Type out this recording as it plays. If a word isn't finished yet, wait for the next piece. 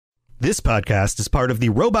This podcast is part of the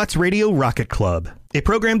Robots Radio Rocket Club, a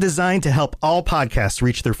program designed to help all podcasts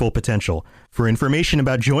reach their full potential. For information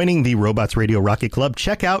about joining the Robots Radio Rocket Club,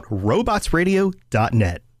 check out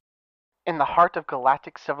robotsradio.net. In the heart of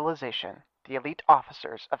galactic civilization, the elite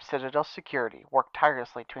officers of Citadel Security work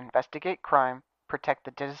tirelessly to investigate crime, protect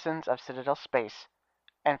the citizens of Citadel space,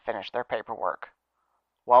 and finish their paperwork.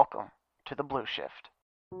 Welcome to the Blue Shift.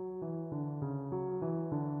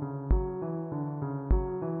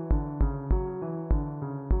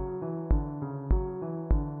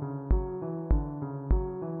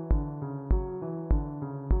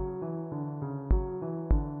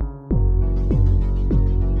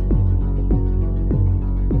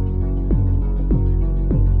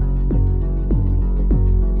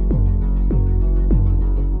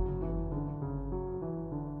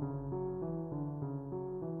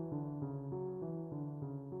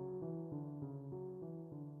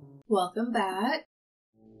 Welcome back.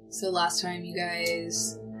 So last time you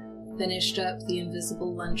guys finished up the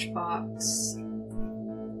invisible lunchbox.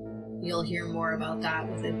 You'll hear more about that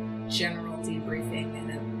with a general debriefing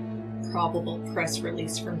and a probable press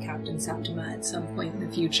release from Captain Septima at some point in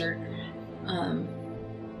the future.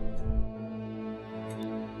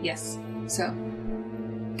 Yes, so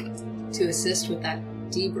to assist with that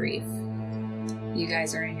debrief, you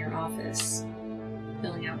guys are in your office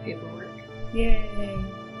filling out paperwork. Yay!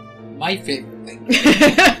 My favorite thing.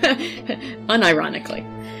 Unironically.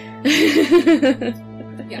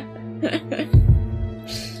 Yeah.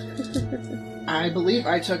 I believe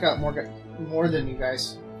I took out more than you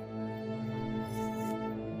guys.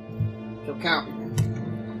 You'll count.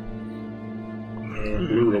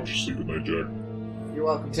 Whatever helps you sleep at night, Jack. You're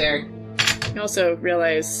welcome, Terry. I also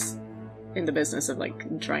realize in the business of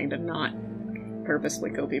trying to not purposely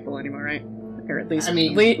kill people anymore, right? Or at least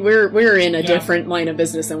we're in a different line of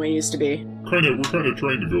business than we used to be. We're kind of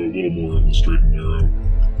trying to go a little more in the straight and narrow.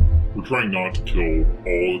 We're trying not to kill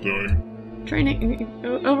all the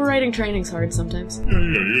time. Overriding training's hard sometimes.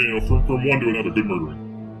 Yeah, from one to another, good murdering.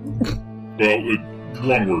 Well,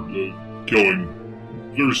 wrong word, killing.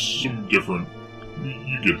 There's some different,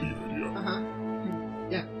 you get the idea.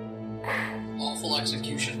 Yeah. Lawful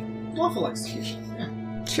execution. Lawful execution, yeah.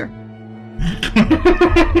 Sure.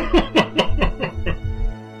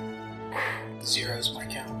 Zero's my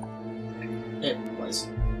count. It was.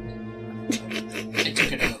 I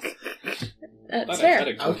took an oath. That's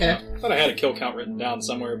fair. Okay. I thought I had a kill count written down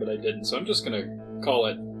somewhere, but I didn't, so I'm just gonna call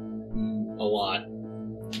it a lot.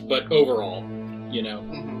 But overall, you know.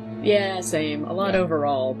 Mm-hmm. Yeah, same. A lot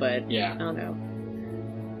overall, but yeah. I don't know.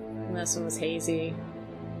 And this one was hazy.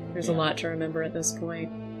 There's a lot to remember at this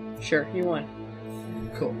point. Sure, you won.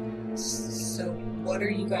 Cool. So what are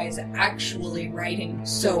you guys actually writing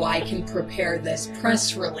so I can prepare this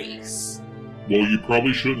press release? Well, you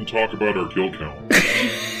probably shouldn't talk about our kill count.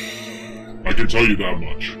 I can tell you that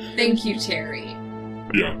much. Thank you, Terry.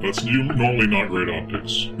 Yeah, that's normally not great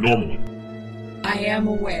optics. Normally. I am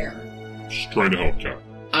aware. Just trying to help, Cap.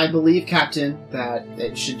 I believe, Captain, that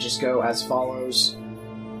it should just go as follows.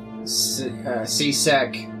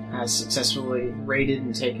 CSEC has successfully raided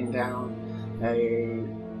and taken down a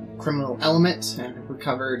criminal element and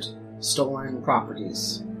recovered stolen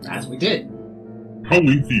properties, as we did. How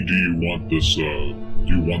lengthy do you want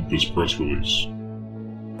this press release?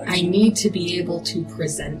 I need to be able to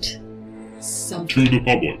present something To the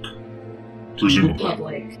public. to the Presumably.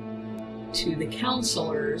 public, to the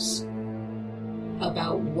counselors,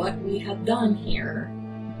 about what we have done here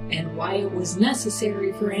and why it was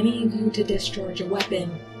necessary for any of you to discharge a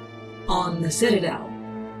weapon on the Citadel.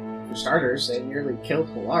 For starters, they nearly killed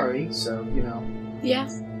Hilari, so, you know. Yeah.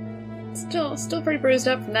 Still pretty bruised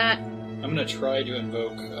up from that. I'm gonna try to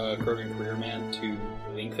invoke Krogan Careerman to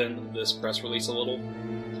lengthen this press release a little,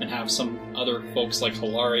 and have some other folks like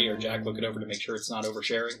Hilari or Jack look it over to make sure it's not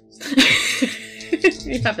oversharing.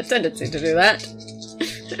 You have a tendency to do that.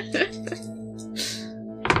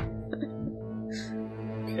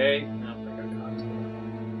 Okay, now I got content.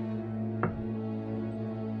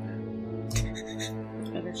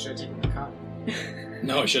 Should have taken the copy.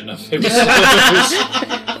 No, I shouldn't have. It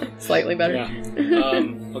was Slightly better. Yeah.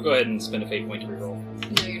 I'll go ahead and spend a fate point to reroll.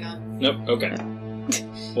 No, you're not. Nope, okay.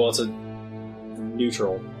 Well, it's a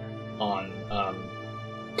neutral on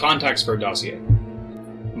context for a dossier.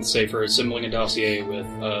 Let's say for assembling a dossier with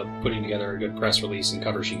putting together a good press release and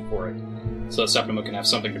cover sheet for it. So that Septima can have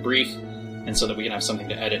something to brief, and so that we can have something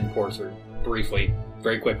to edit and pour through briefly,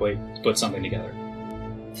 very quickly, to put something together.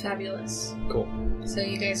 Fabulous. Cool. So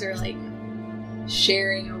you guys are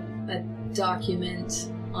sharing a document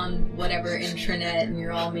on whatever intranet, and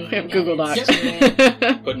you're all making Google Docs. edits to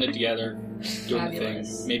it. Putting it together, doing the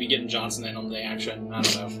Fabulous. thing. Maybe getting Johnson in on the action. I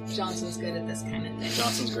don't know. Johnson's good at this kind of thing.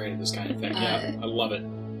 Johnson's great at this kind of thing. Yeah, I love it.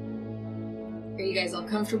 Are you guys all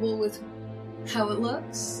comfortable with how it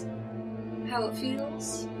looks? How it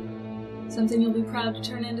feels? Something you'll be proud to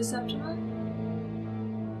turn into Septima?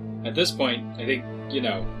 At this point, I think,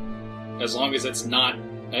 as long as it's not...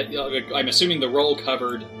 I'm assuming the role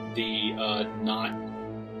covered the not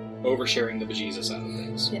oversharing the bejesus out of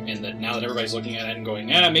things. Yeah. And that now that everybody's looking at it and going,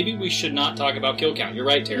 maybe we should not talk about kill count. You're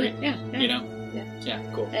right, Terry. Yeah. Yeah,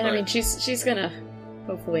 cool. And All I mean, right. she's gonna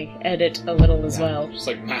hopefully edit a little as well. Just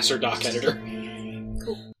like Master Doc Editor.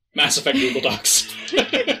 Cool. Mass Effect Google Docs.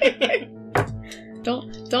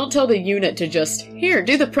 Don't tell the unit to just here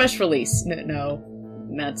do the press release. No,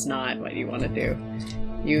 that's not what you want to do.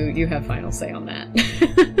 You have final say on that.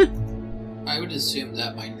 I would assume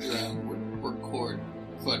that my drone would record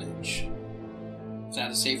footage. Is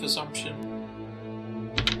that a safe assumption?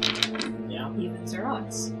 Yeah. Evens or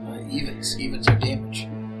odds? Evens are damage.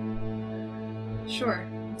 Sure,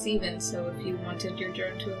 it's even, so if you wanted your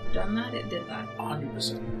drone to have done that, it did that.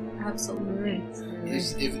 100%. Absolutely.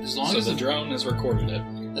 As long So as the drone has recorded it.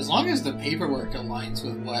 as long as the paperwork aligns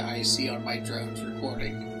with what I see on my drone's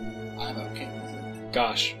recording, I'm okay with it.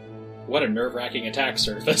 Gosh, what a nerve-wracking attack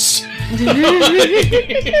surface.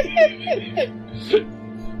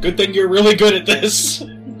 Good thing you're really good at this.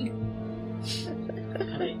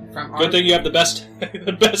 From Good thing you have the best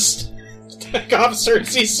tech officer in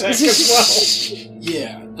C-Sec as well.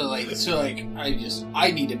 Yeah, but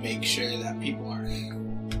I need to make sure that people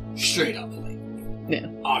aren't straight up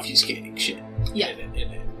obfuscating shit. Yeah. In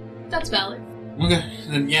it. That's valid. Okay,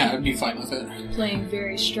 then yeah, I'd be fine with it. Playing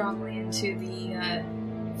very strongly into the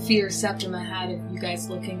fear Septima had of you guys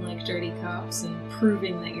looking like dirty cops and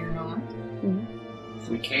proving that you're not.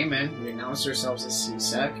 We came in, we announced ourselves as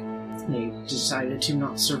C-Sec. They decided to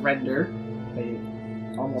not surrender. They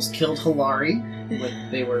almost killed Hilari.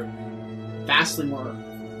 They were vastly more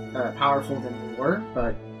powerful than we were,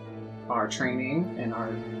 but our training and our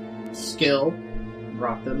skill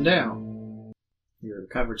brought them down. We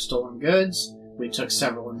recovered stolen goods. We took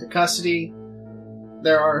several into custody.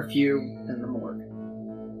 There are a few in the morgue.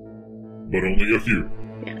 But only a few.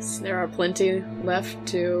 Yes, there are plenty left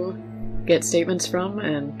to get statements from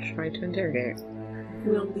and try to interrogate.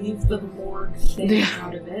 We'll leave the morgue thing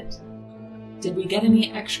out of it. Did we get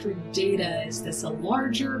any extra data? Is this a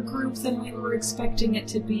larger group than we were expecting it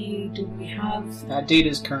to be? Do we have... That data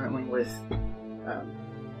is currently with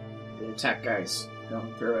the tech guys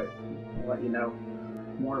going through it. I'll let you know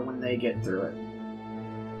more when they get through it.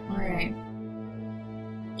 Alright.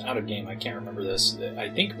 Out of game, I can't remember this. I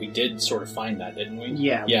think we did sort of find that, didn't we?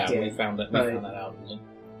 Yeah, we did. we found that. But- We found that out.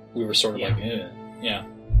 We were sort of like, yeah.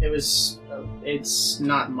 It's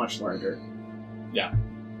not much larger. Yeah.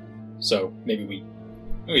 So maybe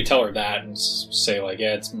we tell her that and say like,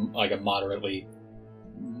 yeah, it's like a moderately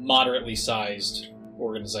sized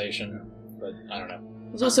organization, but I don't know.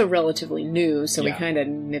 It was also relatively new, so we Yeah. kind of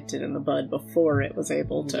nipped it in the bud before it was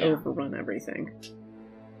able to Yeah. overrun everything.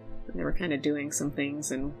 And they were kind of doing some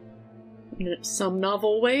things in some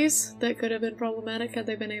novel ways that could have been problematic had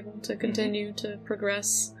they been able to continue to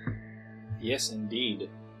progress. Yes, indeed.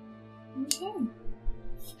 Okay.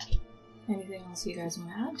 Anything else you guys want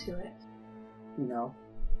to add to it? No.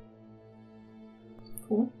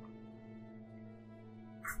 Cool.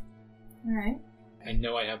 Alright. I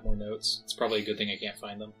know I have more notes. It's probably a good thing I can't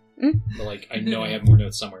find them. Mm. But I know I have more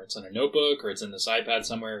notes somewhere. It's in a notebook or it's in this iPad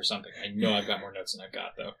somewhere or something. I know I've got more notes than I've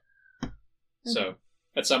got though. So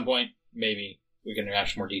at some point, maybe we can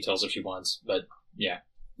ask more details if she wants. But yeah.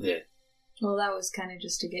 Well, that was kind of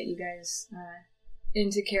just to get you guys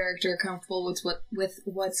into character, comfortable with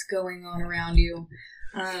what's going on around you.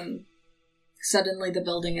 Suddenly the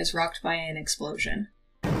building is rocked by an explosion.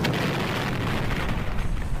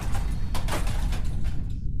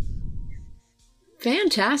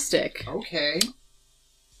 Fantastic. Okay.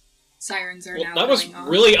 Sirens are Well, now that was going off.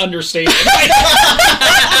 really understated.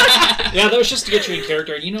 Yeah, that was just to get you in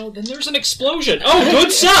character. And, then there's an explosion. Oh,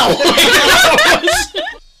 good sell!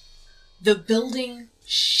 The building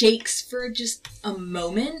shakes for just a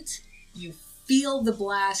moment. You feel the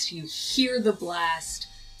blast, you hear the blast,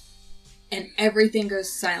 and everything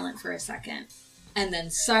goes silent for a second. And then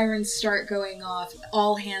sirens start going off,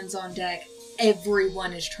 all hands on deck.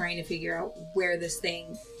 Everyone is trying to figure out where this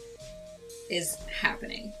thing is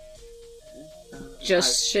happening.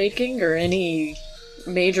 Just shaking or any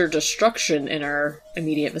major destruction in our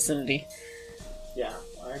immediate vicinity? Yeah,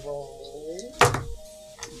 I roll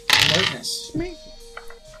alertness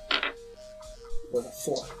with a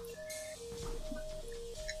 4.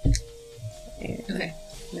 Okay.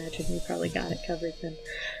 imagine you probably got it covered then.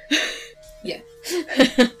 Yeah.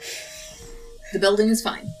 The building is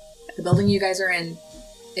fine. The building you guys are in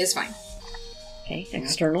is fine. Okay,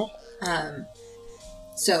 external.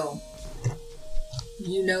 So,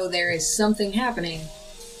 you know there is something happening,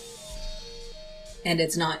 and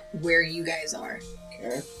it's not where you guys are.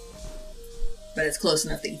 Okay. But it's close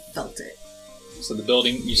enough that you felt it. So the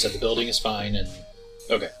building, you said the building is fine, and...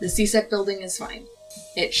 Okay. The CSEC building is fine.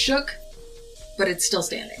 It shook, but it's still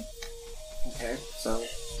standing. Okay, so...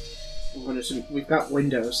 I'm going to assume we've got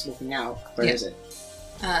windows looking out. Where is it?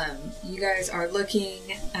 You guys are looking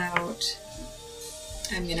out...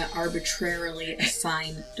 I'm going to arbitrarily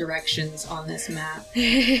assign directions on this map.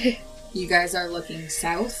 You guys are looking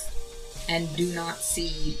south and do not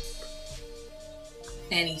see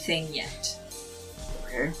anything yet.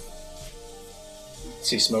 Okay.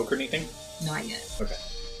 See smoke or anything? Not yet. Okay.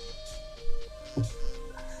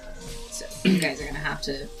 So you guys are going to have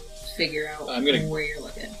to figure out where you're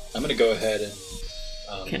looking. I'm going to go ahead and...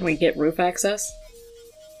 Can we get roof access?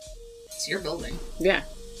 It's your building. Yeah.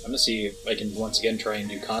 I'm going to see if I can once again try and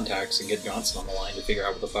do contacts and get Johnson on the line to figure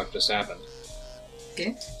out what the fuck just happened.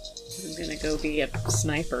 Okay. I'm going to go be a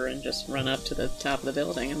sniper and just run up to the top of the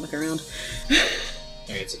building and look around.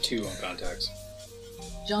 Okay, it's a 2 on contacts.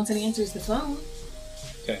 Johnson answers the phone.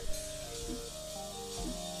 Okay.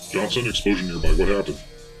 Johnson, explosion nearby. What happened?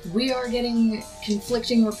 We are getting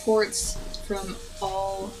conflicting reports from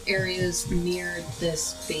all areas near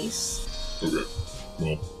this base. Okay.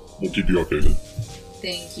 Well, we'll keep you updated.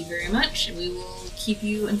 Thank you very much. We will keep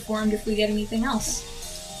you informed if we get anything else.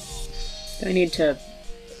 Do I need to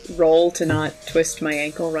roll to not twist my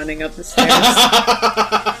ankle running up the stairs?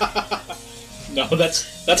 No,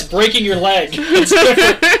 that's breaking your leg. It's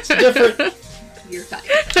different. It's different. You're fine.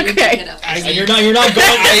 Okay. And you're not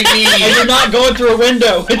going. And you're not going through a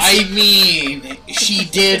window. I mean, she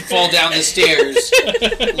did fall down the stairs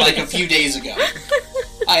like a few days ago.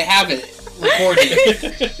 I have it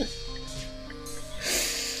recorded.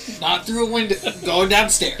 Not through a window, going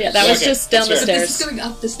downstairs. Yeah, that was just down the stairs. This is going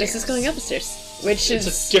up the stairs. This is going up the stairs. Which it's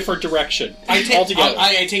is a different direction. Altogether.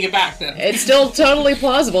 I take it back then. It's still totally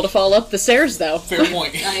plausible to fall up the stairs, though. Fair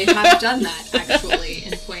point. I have done that, actually,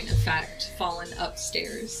 in point of fact. Fallen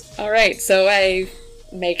upstairs. Alright, so I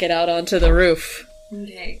make it out onto the roof.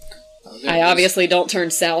 Okay. I obviously don't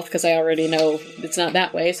turn south because I already know it's not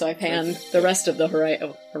that way, so I pan the rest of the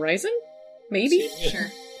horizon? Maybe?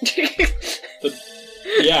 Sure.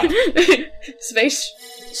 Yeah.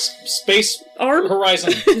 Space arm?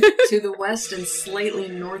 Horizon. To the west and slightly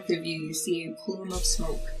north of you, you see a plume of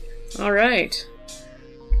smoke. Alright.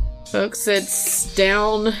 Folks, it's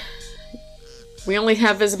down... We only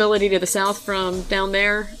have visibility to the south from down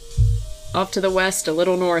there. Off to the west, a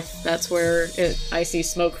little north. That's where I see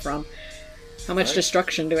smoke from. How much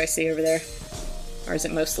destruction do I see over there? Or is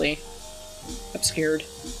it mostly obscured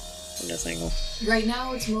from this angle? Right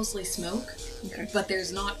now it's mostly smoke, Okay. but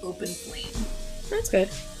there's not open flame. That's good.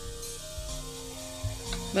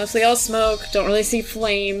 Mostly all smoke, don't really see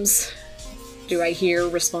flames. Do I hear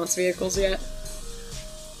response vehicles yet?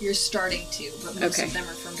 You're starting to, but most of them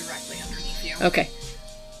are from directly underneath you. Okay.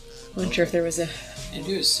 Wasn't sure if there was a... And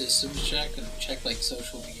do a systems check and check, like,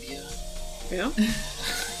 social media. Yeah.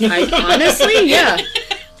 Honestly, yeah.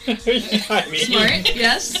 I mean, Smart,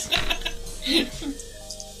 yes.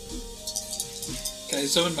 Can I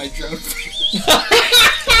summon my drone?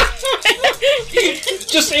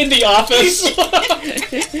 Just in the office.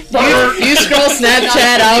 You scroll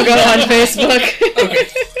Snapchat, I'll go on Facebook. Okay.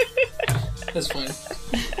 That's fine.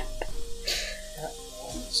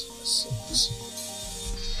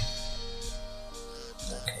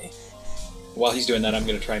 Okay. While he's doing that, I'm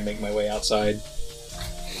going to try and make my way outside.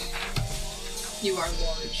 You are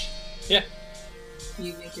large. Yeah.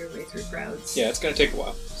 You make your way through crowds. Yeah, it's going to take a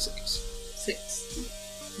while. 6.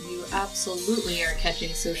 You absolutely are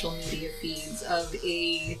catching social media feeds of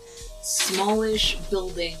a smallish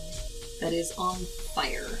building that is on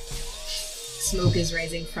fire. Smoke is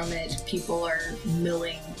rising from it. People are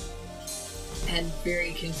milling and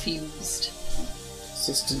very confused.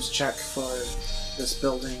 Systems check for this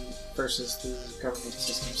building versus the government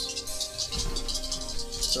systems.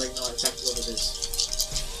 So we know exactly what it is.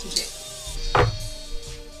 Okay.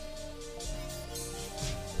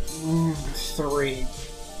 3.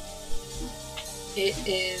 It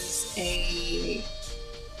is a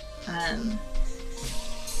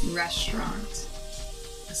restaurant.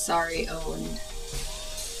 Asari owned.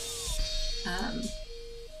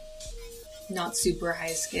 Not super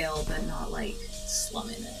high scale, but not like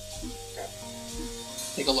slumming it.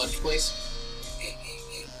 Take a lunch place.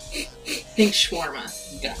 Think shawarma.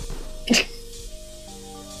 Yeah.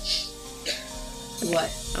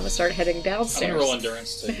 What? I'm gonna start heading I'm downstairs. gonna roll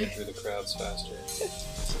endurance to get through the crowds faster.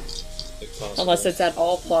 If possible. Unless it's at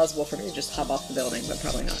all plausible for me to just hop off the building, but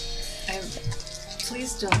probably not.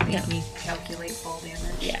 Please don't make me calculate fall damage.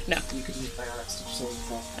 Yeah, no. You could use biotics to slow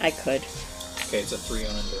yourself. I could. Okay, it's a 3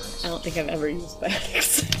 on endurance. I don't think I've ever used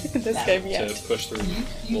biotics in this game yet. To push through.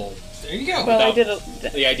 Well, There you go. Well, I without-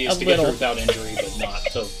 did the idea is a to get through little. without injury,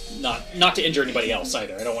 but not to injure anybody else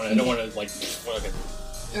either. I don't want to like fucking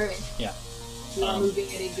Alright. Yeah. You are moving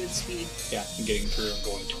at a good speed. yeah, and getting through and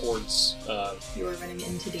going towards. You are running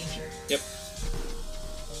into danger.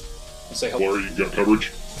 Say hello. Laura, you got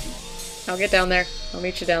coverage? I'll get down there. I'll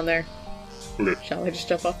meet you down there. Okay. Shall I just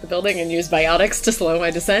jump off the building and use biotics to slow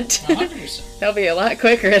my descent? 100%. That'll be a lot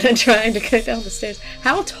quicker than trying to go down the stairs.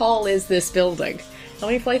 How tall is this building? How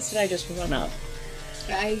many flights did I just run up?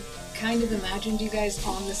 I kind of imagined you guys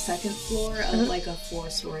on the second floor of like a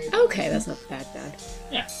 4-story building. Okay, that's not that bad.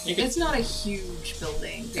 Yeah, you can. It's not a huge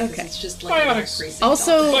building because Okay. it's just like an Biotics. precinct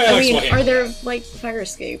Also, office. I mean, Biotics will are handle there like fire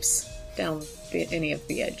escapes down any of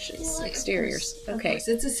the edges, Well, exteriors? Of Okay. course,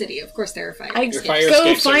 it's a city. Of course, there are fire I escapes. fire go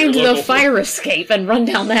escapes are find your the local fire escape and run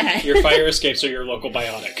down that. Your fire escapes are your local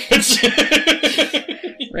biotic.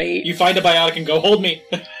 Right. You find a biotic and go, hold me.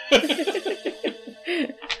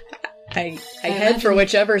 I head for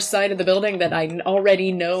whichever side of the building that I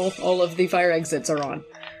already know all of the fire exits are on.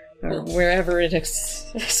 Or wherever it is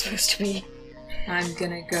supposed to be. I'm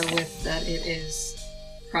gonna go with that it is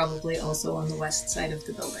probably also on the west side of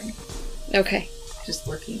the building. Okay. Just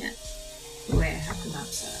looking at the way I have the map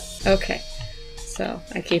set up. Okay. So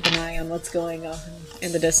I keep an eye on what's going on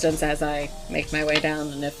in the distance as I make my way down,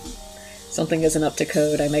 and if something isn't up to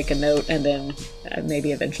code, I make a note, and then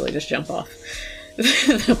maybe eventually just jump off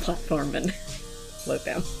the platform and float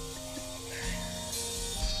down.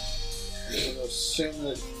 We'll assume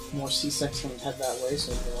that more C-Sex won't head that way,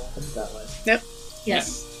 so they'll head that way. Yep.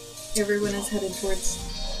 Yes. Everyone is headed towards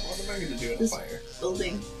What am I going to do in a this fire?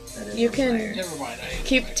 building. That is You on can- fire. Never mind. I answered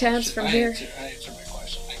Keep my tabs question. from I here. answered my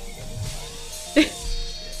question. I can go to the fire.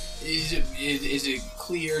 Is it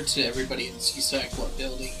clear to everybody in CSEC what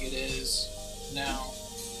building it is now?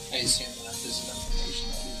 I assume that this is information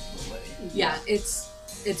that we relay. Yeah,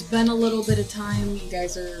 it's been a little bit of time. You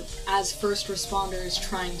guys are, as first responders,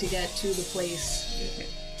 trying to get to the place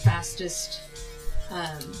fastest.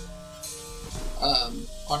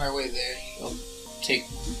 On our way there, you'll take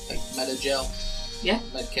like Metagel, Yeah.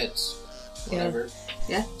 medkits, whatever.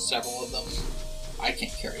 Yeah. Several of them. I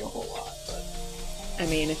can't carry a whole lot, but I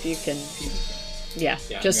mean, if you can, people can. yeah,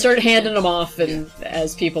 Yeah, just I'm start handing them off, and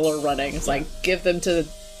as people are running, it's like give them to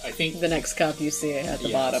I think the next cup you see at the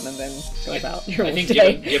Yeah. bottom, and then go I- about your I think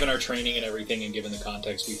day. given our training and everything, and given the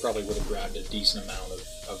context, we probably would have grabbed a decent amount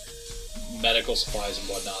of medical supplies and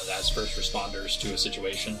whatnot as first responders to a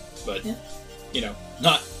situation. But Yeah. you know,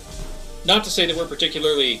 not to say that we're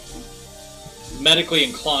particularly medically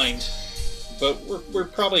inclined, but we're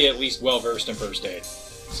probably at least well versed in first aid.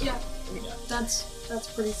 So, Yeah. yeah. That's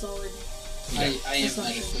pretty solid. I am Assumption.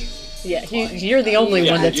 medically. Yeah, inclined. you're the only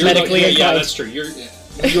Yeah, one that's you're the- medically yeah, inclined. that's true. Yeah.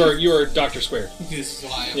 You are Dr. Square. This is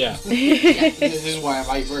why I'm. Yeah. This is why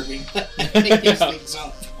I'm verbing. Make these things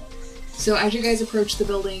up. So as you guys approach the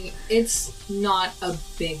building, it's not a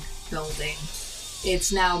big building.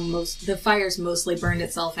 It's now the fire's mostly burned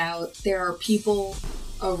itself out. There are people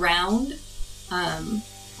around, and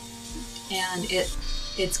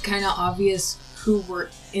it's kind of obvious who were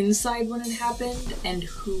inside when it happened and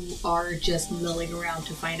who are just milling around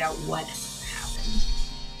to find out what happened.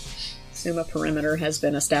 Assume a perimeter has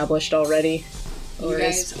been established already, You or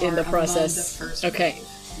guys is in are the among process. the first Okay. wave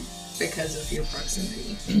because of your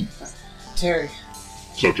proximity. Terry,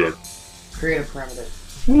 Subject. create a perimeter.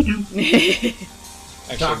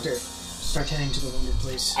 Actually, Doctor, start tending to the wounded,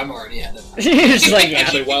 please. I'm already at it. It's like, yeah.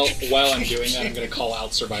 Actually, while I'm doing that, I'm going to call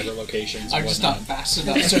out survivor locations. I'm and just whatnot. not fast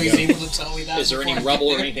enough, so he's able to tell me that. Is there any before I rubble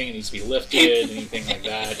get or there. anything that needs to be lifted? Anything like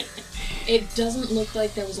that? It doesn't look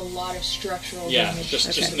like there was a lot of structural Yeah, damage. just to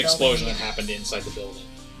an the building. explosion that happened inside the building.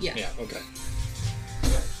 Yeah. Yeah. Okay.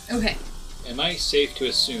 Okay. Am I safe to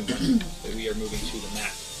assume that we are moving to the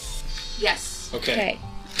map? Yes. Okay. Okay.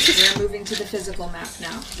 We're moving to the physical map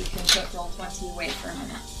now. You can put Roll20 away for a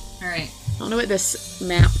minute. Alright. I don't know what this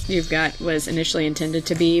map you've got was initially intended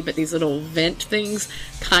to be, but these little vent things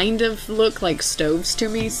kind of look like stoves to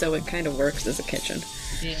me, so it kind of works as a kitchen.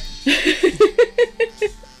 Yeah.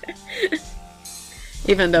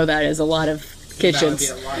 Even though that is a lot of kitchens.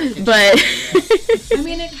 That would be a lot of kitchens. But I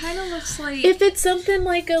mean, it kind of looks like... if it's something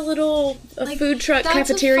like a Like, food truck that's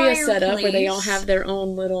a cafeteria setup where they all fireplace. have their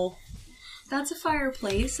own little... That's a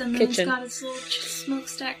fireplace, and then Kitchen. it's got its little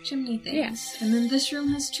smokestack chimney things. Yes. And then this room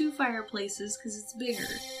has 2 fireplaces because it's bigger.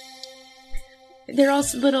 They're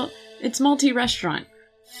also little. It's multi-restaurant.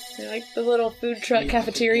 They're like the little food truck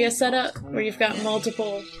cafeteria setup where you've got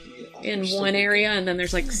multiple in one area, and then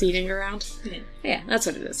there's like seating around. Yeah. Yeah, that's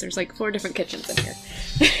what it is. There's like 4 different kitchens in here.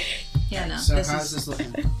 Yeah, no. So how's this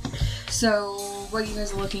looking? So what you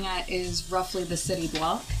guys are looking at is roughly the city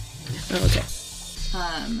block. Oh, okay.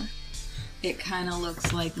 It kind of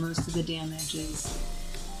looks like most of the damage is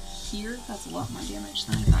here. That's a lot more damage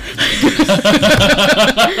than I thought.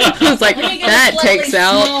 I was like, that takes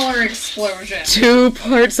out smaller explosion. 2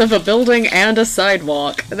 parts of a building and a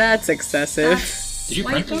sidewalk. That's excessive. Did you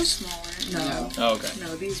print those? Smaller. No. Oh, okay.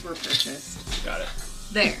 No, these were purchased. Got it.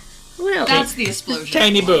 There. Well, That's the explosion.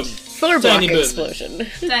 Tiny boom. 4 block Tiny boom. explosion.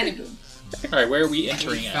 Tiny boom. Alright, where are we We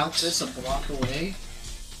entering felt at? this a block away.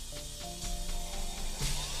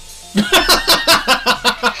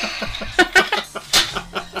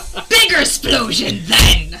 Bigger explosion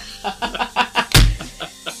then!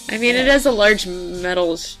 I mean, it is a large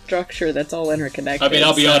metal structure that's all interconnected. I mean,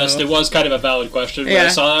 I'll be so- honest, it was kind of a valid question. When I Yeah.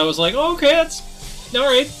 saw that, I was like, oh, okay, that's...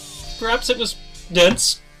 Alright. Perhaps it was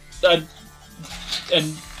dense. And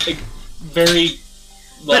very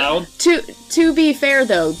loud. To be fair,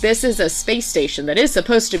 though, this is a space station that is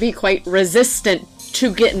supposed to be quite resistant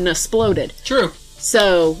to getting exploded. True.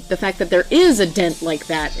 So the fact that there is a dent like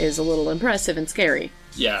that is a little impressive and scary.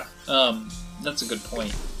 Yeah, that's a good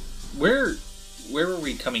point. Where were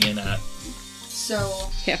we coming in at? So,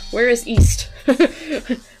 Yeah, where is east?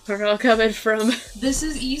 We're all coming from. this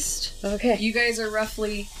is east. Okay. You guys are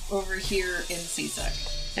roughly over here in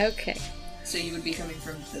CSEC. Okay. So you would be coming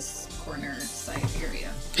from this corner side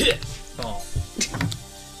area. Oh.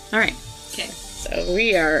 All right. Okay. So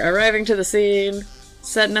we are arriving to the scene,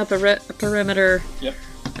 setting up a perimeter. Yep.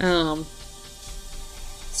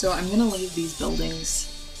 So I'm gonna leave these buildings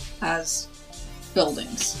as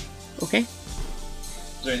buildings. Okay.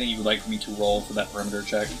 Is there anything you would like me to roll for that perimeter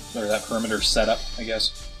check? Or that perimeter setup, I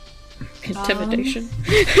guess? Intimidation.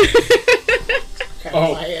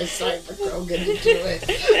 Oh. Why is Cyberpro gonna do it?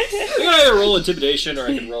 I can either roll intimidation or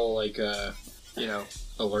I can roll, like,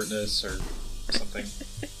 alertness or something.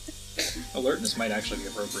 Alertness might actually be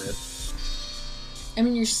appropriate. I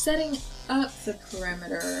mean, you're setting up the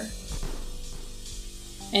perimeter,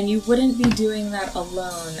 and you wouldn't be doing that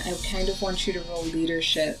alone. I kind of want you to roll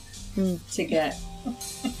leadership to get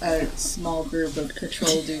a small group of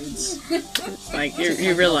patrol dudes. Like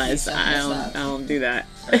you realize I don't do that.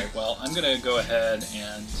 Alright, well, I'm gonna go ahead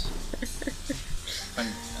and...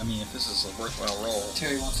 I mean, if this is a worthwhile roll,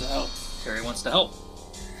 Terry wants to help. Terry wants to help.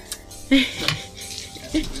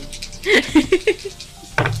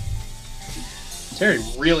 Terry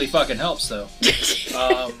really fucking helps, though.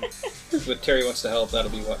 With Terry wants to help,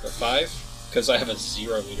 that'll be what, a 5? Because I have a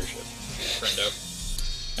 0 leadership,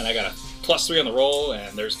 friendo. And I got a +3 on the roll,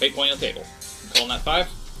 and there's fate point on the table. I'm calling that 5?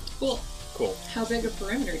 Cool. Cool. How big a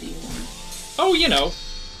perimeter do you want? Oh, you know,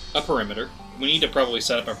 a perimeter. We need to probably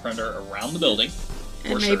set up a perimeter around the building.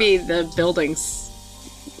 And for maybe the buildings,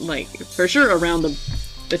 like, for sure around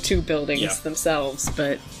the 2 buildings Yeah. themselves,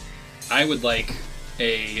 but... I would like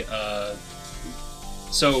a,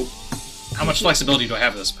 so, how much flexibility do I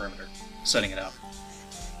have with this perimeter? Setting it up.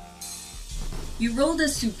 You rolled a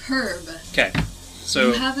superb. Okay, so...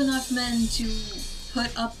 You have enough men to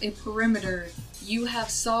put up a perimeter. You have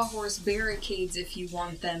sawhorse barricades if you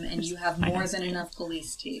want them, and you have more than enough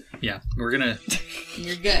police tape. Yeah, we're gonna...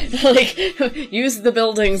 You're good. like, use the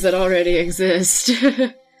buildings that already exist.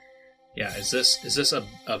 Yeah, is this a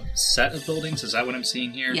set of buildings? Is that what I'm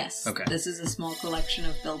seeing here? Yes. Okay. This is a small collection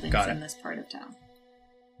of buildings Got it. in this part of town.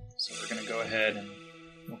 So we're gonna go ahead and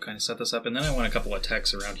we'll kind of set this up, and then I want a couple of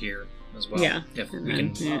techs around here as well. Yeah. If we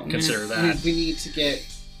can Yeah. consider that. We need to get.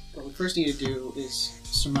 What we first need to do is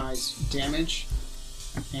surmise damage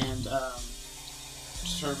and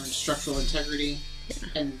determine structural integrity,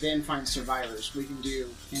 and then find survivors. We can do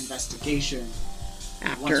investigation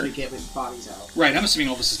once After. we get bodies out. Right, I'm assuming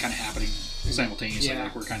all this is kind of happening simultaneously. Yeah.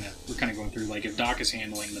 Like we're kind of going through. Like if Doc is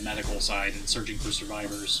handling the medical side and searching for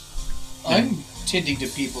survivors. I'm tending to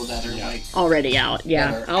people that are Yeah. like, Already out,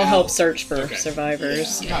 yeah. That are I'll help out. search for Okay.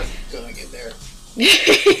 survivors. I'm not going in there.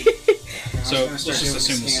 So, I was gonna let's just doing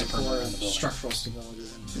assume this is a scan perimeter for in the building. structural stability.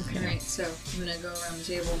 Alright, so I'm gonna go around the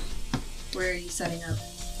table. Where are you setting up?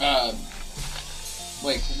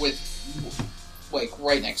 Like like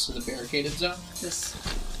right next to the barricaded zone. This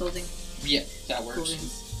building? Yeah, that works.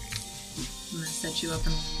 Buildings. I'm gonna set you up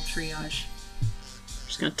in a little triage.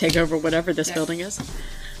 Just gonna take over whatever this Yeah. building is.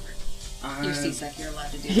 You're CSEC, you're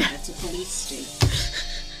allowed to do Yeah. that. It's a police state.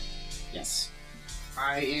 Yes.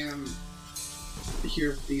 I am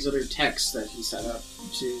here with these other techs that he set up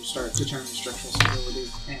to start determining structural stability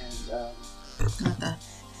and Not that.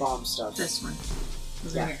 bomb stuff. This one.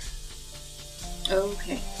 Over Yeah. here.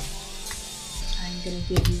 Okay. I'm gonna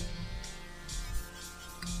give you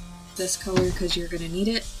this color because you're gonna need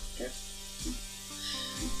it. Okay.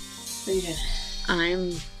 What are you doing?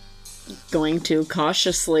 I'm going to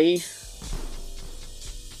cautiously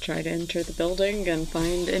try to enter the building and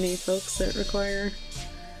find any folks that require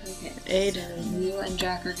Okay. aid. So you and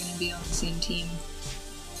Jack are gonna be on the same team.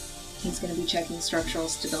 He's gonna be checking structural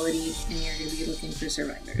stability, and you're gonna be looking for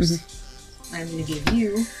survivors. I'm gonna give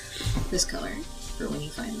you this color for when you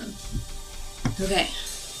find them. Okay.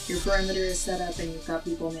 Your perimeter is set up, and you've got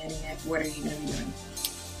people manning it. What are you gonna be doing?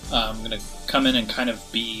 I'm going to come in and kind of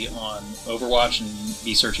be on Overwatch and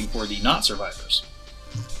be searching for the not survivors.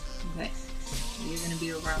 Okay. You're gonna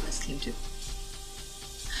be over on this team too.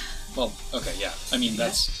 Well, okay, yeah. I mean,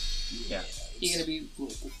 that's... Yeah. You're gonna be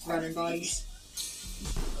running bodies.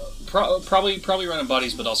 Probably running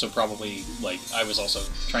bodies, but also probably, like, I was also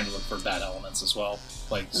trying to look for bad elements as well.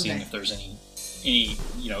 Like, seeing Okay. if there's any,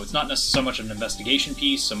 you know, it's not necessarily so much an investigation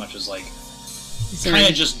piece, so much as, like, kind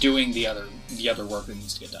of just doing the other work that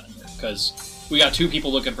needs to get done in here. Because we got 2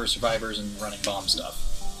 people looking for survivors and running bomb stuff.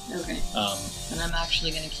 Okay. And I'm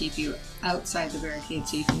actually gonna keep you outside the barricade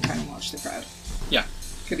so you can kind of watch the crowd. Yeah.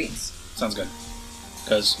 Cabines. Sounds good.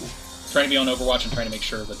 Because trying to be on Overwatch and trying to make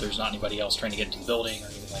sure that there's not anybody else trying to get into the building or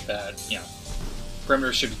anything like that. Yeah.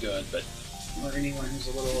 Perimeter should be good, but... Or anyone who's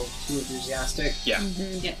a little too enthusiastic. Yeah.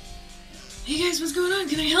 Yeah. Hey guys, what's going on?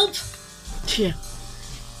 Can I help? Yeah.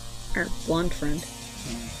 Our blonde friend.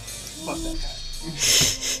 Fuck that guy.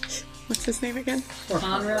 What's his name again?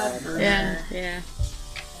 Conrad. Yeah.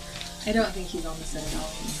 I don't think he's on the set at all.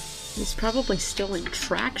 He's probably still in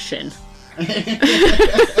traction. Been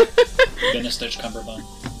a Stitch Cumberbund.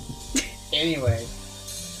 Anyway.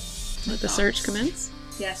 Let the search commence.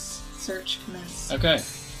 Yes. Search commence. Okay.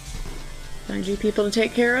 Find you people to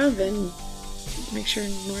take care of and make sure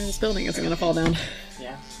more of this building isn't going to fall down.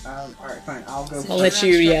 Yeah. Alright, fine. I'll go I'll let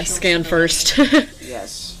you, scan first.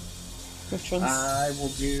 Yes. Which one's... I will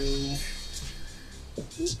do...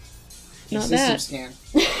 Not system that. scan.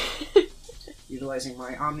 Utilizing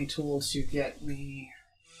my Omni tool to get the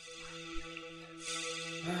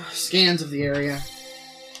scans of the area.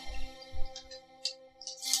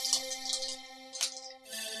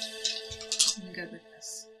 I'm good with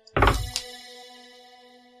this. I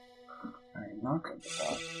am not good with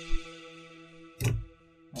that.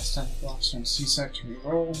 Last time the blocks on C-Sec to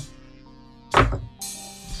reroll.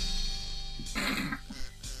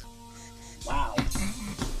 Wow.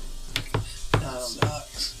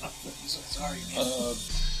 Sucks. I'm so sorry, man.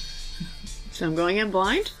 So I'm going in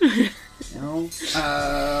blind? No.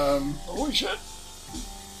 Holy shit.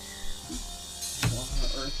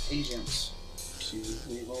 Earth agents to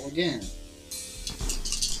reroll again.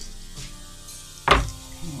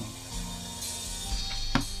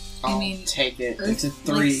 I'll take it. It's a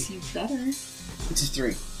 3. Likes you better. It's a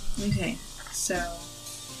 3. Okay, so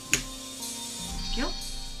yep.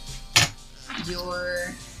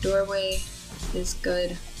 Your doorway is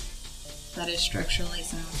good. That is structurally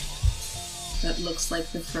sound. That looks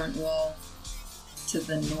like the front wall to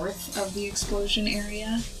the north of the explosion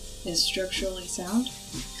area is structurally sound.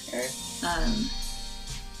 Okay.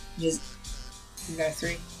 You got a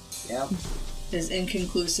 3? Yep. Is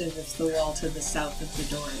inconclusive if the wall to the south of the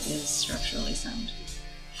door is structurally sound.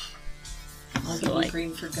 I'll give you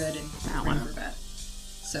green for good and red for bad.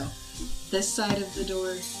 So, this side of the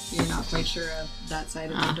door, you're not quite sure of. That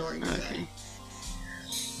side of the door, you're good.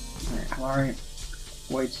 Alright.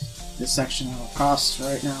 Avoid this section at all costs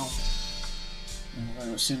right now. And we're going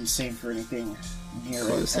to assume the same for anything near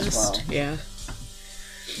it as well. Yeah.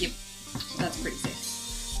 Yep. That's pretty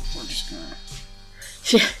safe. We're just gonna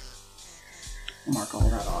Yeah. mark all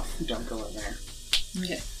that off. Don't go in there.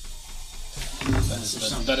 Okay.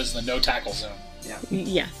 That is the no tackle zone.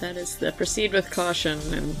 Yeah, that is the proceed with caution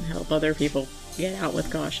and help other people get out with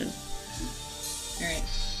caution. Alright.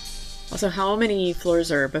 Also, how many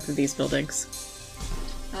floors are both of these buildings?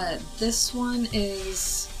 This one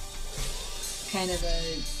is kind of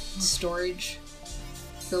a storage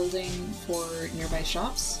building for nearby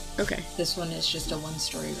shops. Okay. This one is just a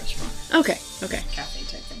one-story restaurant. Okay. Cafe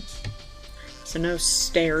type thing. So no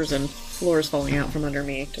stairs and floors falling out from under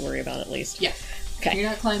me to worry about at least. Yeah. Okay. You're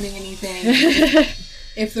not climbing anything.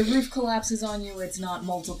 If the roof collapses on you, it's not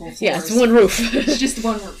multiple floors. Yeah, it's one roof. It's just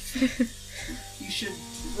one roof. You should,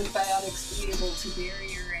 with biotics, be able to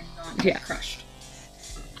barrier and not get crushed.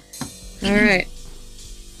 Alright.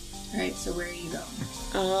 Alright, so where are you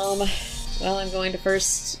going? Well, I'm going to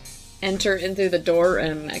first enter in through the door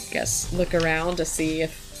and I guess look around to see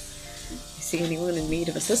if I see anyone in need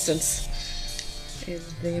of assistance in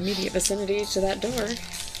the immediate vicinity to that door.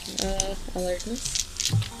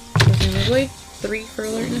 Alertness. Presumably. 3 for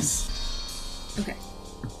alertness. Okay.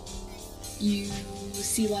 You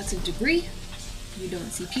see lots of debris. You don't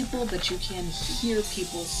see people, but you can hear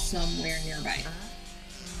people somewhere nearby.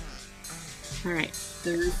 Alright.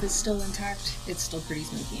 The roof is still intact. It's still pretty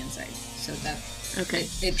smoky inside. So that Okay.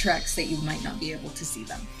 it tracks that you might not be able to see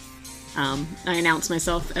them. I announce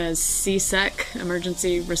myself as CSEC,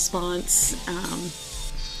 Emergency Response.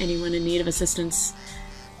 Anyone in need of assistance,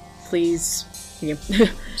 please. Yeah.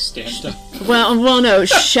 Stand up. well, no,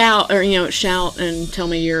 shout and tell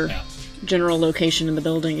me your general location in the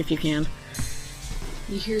building if you can.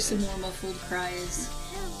 You hear some more muffled cries.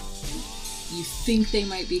 You think they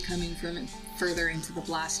might be coming from further into the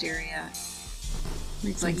blast area,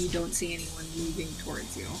 Makes but sense. you don't see anyone moving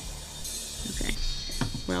towards you. Okay.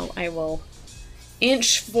 Well, I will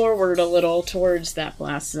inch forward a little towards that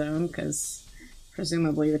blast zone, because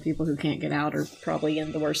presumably the people who can't get out are probably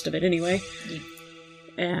in the worst of it anyway.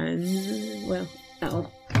 And, well,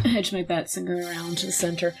 I'll hedge my bets and go around to the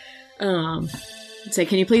center. Say,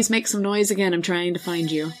 can you please make some noise again? I'm trying to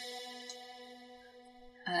find you.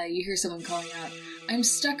 You hear someone calling out, "I'm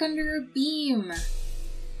stuck under a beam."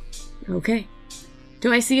 Okay.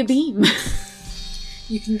 Do I see a beam?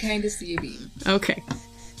 You can kind of see a beam. Okay.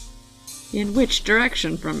 In which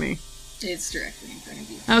direction from me? It's directly in front of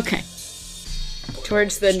you. Okay.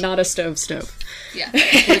 Towards the not a stove. Yeah,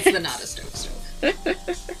 it's the not a stove.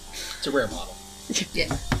 It's a rare model.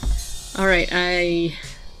 Yeah. Alright,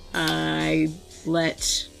 I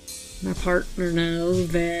let my partner know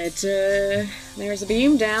that there's a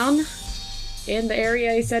beam down in the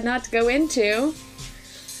area he said not to go into,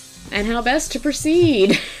 and how best to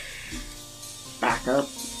proceed. Back up.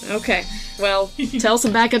 Okay, well, tell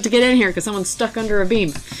some backup to get in here, because someone's stuck under a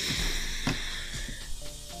beam.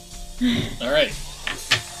 All right.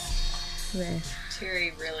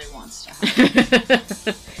 Terry really wants to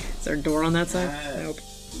hide. Is there a door on that side? Nope.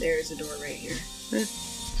 There's a door right here.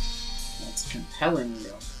 That's compelling,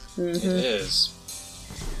 though. Mm-hmm. It is.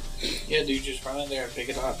 Yeah, dude, just run in there and pick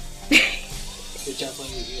it up. There's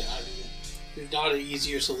definitely, there's not an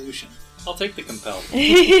easier solution. I'll take the compel. And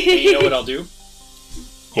you know what I'll do?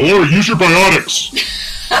 Hello, use your biotics.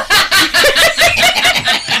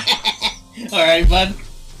 Alright, bud.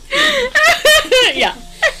 Yeah.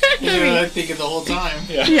 You know what I'm thinking the whole time.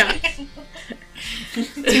 Yeah.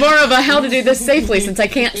 It's more of a how to do this safely, since I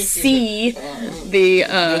can't see the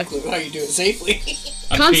No clue how you do it safely.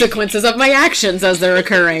 consequences of my actions as they're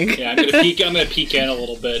occurring. Yeah, I'm gonna peek in a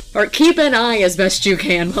little bit. Or keep an eye as best you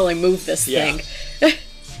can while I move this Yeah. thing.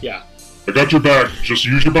 Yeah. I got your back. Just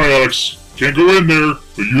use your biotics. Can't go in there,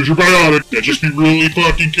 but use your biotic. And just be really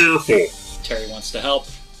fucking careful. Terry wants to help.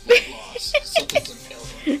 Lost. Something's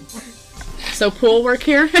impaled. So pool work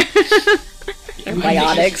here?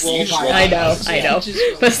 Biotics. I know.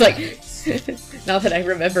 But it's like, now that I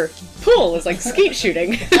remember, pool is like skeet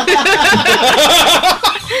shooting.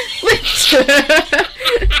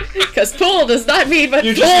 Because pool does not mean what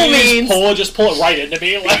You pool just use means. pull, just pull it right into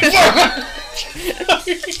me. Like,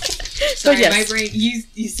 So Sorry, yes. my brain,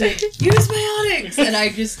 you said, use biotics! And I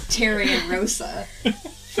just, Terry and Rosa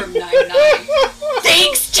from 9-9.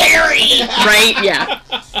 Thanks, Terry! Right, yeah.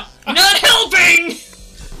 not helping!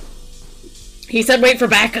 He said wait for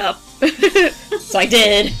backup. So I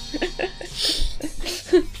did.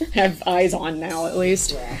 Have eyes on now, at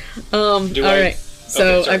least. Do I? Alright.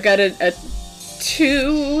 So Okay, sorry. I've got a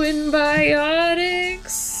 2 in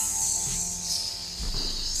biotics.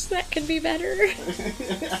 That could be better.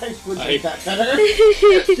 I would make that better.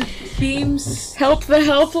 Beams, Help the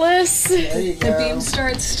helpless. There you go. the beam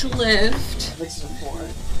starts to lift. Makes it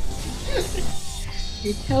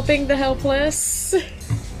 4. Helping the helpless.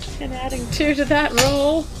 And adding 2 to that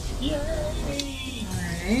roll.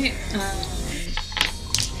 Alright,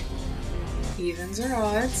 evens or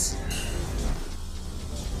odds?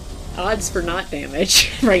 Odds for not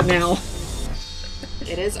damage right now.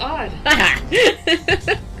 It is odd.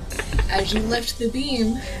 As you lift the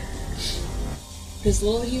beam, this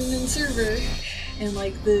little human server in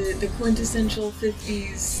like the quintessential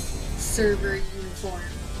 50s server uniform.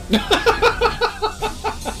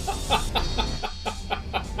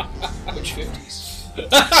 Which 50s?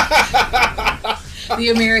 The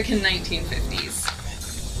American 1950s.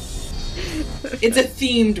 It's a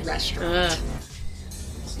themed restaurant.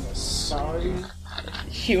 Sorry.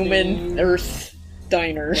 Human Earth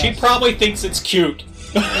diner. She probably thinks it's cute.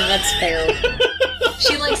 That's fair.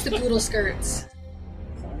 She likes the poodle skirts.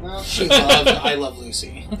 I love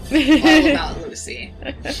Lucy. All about Lucy.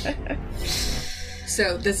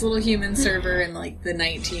 So this little human server in like the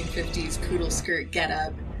 1950s poodle skirt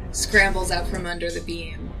getup scrambles out from under the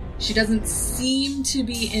beam. She doesn't seem to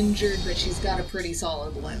be injured, but she's got a pretty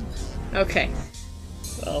solid limp. Okay.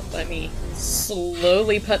 Well, let me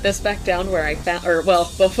slowly put this back down where I found... Or,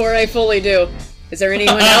 well, before I fully do, is there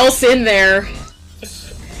anyone else in there?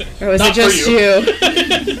 Or was it just you?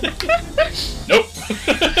 Nope.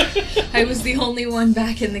 I was the only one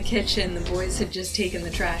back in the kitchen. The boys had just taken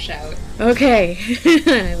the trash out. Okay.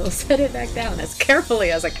 I will set it back down as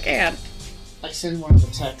carefully as I can. I send one of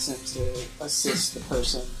the techs in to assist the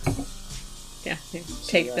person. Yeah,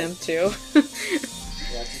 take them too.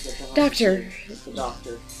 Yeah, to get them Doctor. The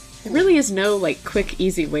doctor. There really is no, like, quick,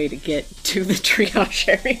 easy way to get to the triage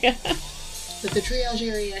area. But the triage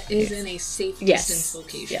area is in a safe distance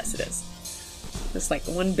location. Yes, it is. There's like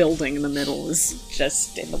one building in the middle is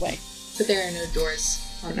just in the way. But there are no doors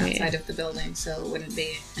on that side of the building, so it wouldn't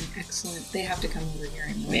be an excellent... They have to come over here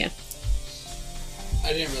anyway. Yeah.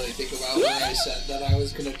 I didn't really think about what I said that I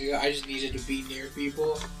was going to do. I just needed to be near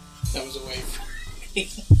people that was away from me.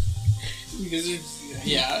 Because it's...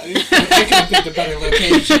 Yeah, I couldn't pick the better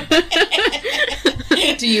location.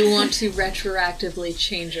 Do you want to retroactively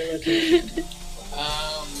change your location?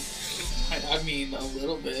 I mean, a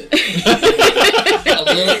little bit. Now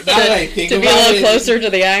that I think to about be a little it, closer to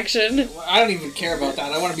the action. I don't even care about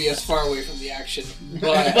that. I want to be as far away from the action.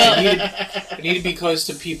 But I need to be close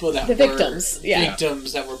to people that the were victims.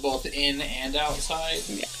 Victims that were both in and outside.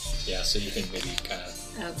 Yeah, so you can maybe kind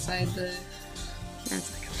of... Outside the...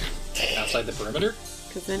 Outside the perimeter?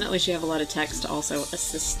 Because then at least you have a lot of text to also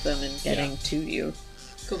assist them in getting to you.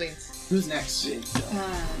 Cool beans. Who's next?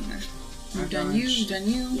 I've done you,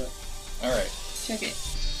 Yep. Alright. Check it.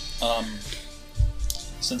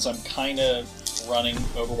 Since I'm kind of running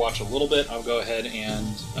Overwatch a little bit, I'll go ahead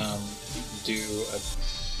and do a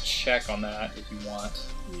check on that if you want.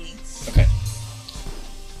 Yes. Okay.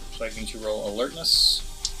 Would you like me to roll alertness?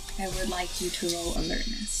 I would like you to roll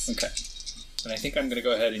alertness. Okay. And I think I'm going to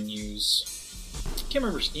go ahead and use... I can't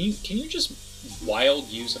remember. Can you just wild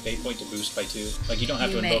use a fate point to boost by 2? Like, you don't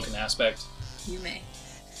have to invoke an aspect? You may.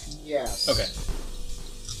 Yes. Okay.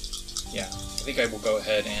 Yeah, I think I will go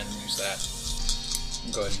ahead and use that.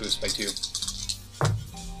 Go ahead and boost by 2.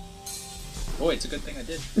 Boy, it's a good thing I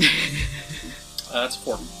did. That's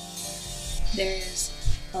 4. There's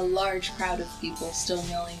a large crowd of people still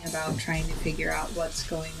milling about trying to figure out what's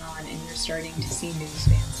going on, and you're starting to see news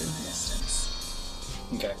vans in the distance.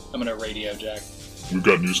 Okay, I'm gonna radio Jack. We've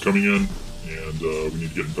got news coming in, and we need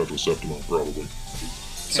to get in touch with Septima, probably.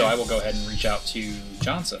 So I will go ahead and reach out to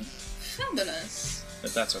Johnson, Fabulous.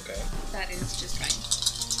 if that's okay. That is just fine.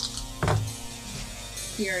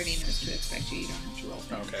 He already knows to expect you. You don't have to roll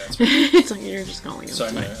for it. Okay, that's fine. It's like you're just calling him. So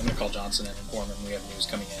I'm gonna call Johnson and inform him we have news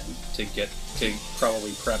coming in to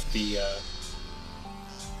probably prep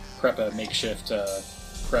a makeshift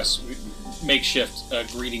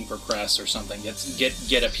greeting for Cress or something.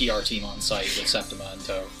 Get a PR team on site with Septima in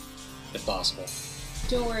tow, if possible.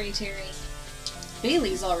 Don't worry, Terry.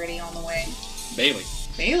 Bailey's already on the way.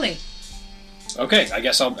 Bailey. Okay, I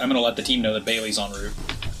guess I'm gonna let the team know that Bailey's en route.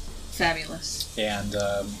 Fabulous. And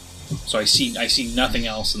so I see nothing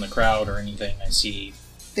else in the crowd or anything. I see.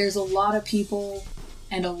 There's a lot of people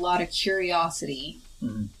and a lot of curiosity,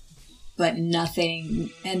 but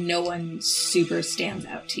nothing, and no one super stands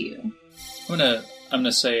out to you. I'm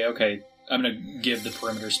gonna say, okay, I'm gonna give the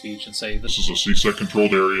perimeter speech and say This is a CSEC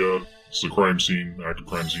controlled area. It's a crime scene, active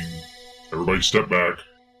crime scene. Everybody step back.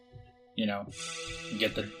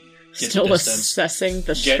 Get the Still assessing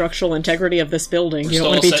the structural integrity of this building. We're You don't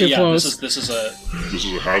want to be too close. This is a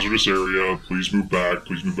hazardous area. Please move back.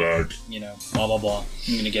 Please move back. Blah blah blah.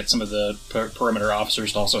 I'm going to get some of the perimeter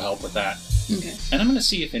officers to also help with that. Okay. And I'm going to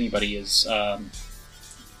see if anybody is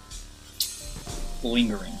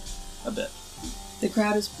lingering a bit. The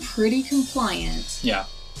crowd is pretty compliant. Yeah.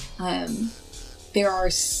 There are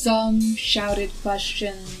some shouted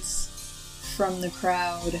questions from the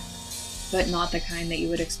crowd, but not the kind that you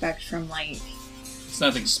would expect from, It's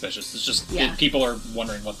nothing suspicious. It's just people are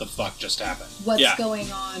wondering what the fuck just happened. What's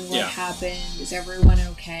going on? What happened? Is everyone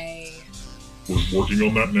okay? We're working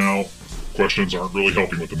on that now. Questions aren't really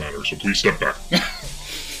helping with the matter, so please step back.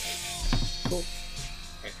 Cool.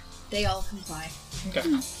 They all comply. Okay.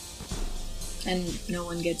 And no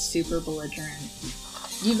one gets super belligerent.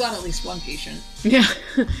 You've got at least one patient. Yeah.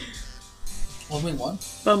 Only one?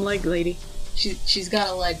 Bum leg lady. She's got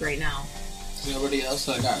a leg right now. Is nobody else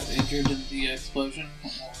that got injured in the explosion?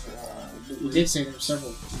 You did say there were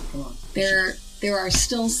several. Come on. There there are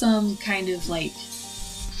still some kind of, like,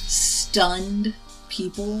 stunned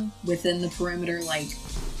people within the perimeter, like,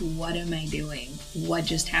 what am I doing? What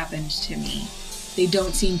just happened to me? They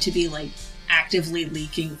don't seem to be, like, actively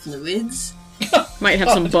leaking fluids. Might have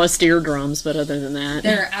some bust eardrums, but other than that...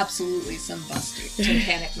 There are absolutely some busted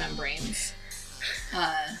tympanic membranes.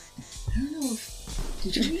 I don't know if... Do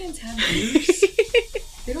Treants have ears?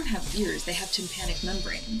 They don't have ears, they have tympanic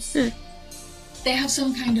membranes. They have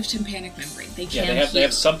some kind of tympanic membrane. They can they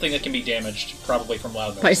have something that can be damaged, probably from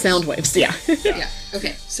loud noises. By sound waves, yeah. Yeah,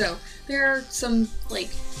 okay. So, there are some, like,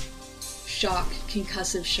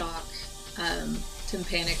 concussive shock,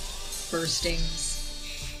 tympanic burstings,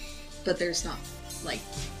 but there's not, like,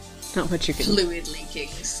 not much you can... fluid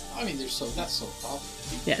leakings. I mean, that's still a problem.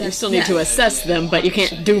 Yeah, you still need to assess them, but you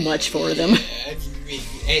can't do much for them. I mean,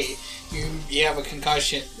 hey, you have a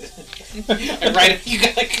concussion. Right? You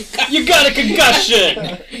got a concussion. You got a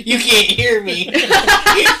concussion! You can't hear me.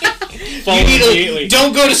 Followed immediately.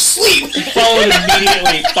 Don't go to sleep. Followed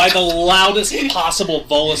immediately by the loudest possible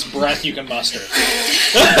bolus breath you can muster.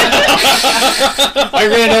 I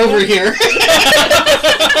ran over here.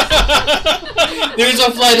 There's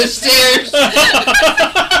a flight of stairs.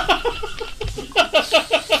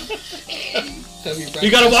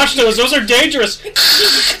 You gotta watch those. Those are dangerous.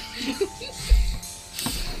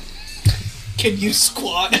 Can you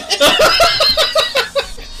squat?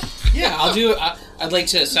 Yeah, I'll do. I'd like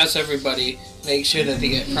to assess everybody, make sure that they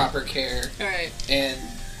get proper care. All right. And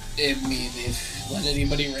if let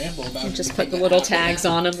anybody ramble about it. Just put the little tags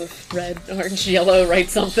on them of red, orange, yellow, write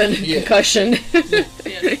something, concussion,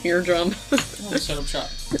 eardrum. Set up shop.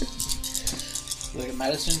 Like a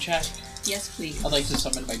medicine check? Yes, please. I'd like to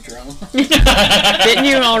summon my drone. Didn't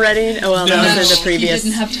you already? Oh, well, that was in the previous. He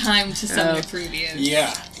didn't have time to summon a previous.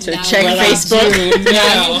 Yeah. To Now check what Facebook.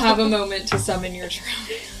 Now you have a moment to summon your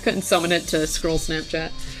drone. Couldn't summon it to scroll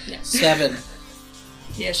Snapchat. Yes. 7.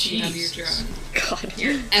 Yes, you have your drone. God.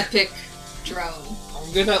 Your epic drone.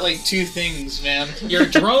 I'm good at like 2 things, man. Your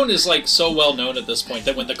drone is like so well known at this point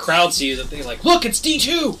that when the crowd sees it, they're like, "Look, it's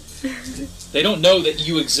D2." They don't know that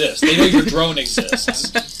you exist. They know your drone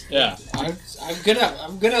exists. Yeah. I'm good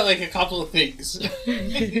at like a couple of things.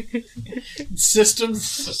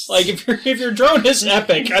 Systems. Like if your drone is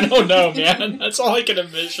epic, I don't know, man. That's all I can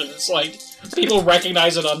envision. It's like people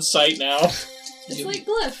recognize it on sight now. It's like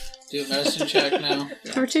Glyph. Do a medicine check now.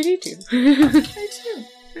 R2D2. R2.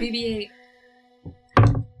 BB-8.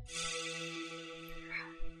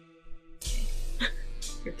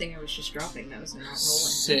 Good thing I was just dropping those and not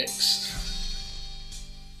rolling. 6.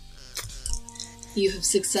 You have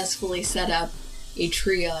successfully set up a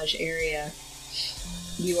triage area.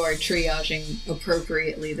 You are triaging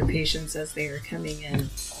appropriately the patients as they are coming in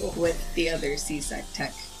with the other CSEC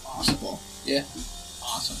tech people. Yeah.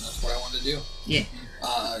 Awesome. That's what I wanted to do. Yeah.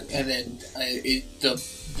 And then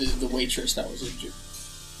the waitress that was injured.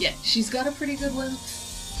 Yeah, she's got a pretty good limp.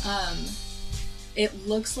 It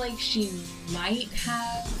looks like she might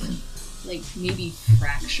have, like, maybe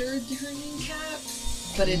fractured her kneecap,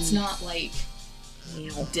 but it's not, like,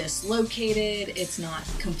 dislocated. It's not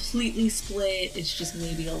completely split. It's just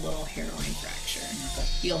maybe a little hairline fracture.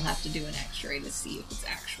 You'll have to do an x-ray to see if it's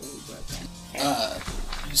actually broken.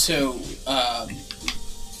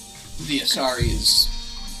 The Asari is,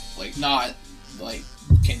 like, not, like,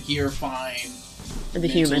 can hear fine. The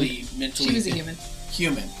human. Mentally. She was a human.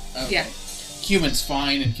 Human. Okay. Yeah. Human's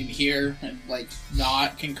fine and can hear and, like,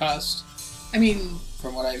 not concussed. I mean,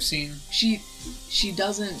 from what I've seen, she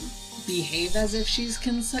doesn't behave as if she's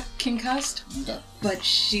concussed. Okay. But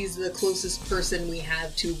she's the closest person we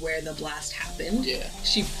have to where the blast happened. Yeah.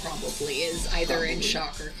 She probably is either in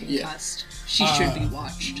shock or concussed. Yeah. She should be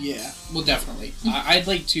watched. Yeah. Well, definitely. I'd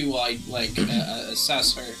like to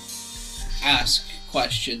assess her, ask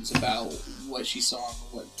questions about what she saw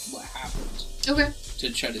and what happened. Okay.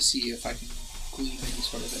 To try to see if I can glean any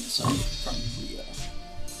sort of insight from the.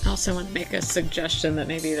 I also want to make a suggestion that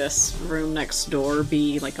maybe this room next door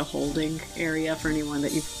be like a holding area for anyone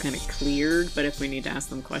that you've kind of cleared, but if we need to ask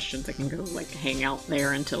them questions, they can go like hang out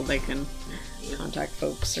there until they can contact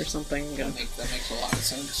folks or something. That makes a lot of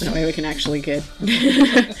sense. That way we can actually get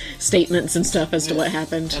statements and stuff as to what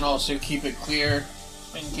happened. And also keep it clear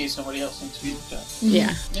in case nobody else needs to be looked at.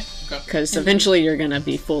 Yeah. Yeah, because eventually you're going to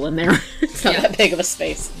be full in there. It's not that big of a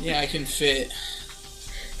space. Yeah, I can fit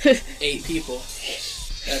 8 people.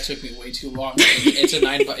 That took me way too long. It's a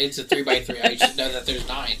 3x3. I should know that there's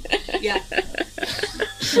 9. Yeah.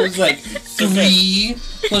 It's like 3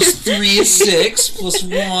 plus 3 is 6 plus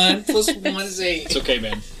 1 plus 1 is 8. It's okay,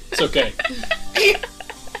 man. It's okay.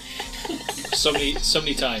 So many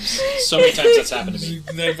times. So many times that's happened to me.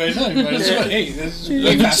 Hey, this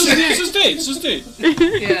is Sustain.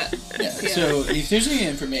 Yeah. So if there's any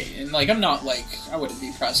information, like, I'm not like, I wouldn't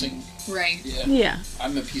be pressing. Right. Yeah. Yeah.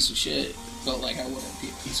 I'm a piece of shit, but like, I wouldn't be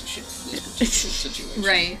a piece of shit in this particular situation.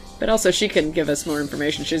 Right. But also, she can give us more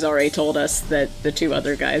information. She's already told us that the 2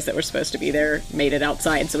 other guys that were supposed to be there made it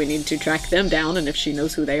outside, so we need to track them down, and if she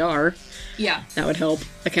knows who they are, Yeah. that would help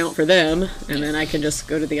account for them, and then I can just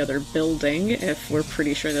go to the other building if we're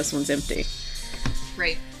pretty sure this one's empty.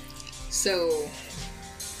 Right. So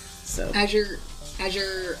as you're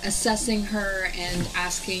assessing her and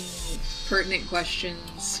asking pertinent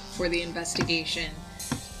questions for the investigation,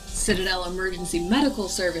 Citadel Emergency Medical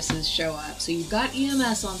Services show up. So you've got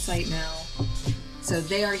EMS on site now. So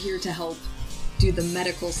they are here to help do the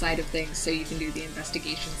medical side of things so you can do the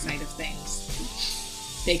investigation side of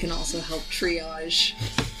things. They can also help triage.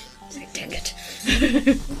 Dang it.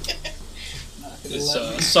 Is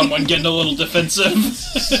someone getting a little defensive?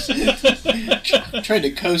 I'm trying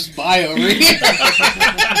to coast by over here.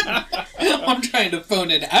 I'm trying to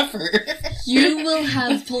phone an effort. You will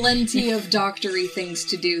have plenty of doctory things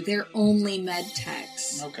to do. They're only med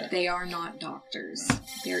techs. Okay. They are not doctors.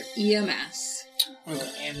 They're EMS.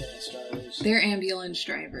 Okay. Ambulance drivers. They're ambulance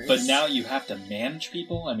drivers. But now you have to manage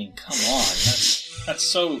people? I mean, come on. That's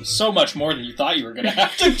so much more than you thought you were going to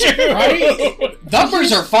have to do. Right?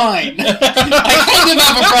 Numbers are fine. I kind of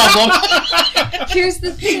have a problem. Here's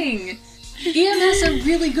the thing. EMS are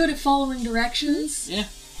really good at following directions. Yeah.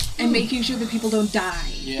 And making sure that people don't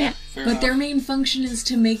die. Yeah. Fair But enough. their main function is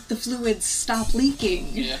to make the fluids stop leaking.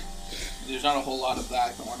 Yeah. There's not a whole lot of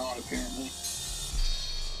that going on, apparently.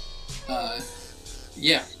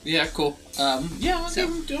 Yeah, cool. I'll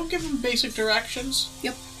give him basic directions.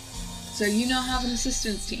 Yep. So you now have an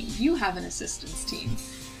assistance team. You have an assistance team.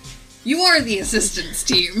 You are the assistance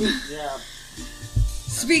team. Yeah.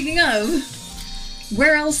 Speaking of,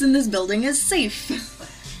 where else in this building is safe?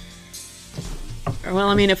 Well,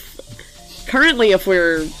 I mean, if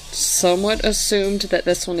we're somewhat assumed that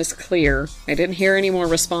this one is clear, I didn't hear any more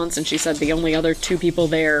response, and she said the only other 2 people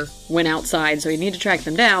there went outside, so we need to track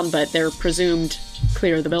them down, but they're presumed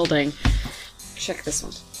clear of the building. Check this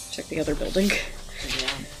one. Check the other building.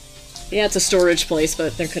 Yeah, it's a storage place,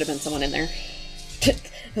 but there could have been someone in there.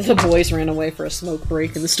 The boys ran away for a smoke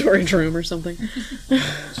break in the storage room or something.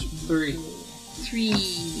 3.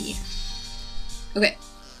 3. Okay.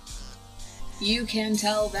 You can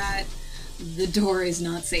tell that the door is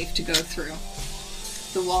not safe to go through.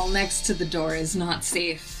 The wall next to the door is not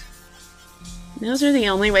safe. Those are the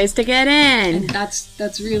only ways to get in. And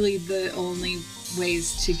that's really the only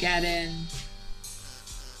ways to get in.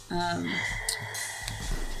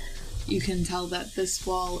 You can tell that this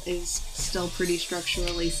wall is still pretty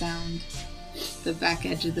structurally sound. The back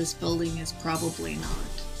edge of this building is probably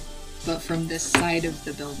not. But from this side of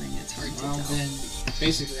the building, it's hard to Well, tell. then,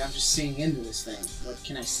 basically, I'm just seeing into this thing. What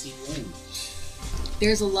can I see in?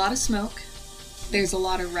 There's a lot of smoke. There's a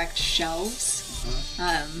lot of wrecked shelves.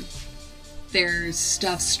 There's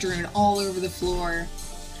stuff strewn all over the floor.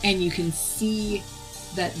 And you can see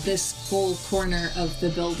that this whole corner of the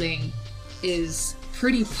building is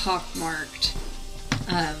pretty pockmarked.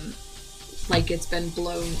 Like it's been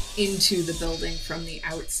blown into the building from the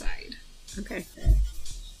outside. Okay.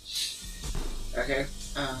 Okay.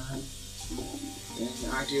 Then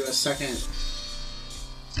I do a second.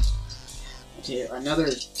 I do another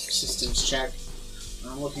systems check.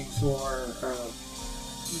 I'm looking for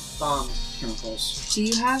bomb chemicals. Do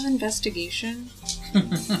you have investigation?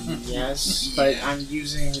 Yes, but I'm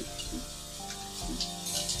using.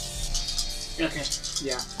 Okay.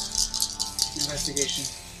 Yeah. Investigation.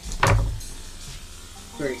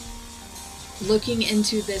 3. Looking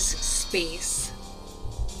into this space,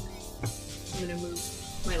 I'm gonna move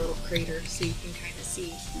my little crater so you can kind of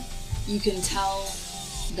see. You can tell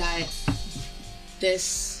that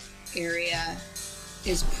this area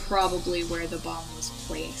is probably where the bomb was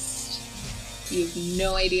placed. You have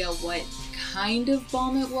no idea what kind of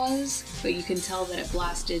bomb it was, but you can tell that it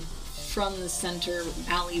blasted from the center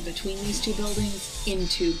alley between these 2 buildings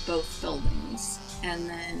into both buildings. And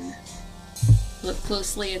then look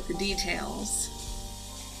closely at the details.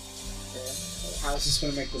 Okay. How is this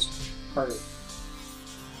going to make this harder?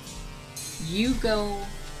 You go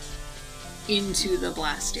into the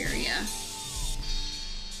blast area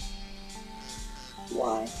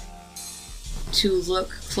Why? to look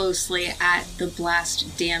closely at the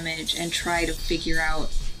blast damage and try to figure out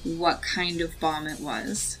what kind of bomb it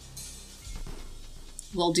was.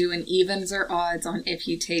 We'll do an evens or odds on if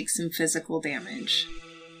you take some physical damage.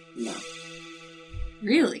 No.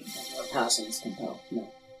 Really? No passing is compelled.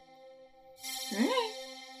 No. Alright.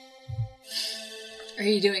 Are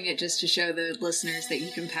you doing it just to show the listeners that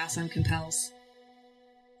you can pass on compels?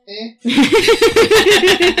 Eh.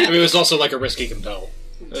 I mean, it was also like a risky compel.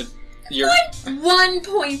 One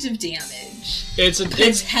point of damage. It's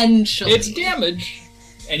Potentially. It's damage.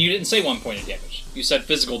 And you didn't say 1 point of damage. You said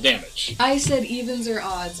physical damage. I said evens or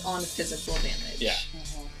odds on physical damage. Yeah.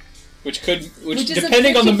 Which is a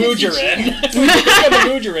depending on the mood 50-50 you're in, depending on the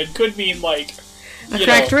mood you're in, could mean like A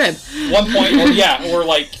cracked rib. 1 point, or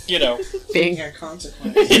like being a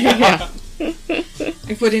consequence. Yeah.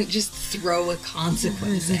 I wouldn't just throw a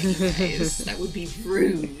consequence at you guys. That would be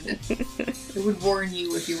rude. It would warn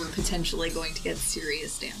you if you were potentially going to get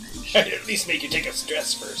serious damage. I'd at least make you take a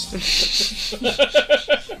stress first.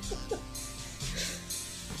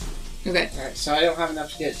 Okay. Alright, so I don't have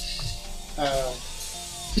enough to get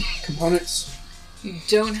components. You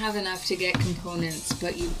don't have enough to get components,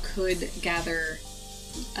 but you could gather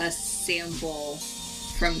a sample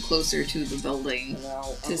from closer to the building. And I'm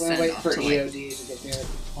To going send to wait off for to, EOD to get the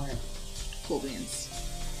plant. Cool beans.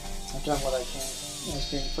 I've done what I can as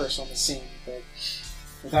being first on the scene, but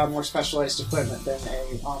without more specialized equipment than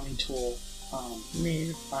a Omni tool, I'm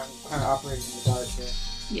kind of operating in the dark here.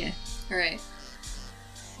 Yeah. Alright.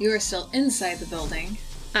 You are still inside the building.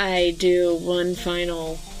 I do one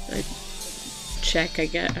final check.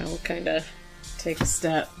 I'll kind of take a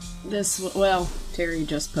step. Terry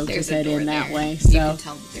just poked There's his a head door in that there. way, You so can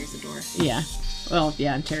tell that there's a door. yeah. Well,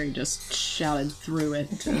 yeah, and Terry just shouted through it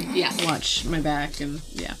to watch my back, and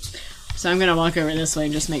yeah. So I'm gonna walk over this way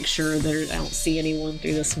and just make sure that I don't see anyone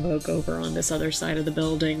through the smoke over on this other side of the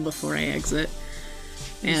building before I exit.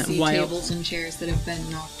 You And see while tables and chairs that have been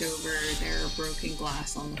knocked over. There are broken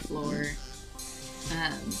glass on the floor.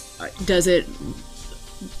 does it?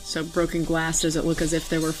 So broken glass. Does it look as if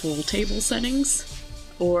there were full table settings,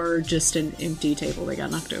 or just an empty table that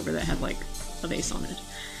got knocked over that had like a vase on it?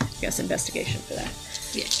 I guess investigation for that.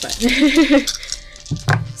 Yeah. But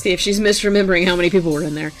see if she's misremembering how many people were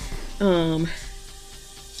in there.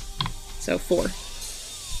 So 4.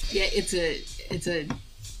 Yeah, it's a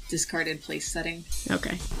discarded place setting.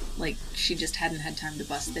 Okay. Like she just hadn't had time to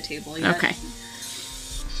bust the table yet. Okay.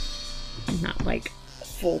 Not like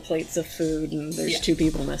full plates of food and there's 2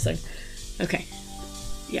 people missing. Okay.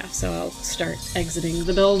 Yeah, so I'll start exiting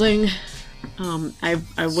the building. I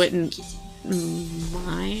wouldn't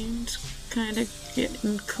mind kind of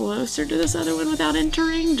getting closer to this other one without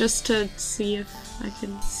entering, just to see if I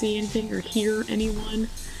can see anything or hear anyone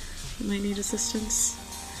who might need assistance.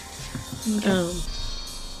 Okay.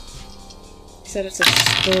 You said it's a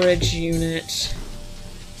storage unit.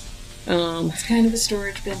 It's kind of a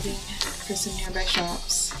storage building for some nearby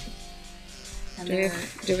shops. And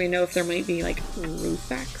Do we know if there might be like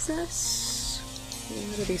roof access? A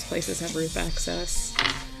lot of these places have roof access.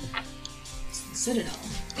 it's the Citadel.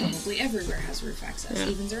 Probably everywhere has roof access. Yeah.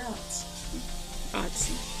 Evens or odds. Odds.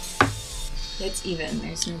 It's even.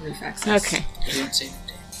 There's no roof access. Okay. I don't say no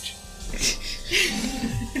damage.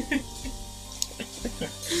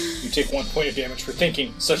 You take 1 point of damage for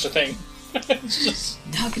thinking such a thing. It's just...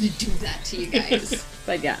 Not gonna do that to you guys.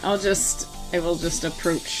 But yeah, I will just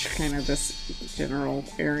approach kind of this general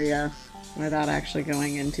area without actually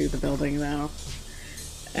going into the building though.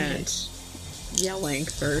 And yelling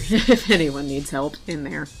for if anyone needs help in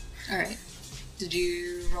there. Alright. Did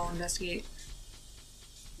you roll investigate?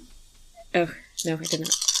 Oh, no, I did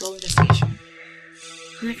not. Roll investigation.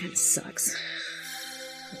 That kind of sucks.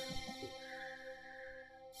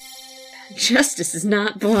 Justice is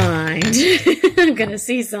not blind. I'm gonna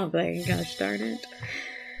see something, gosh darn it.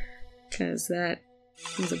 Because that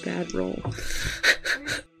was a bad roll.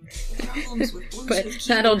 Problems with blues But with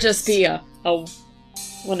that'll keywords. just be a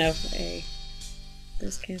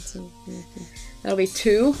this cancel. That'll be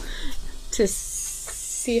 2 to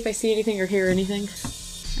see if I see anything or hear anything.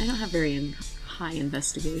 I don't have very high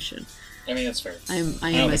investigation. I mean, that's fair. I am don't a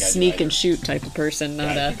think I do sneak either. and shoot type of person,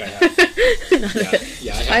 not Yeah, I a. think I have. not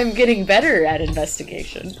Yeah, a- I have. I'm getting better at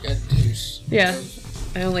investigation. Got deuce. Yeah,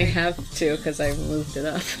 I only have 2 because I moved it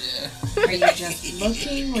up. Yeah. Are you just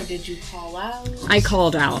looking, or did you call out? I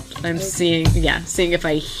called out. I'm seeing if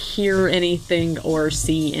I hear anything or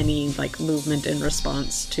see any like movement in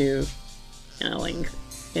response to yelling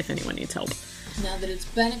if anyone needs help. Now that it's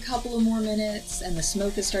been a couple of more minutes and the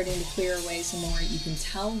smoke is starting to clear away some more, you can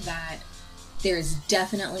tell that there is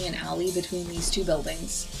definitely an alley between these 2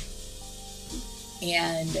 buildings.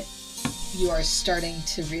 And you are starting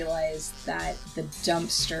to realize that the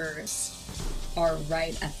dumpsters are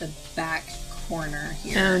right at the back corner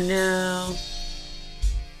here. Oh no.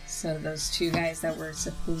 So those 2 guys that were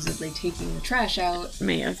supposedly taking the trash out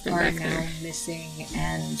May have been are back now there. missing,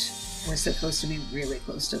 and We're supposed to be really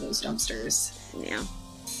close to those dumpsters. Yeah.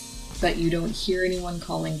 But you don't hear anyone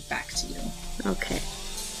calling back to you. Okay.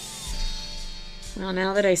 Well,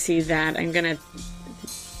 now that I see that, I'm gonna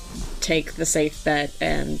take the safe bet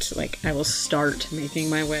and, like, I will start making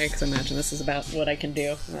my way, because I imagine this is about what I can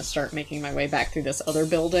do. I'm gonna start making my way back through this other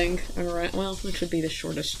building. Around, well, which would be the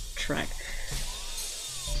shortest trek.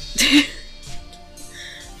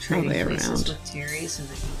 Probably around. With Terry so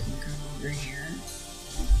that you can come over here.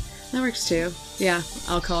 That works too. Yeah,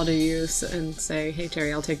 I'll call to you and say, hey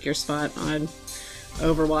Terry, I'll take your spot on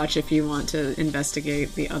Overwatch if you want to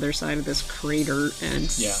investigate the other side of this crater and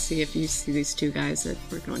see if you see these two guys that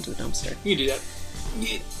were going to the dumpster. You can do that.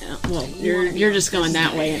 Yeah, well, you're just going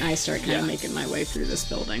that way, and I start kind of making my way through this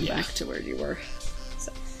building back to where you were.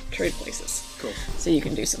 So, trade places. Cool. So you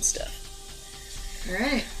can do some stuff.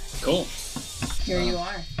 Alright. Cool. Here you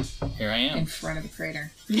are. Here I am. In front of the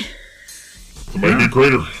crater. The mighty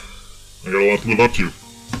crater. I got a lot to live up to. No,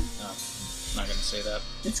 I'm not gonna say that.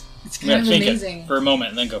 It's I'm kind gonna of think amazing. it for a moment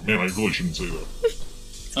and then go. Man, I really shouldn't say that.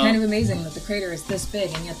 It's kind of amazing that the crater is this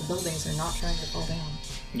big and yet the buildings are not trying to fall down.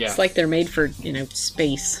 Yeah. It's like they're made for,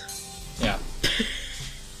 space. Yeah.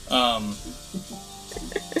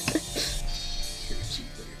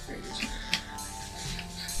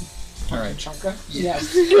 Alright. Chunka?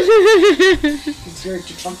 Yes. Consider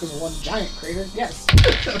Chunka's one giant crater? Yes.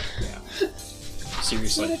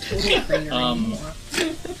 Seriously. Not a total crater anymore.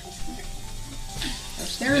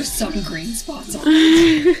 There are some green spots on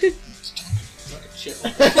it.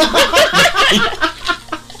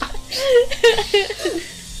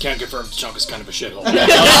 Can't confirm the chunk is kind of a shithole.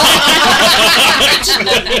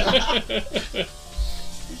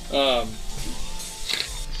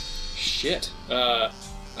 Shit.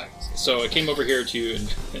 So I came over here to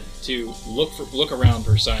look around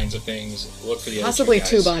for signs of things. Look for the Possibly other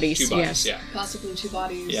two guys. two bodies. Two bodies. Yes. Yeah. Possibly two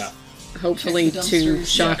bodies. Yeah. Hopefully Check the two dumpsters.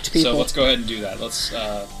 shocked people. So let's go ahead and do that. Let's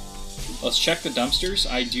check the dumpsters.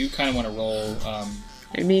 I do kind of want to roll.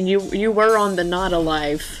 I mean, you were on the not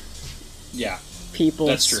alive people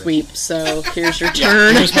That's true. sweep, so here's your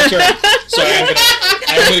turn. Here's my turn. So I'm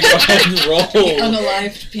gonna go ahead and roll.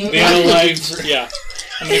 Unalived people. The unalived, yeah.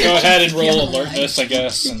 I'm gonna go ahead and roll alertness, I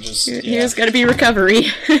guess, and just Here's gotta be recovery.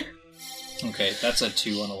 Okay, that's a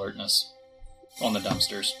 2 on alertness on the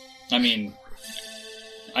dumpsters. I mean,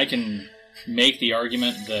 I can make the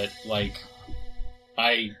argument that, like,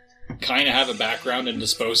 I kind of have a background in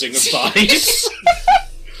disposing of bodies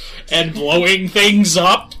and blowing things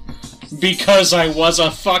up because I was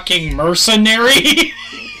a fucking mercenary.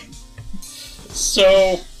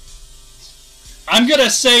 So I'm gonna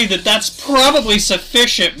say that that's probably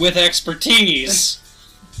sufficient with expertise.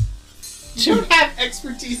 You don't have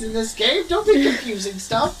expertise in this game. Don't be confusing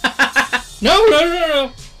stuff.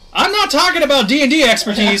 No. I'm not talking about D&D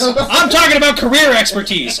expertise. I'm talking about career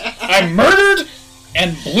expertise. I murdered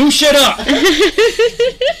and blew shit up.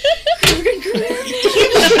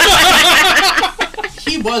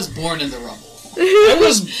 He was born in the rubble. I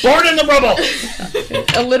was born in the rubble.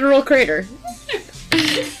 A literal crater.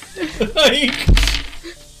 Like,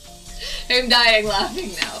 I'm dying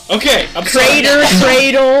laughing now. okay, I'm Crater,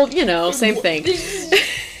 cradle, same thing. It's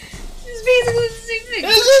basically the same thing.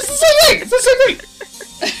 It's the same thing.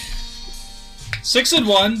 6 in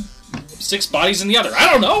one, 6 bodies in the other. I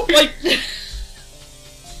don't know. Like.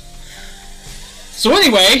 So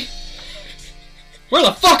anyway, where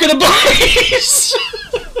the fuck are the bodies?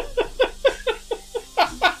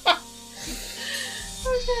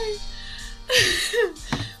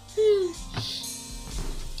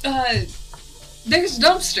 There's a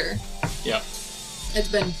dumpster. Yep. It's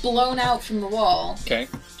been blown out from the wall Okay.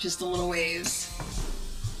 just a little ways.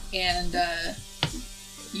 And,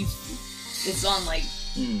 it's on, like,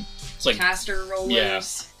 It's like caster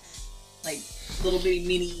rollers. Like, little bitty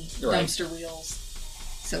mini Right. dumpster wheels.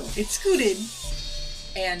 So, it's scooted.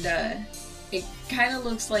 And, it kind of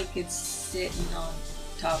looks like it's sitting on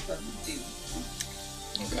top of the dude.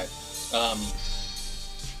 okay.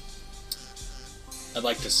 I'd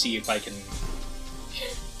like to see if I can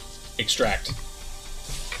extract.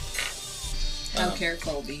 How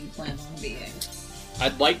careful do you plan on being?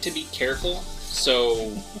 I'd like to be careful.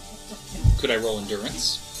 So, could I roll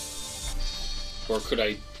endurance, or could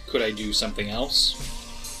I do something else?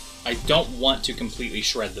 I don't want to completely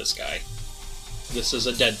shred this guy. This is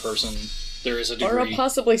a dead person. There is a degree, Or a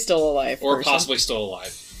possibly still alive or person. possibly still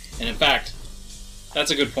alive. And in fact,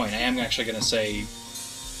 that's a good point. I am actually going to say,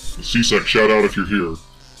 CSEC, shout out if you're here.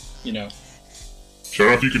 Shout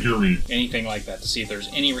out if you can hear me. anything like that to see if there's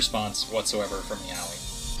any response whatsoever from the alley.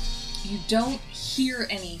 You don't hear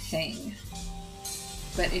anything.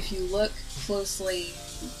 but if you look closely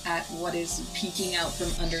at what is peeking out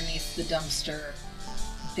from underneath the dumpster,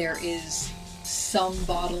 there is some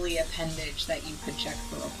bodily appendage that you could check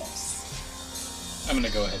for a pulse. I'm gonna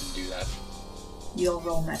go ahead and do that. You'll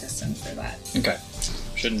roll medicine for that. Okay.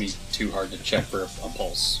 Shouldn't be too hard to check for a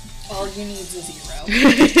pulse. All you need is a 0.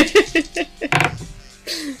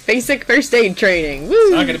 Basic first aid training. Woo!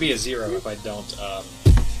 It's not gonna be a 0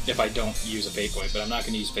 if I don't use a fate point, but I'm not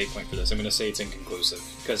gonna use fate point for this. I'm gonna say it's inconclusive,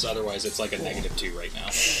 because otherwise it's like a -2 right now.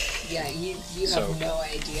 Yeah, you have no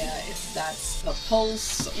idea if that's a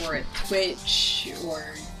pulse or a twitch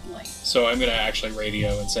or like. So I'm gonna actually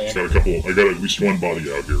radio and say I got at least one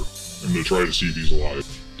body out here. I'm gonna try to see if he's alive.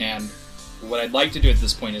 And what I'd like to do at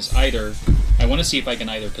this point is I want to see if I can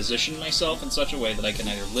either position myself in such a way that I can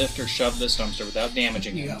either lift or shove this dumpster without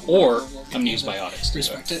damaging him, or I'm going to use biotics to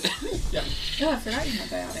respect it. Yeah. Oh, I forgot you had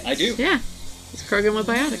biotics. I do. Yeah, it's programmed with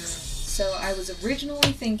biotics. So I was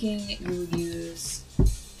originally thinking you would use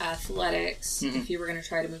athletics if you were going to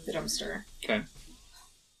try to move the dumpster. Okay.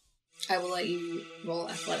 I will let you roll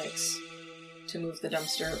athletics to move the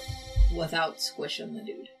dumpster without squishing the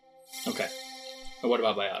dude. Okay. But what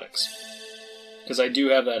about biotics? Because I do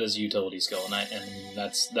have that as a utility skill, and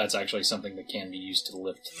that's actually something that can be used to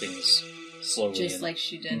lift things slowly. Just like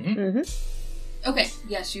she did. Mm-hmm. Okay,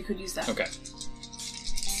 yes, you could use that. Okay.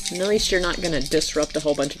 And at least you're not going to disrupt a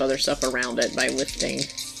whole bunch of other stuff around it by lifting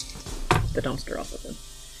the dumpster off of him.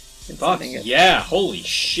 Fuck yeah! Holy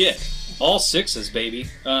shit! All 6s, baby.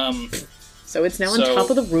 So it's now on top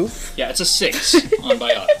of the roof. Yeah, it's a 6 on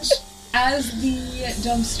biotics. As the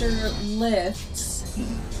dumpster lifts,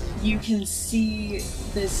 you can see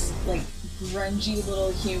this, like, grungy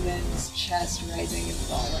little human's chest rising and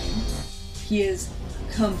falling. He is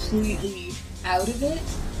completely out of it,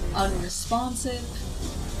 unresponsive.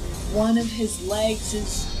 One of his legs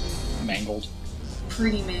is mangled.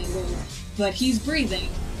 Pretty mangled, but he's breathing.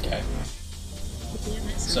 Okay.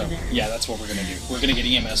 So, yeah, that's what we're going to do. We're going to get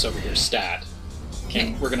EMS over here stat.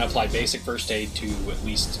 And we're going to apply basic first aid to at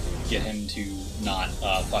least get him to not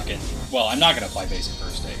fucking... Well, I'm not going to apply basic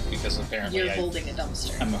first aid because apparently You're holding a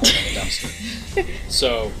dumpster. I'm holding a dumpster.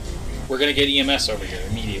 So, we're going to get EMS over here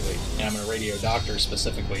immediately. And I'm going to radio a doctor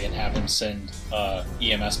specifically and have him send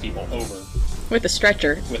EMS people over. With a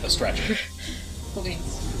stretcher. With a stretcher. Okay.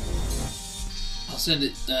 I'll send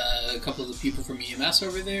a couple of the people from EMS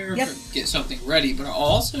over there, Yep. get something ready, but I'll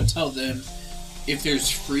also tell them if there's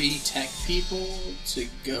free tech people to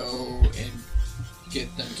go and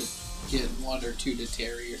get them to get 1 or 2 to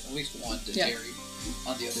Terry, or at least 1 to Terry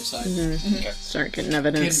on the other side. Mm-hmm. Okay. Start getting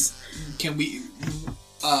evidence. Can we...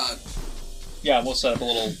 yeah, we'll set up a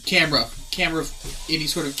little... Camera, any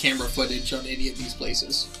sort of camera footage on any of these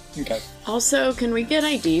places. Okay. Also, can we get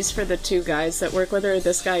IDs for the 2 guys that work with her?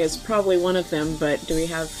 This guy is probably one of them, but do we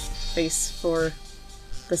have face for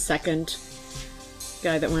the second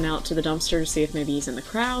guy that went out to the dumpster to see if maybe he's in the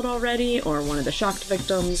crowd already, or one of the shocked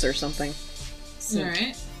victims or something?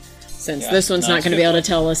 Alright. Since this one's not going to be able to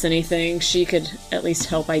tell us anything, she could at least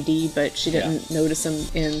help ID, but she didn't notice him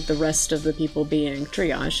in the rest of the people being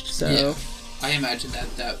triaged, so... Yeah. I imagine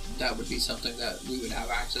that would be something that we would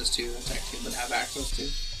have access to, that tech team would have access to.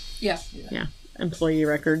 Yeah. Yeah. Employee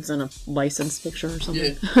records and a license picture or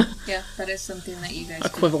something. Yeah, that is something that you guys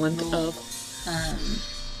equivalent could roll, of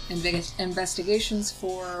investigations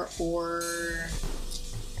for, or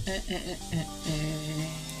I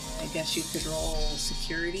guess you could roll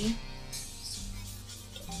security.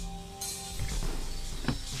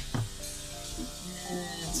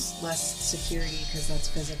 It's less security because that's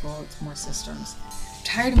physical, it's more systems. I'm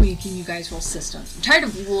tired of making you guys roll systems. I'm tired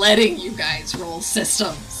of letting you guys roll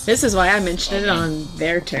systems. This is why I mentioned it on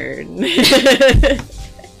their turn.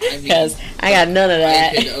 Because I got none of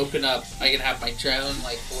that. I can have my drone,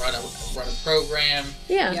 like, run a program,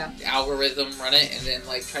 algorithm, run it, and then,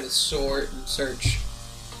 like, try to sort and search.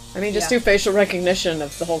 I mean, just do facial recognition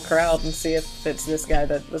of the whole crowd and see if it's this guy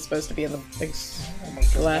that was supposed to be in the big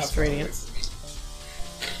glass radiance.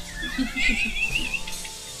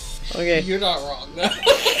 Okay. You're not wrong.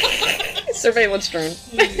 Surveillance drone.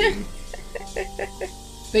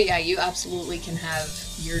 But yeah, you absolutely can have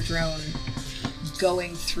your drone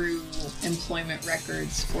going through employment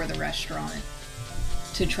records for the restaurant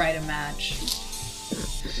to try to match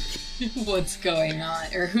what's going on,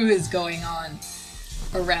 or who is going on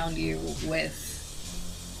around you with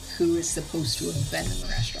who is supposed to have been in the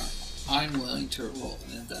restaurant. I'm willing to roll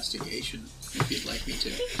an investigation if you'd like me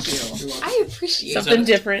to. I appreciate something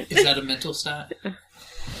different. Is that a mental stat?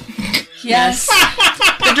 Yes.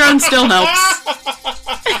 The drone still helps.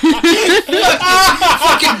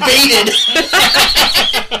 Fucking baited.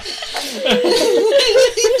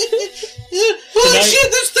 Holy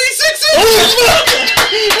shit, there's 3 sixes!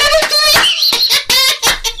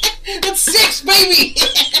 That's 6, baby!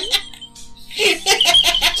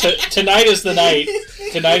 Tonight is the night.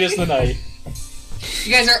 Tonight is the night.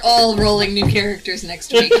 You guys are all rolling new characters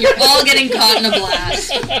next week. You're all getting caught in a blast.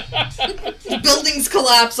 The buildings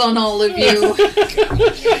collapse on all of you.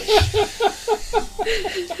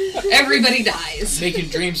 Everybody dies. Making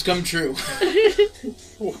dreams come true.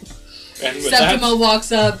 And with Septima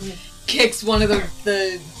walks up, kicks one of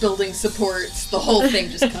the building supports. The whole thing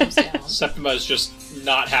just comes down. Septima is just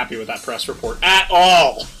not happy with that press report at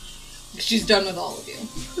all. She's done with all of you.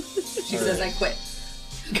 She says, I quit.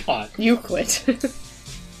 God. You quit.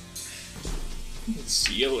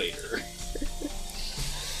 See you later.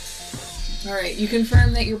 Alright, you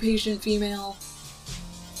confirm that your patient female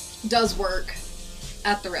does work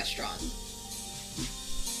at the restaurant.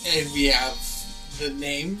 And we have the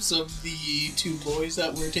names of the 2 boys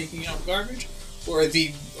that were taking out garbage? Or are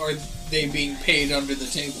they being paid under the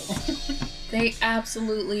table? They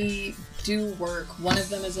absolutely do work. One of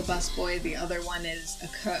them is a busboy, the other one is a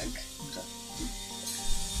cook.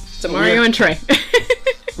 So Mario and Trey.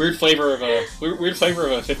 Weird flavor of a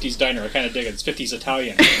 50s diner. I kind of dig it. It's 50s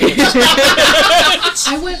Italian.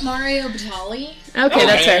 I went Mario Batali. Okay,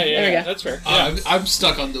 that's fair. Yeah, there we go. That's fair. I'm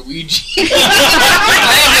stuck on Luigi. I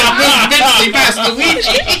haven't moved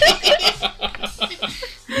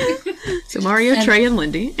Luigi. So Mario, Trey, and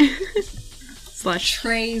Lindy. Slash.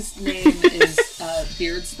 Trey's name is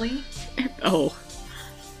Beardsley. Oh,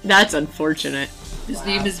 that's unfortunate. His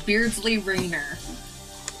name is Beardsley Rayner.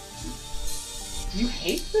 You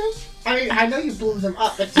hate them? I mean, I know you blew them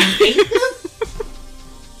up, but do you hate them?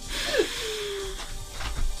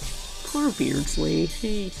 Poor Beardsley.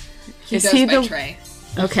 Hey. He Is goes he by the Trey.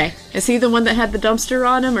 Okay? Is he the one that had the dumpster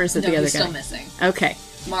on him, or is it No, the other he's guy? still missing. Okay.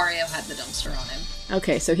 Mario had the dumpster on him.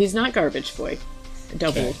 Okay, so he's not Garbage Boy.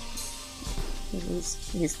 Double. Okay.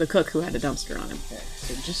 He's the cook who had a dumpster on him. Okay,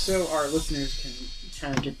 so just so our listeners can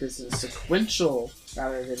kind of get this in a sequential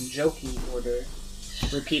rather than joking order,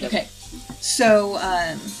 repeat Okay. So,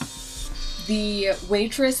 the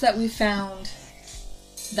waitress that we found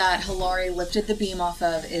that Hilari lifted the beam off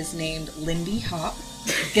of is named Lindy Hop.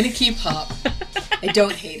 I'm gonna keep Hop. I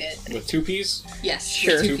don't hate it. With 2 P's? Yes,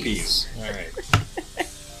 Sure. with 2 P's. Alright.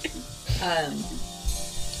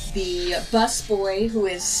 The busboy who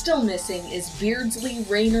is still missing is Beardsley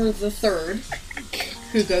Rayner III,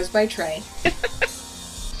 who goes by Trey.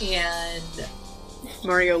 And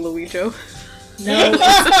Mario Luigi. no,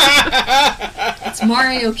 it's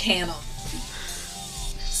Mario Canham.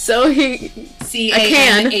 So he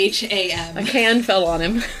C-A-N-H-A-M. a can fell on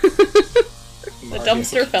him. The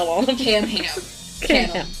dumpster fell on him. Canham.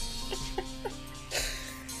 Canham.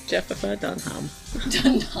 Jeffifa Dunham.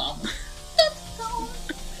 Dunham.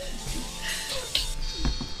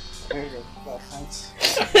 There you go. Thanks.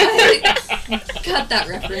 Cut that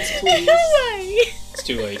reference, please. It's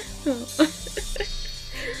too late.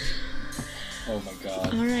 Oh my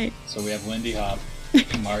god. Alright. So we have Lindy Hop,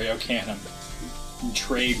 Mario Canham, and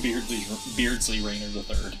Trey Beardsley Rayner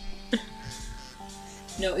III.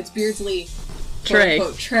 No, it's Beardsley. Trey. Quote,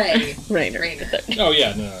 unquote, Trey. Rayner. Oh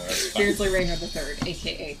yeah, no, that's fine. Beardsley Rayner III,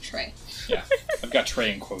 aka Trey. Yeah, I've got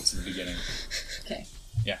Trey in quotes at the beginning. Okay.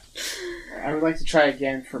 Yeah. I would like to try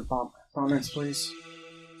again for comments, please.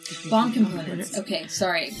 Bomb components. Okay,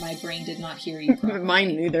 sorry, my brain did not hear you properly.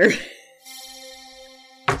 Mine neither.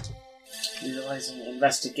 Utilizing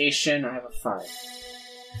investigation, I have a 5.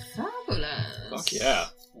 Fabulous. Fuck yeah.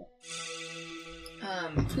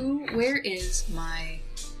 Where is my...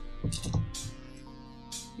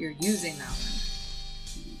 You're using that one.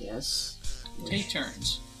 Yes. Take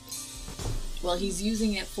turns. Well, he's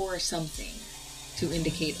using it for something to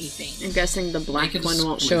indicate a thing. I'm guessing the black Make it one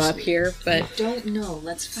won't show up exclusive. here, but Don't know.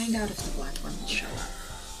 Let's find out if the black one will show up.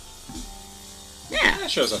 yeah.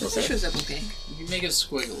 That shows up This okay. shows up okay. You can make it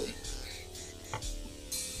squiggly.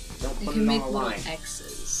 Don't You put can it make on a little line.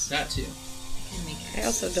 X's. That too. You can make X's. I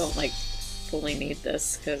also don't fully need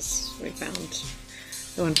this because we found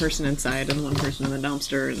the one person inside and the one person in the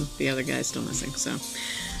dumpster and the other guy's still missing, so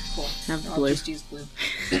Cool. have I'll blue. just use blue.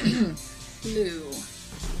 Blue.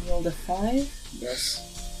 Rolled a 5. Yes.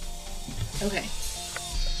 Okay.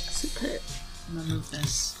 Super. I'm gonna move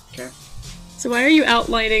this. Okay. So why are you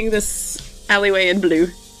outlining this alleyway in blue?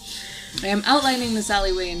 I am outlining this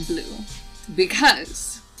alleyway in blue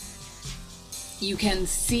because you can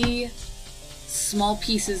see small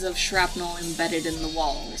pieces of shrapnel embedded in the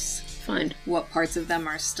walls Fine. what parts of them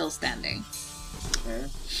are still standing. Okay.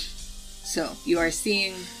 So, you are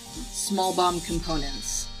seeing small bomb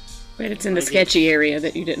components. But it's in the sketchy area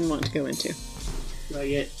that you didn't want to go into. Do I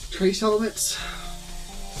get trace elements?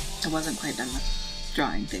 I wasn't quite done with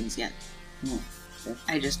drawing things yet.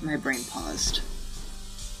 Okay. My brain paused.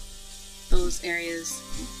 Those areas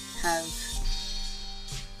have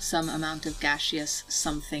some amount of gaseous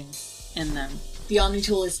something in them. The Omni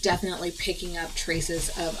tool is definitely picking up traces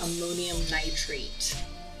of ammonium nitrate.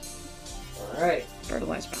 Alright.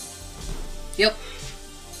 Fertilizer bomb. Yep.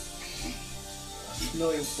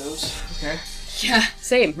 Familiar with those. Okay. Yeah.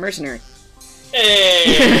 Same, mercenary.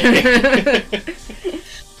 Hey!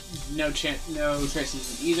 No traces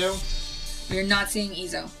of Ezo. We're not seeing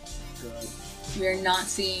Ezo. Good. We're not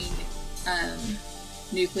seeing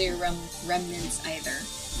nuclear remnants either.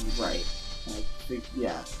 Right. I think,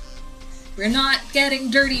 yeah. We're not getting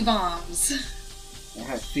dirty bombs. I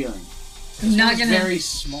had a feeling. I'm not It's gonna. very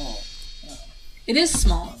small. It is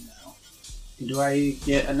small. Do I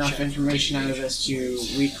get enough information out of this to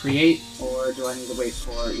recreate, or do I need to wait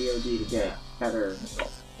for EOD to get better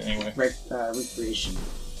Anyway. recreation?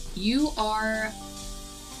 You are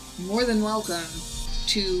more than welcome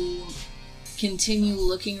to continue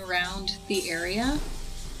looking around the area,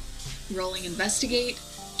 rolling investigate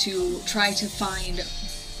to try to find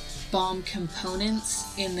bomb components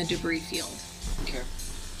in the debris field. Okay.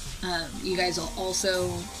 You guys will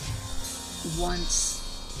also, once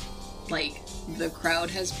the crowd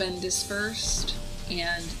has been dispersed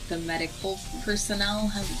and the medical personnel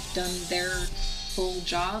have done their full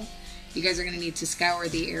job, you guys are going to need to scour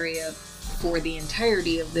the area for the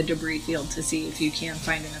entirety of the debris field to see if you can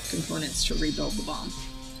find enough components to rebuild the bomb.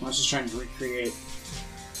 I was just trying to recreate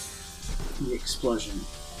the explosion.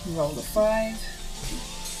 Roll the 5.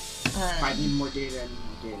 If I need more data, I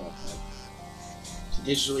need more data. But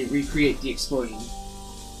to digitally recreate the explosion,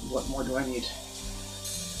 what more do I need?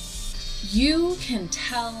 You can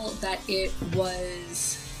tell that it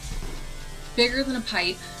was bigger than a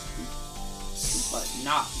pipe. But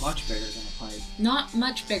not much bigger than a pipe. Not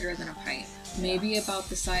much bigger than a pipe. Maybe about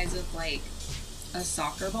the size of, a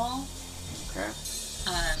soccer ball. Okay.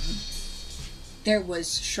 There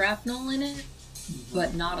was shrapnel in it,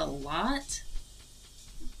 but not a lot.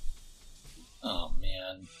 Oh,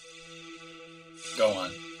 man. Go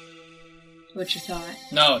on. What's your thought?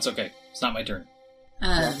 No, it's okay. It's not my turn.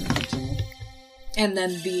 And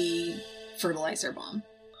then the fertilizer bomb.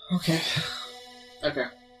 Okay. Okay.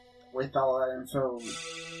 With all that info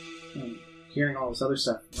and hearing all this other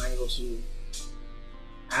stuff, am I able to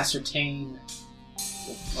ascertain,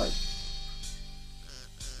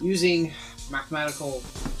 using mathematical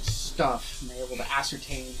stuff, am I able to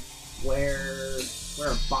ascertain where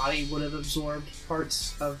a body would have absorbed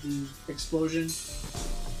parts of the explosion?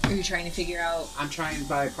 Are you trying to figure out? I'm trying,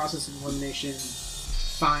 by process of elimination,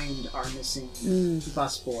 find our missing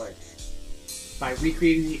busboy. By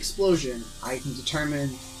recreating the explosion, I can determine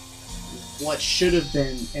what should have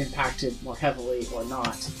been impacted more heavily or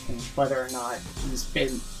not, and whether or not he's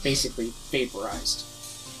been basically vaporized.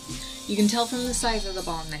 You can tell from the size of the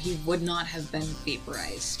bomb that he would not have been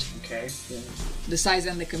vaporized. Okay. Then The size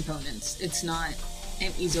and the components. It's not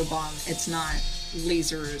an Ezo bomb. It's not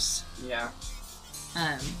lasers. yeah.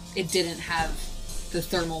 It didn't have the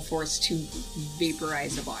thermal force to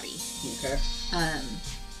vaporize a body. Okay.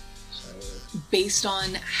 Based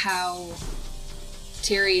on how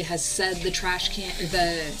Terry has said the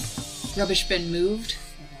rubbish bin moved.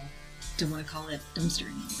 Don't want to call it dumpster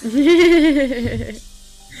anymore.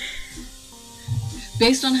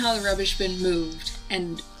 Based on how the rubbish bin moved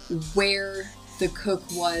and where the cook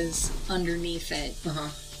was underneath it,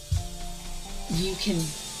 you can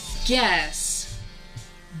guess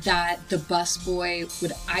that the busboy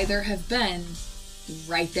would either have been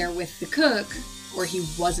right there with the cook, or he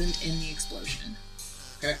wasn't in the explosion.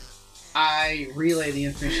 Okay. I relay the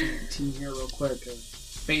information to the team here real quick.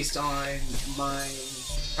 Based on my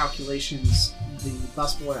calculations, the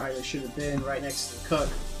busboy either should have been right next to the cook,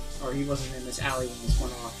 or he wasn't in this alley when this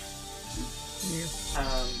went off.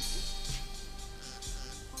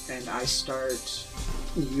 And I start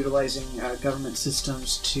utilizing government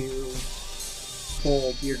systems to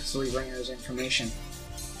pull Beardsley Ringer's information.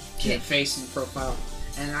 Face and profile.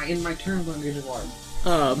 And in my turn, I'm going to do the water.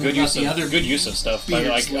 Good use of stuff. But,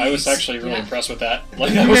 I was actually really Yeah. impressed with that.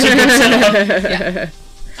 That was a good setup.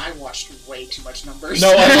 I watched way too much numbers.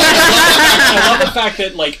 No, I love the fact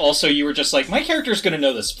that, also, you were just like, my character's gonna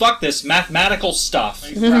know this. Fuck this mathematical stuff.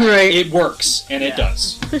 Right. It works, and it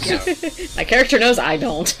does. So, My character knows I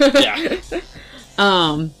don't. yeah.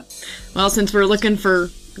 Well, since we're looking for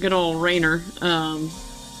good old Rainer,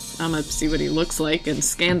 I'm gonna see what he looks like and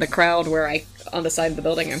scan the crowd on the side of the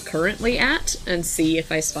building I'm currently at and see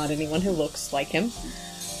if I spot anyone who looks like him.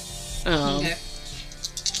 Okay.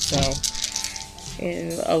 So,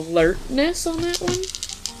 alertness on that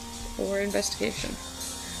one? Or investigation?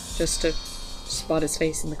 Just to spot his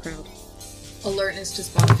face in the crowd. Alertness to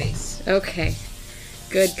spot a face. Okay.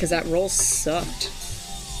 Good, because that roll sucked.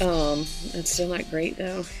 It's still not great,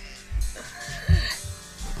 though.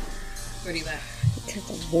 What do you got? That's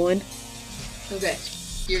a 1. Okay.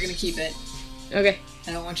 You're gonna keep it. Okay.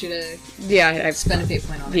 I don't want you to Yeah, spend a fate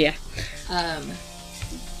point on it. Yeah.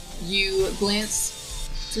 You glance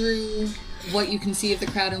through what you can see of the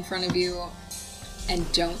crowd in front of you and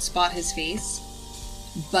don't spot his face.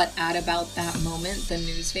 But at about that moment, the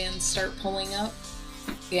news vans start pulling up,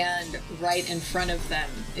 and right in front of them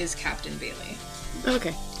is Captain Bailey.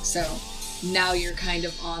 Okay. So now you're kind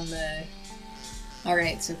of on the...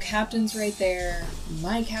 Alright, so Captain's right there,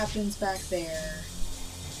 my Captain's back there,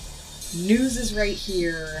 news is right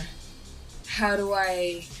here. How do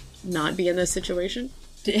I... Not be in this situation?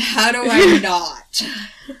 How do I not?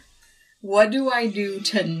 What do I do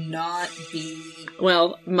to not be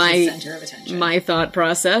Well, the center of attention? my thought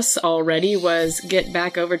process already was get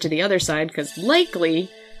back over to the other side, because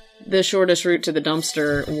likely the shortest route to the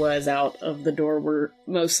dumpster was out of the door we're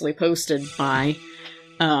mostly posted by.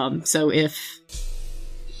 So if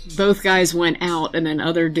both guys went out and then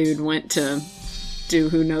other dude went to do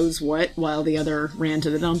who knows what while the other ran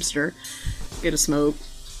to the dumpster, get a smoke,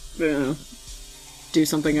 do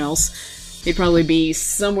something else, he'd probably be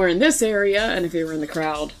somewhere in this area, and if he were in the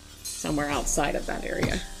crowd, somewhere outside of that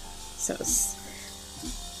area. So it's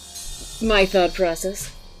my thought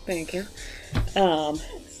process. Thank you. So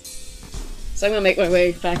I'm gonna make my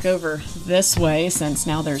way back over this way, since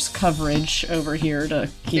now there's coverage over here to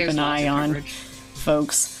keep an eye on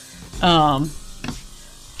folks.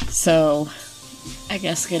 So I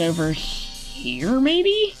guess get over here,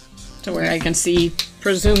 maybe? To where I can see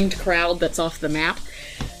presumed crowd that's off the map.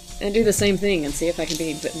 And do the same thing and see if I can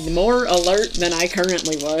be more alert than I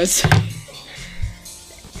currently was.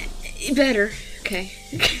 Better. Okay.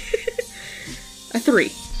 A 3.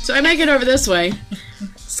 So I make it over this way,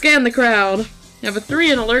 scan the crowd, have a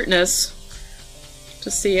 3 in alertness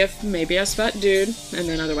to see if maybe I spot dude, and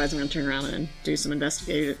then otherwise I'm going to turn around and do some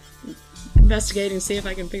investigating, see if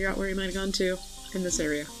I can figure out where he might have gone to in this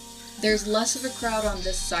area. There's less of a crowd on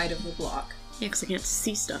this side of the block. Yeah, because I can't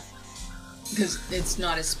see stuff. Because it's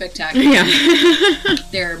not as spectacular. Yeah.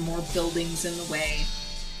 There are more buildings in the way.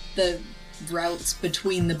 The routes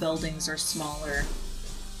between the buildings are smaller.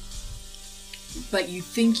 But you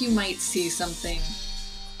think you might see something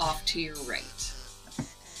off to your right.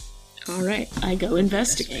 Alright, I go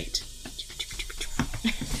investigate.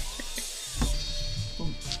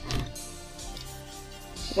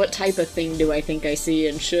 What type of thing do I think I see,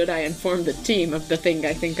 and should I inform the team of the thing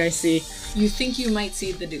I think I see? You think you might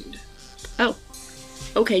see the dude. Oh.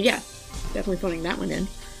 Okay, yeah. Definitely putting that one in.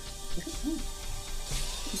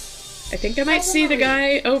 I think I might see the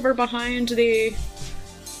guy over behind the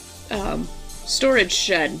storage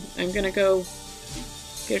shed. I'm gonna go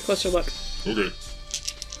get a closer look. Okay.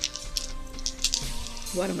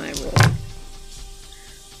 What am I rolling?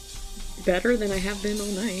 Better than I have been all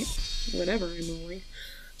night. Whatever I'm rolling.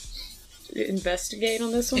 Investigate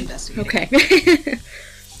on this one? Investigate. Okay.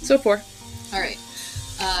 So 4. Alright.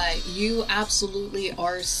 You absolutely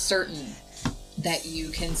are certain that you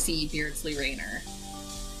can see Beardsley Rayner.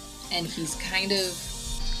 And he's kind of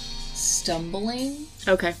stumbling.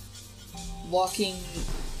 Okay. Walking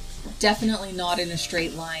definitely not in a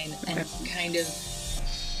straight line, and kind of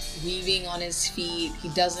weaving on his feet. He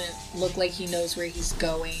doesn't look like he knows where he's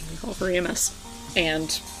going. Call for EMS.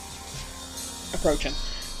 And approach him.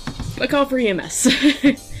 I call for EMS.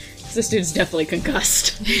 This dude's definitely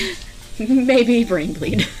concussed. Maybe brain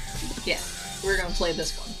bleed. Yeah, we're gonna play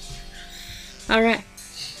this one. Alright.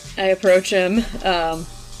 I approach him.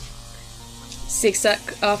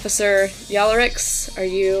 SEASEC Officer Yalorix, are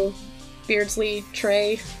you Beardsley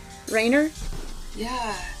Trey Rayner?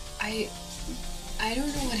 Yeah, I don't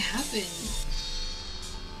know what happened.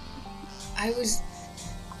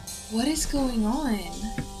 What is going on?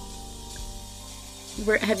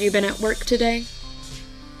 Have you been at work today?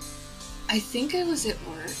 I think I was at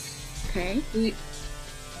work. Okay. We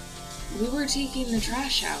were taking the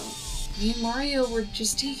trash out. Me and Mario were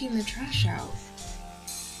just taking the trash out.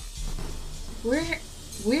 Where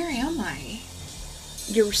am I?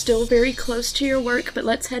 You're still very close to your work, but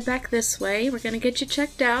let's head back this way. We're gonna get you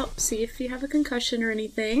checked out, see if you have a concussion or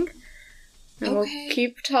anything. And Okay. we'll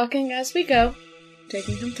keep talking as we go.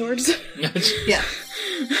 Taking him towards... Yeah.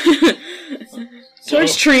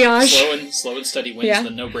 towards triage. Slow and steady wins Yeah. the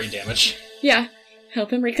no brain damage. Yeah,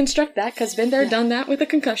 help him reconstruct that, because been there, done that with a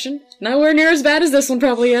concussion. Nowhere near as bad as this one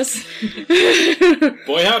probably is.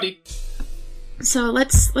 Boy howdy. So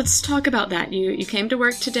let's talk about that. You came to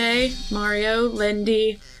work today, Mario,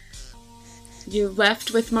 Lindy. You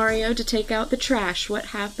left with Mario to take out the trash. What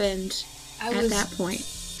happened at that point?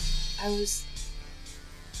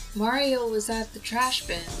 Mario was at the trash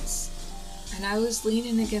bins, and I was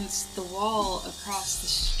leaning against the wall across the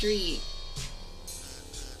street,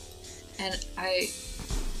 and I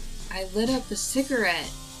lit up a cigarette,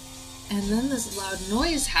 and then this loud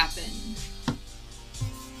noise happened.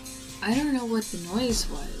 I don't know what the noise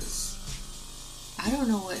was. I don't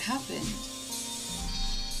know what happened.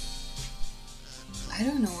 I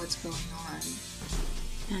don't know what's going on.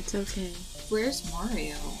 That's okay. Where's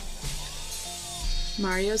Mario?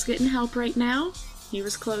 Mario's getting help right now. He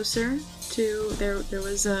was closer to... There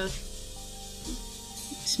was a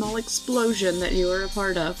small explosion that you were a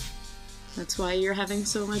part of. That's why you're having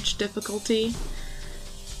so much difficulty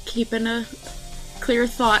keeping a clear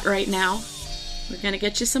thought right now. We're gonna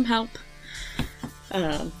get you some help.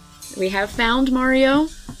 We have found Mario.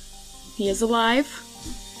 He is alive.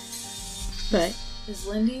 But... Is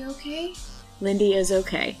Lindy okay? Lindy is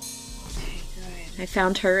okay. Okay, good. I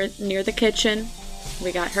found her near the kitchen.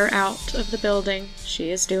 We got her out of the building.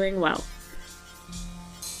 She is doing well.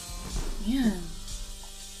 Man.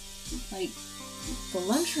 Like, the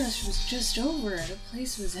lunch rush was just over. The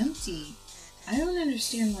place was empty. I don't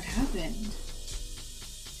understand what happened.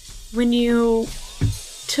 When you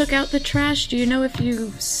took out the trash, do you know if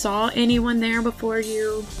you saw anyone there before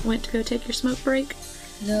you went to go take your smoke break?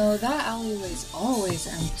 No, that alleyway's always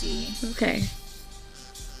empty. Okay.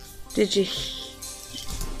 Do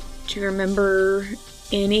you remember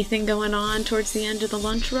anything going on towards the end of the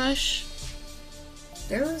lunch rush?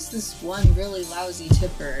 There was this one really lousy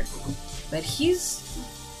tipper, but he's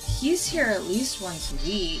here at least once a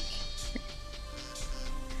week.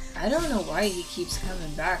 I don't know why he keeps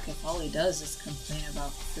coming back if all he does is complain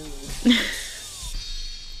about food.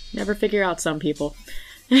 Never figure out some people.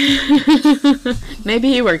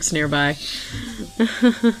 Maybe he works nearby.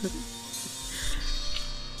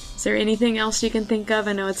 Is there anything else you can think of?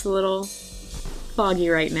 I know it's a little foggy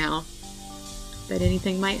right now, but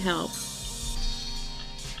anything might help.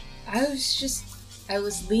 I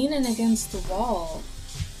was leaning against the wall,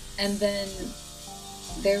 and then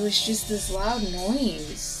there was just this loud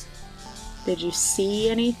noise. Did you see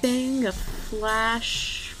anything? A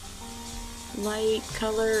flash? Light?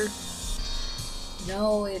 Color?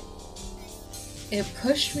 No, it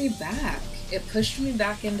pushed me back. It pushed me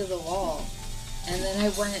back into the wall. And then I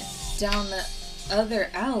went down the other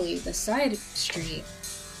alley, the side street.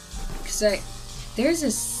 Because there's a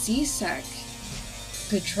CSEC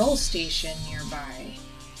patrol station nearby.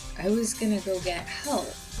 I was gonna go get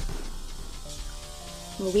help.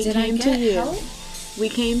 Well, we Did I came get to you. help? We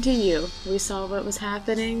came to you. We saw what was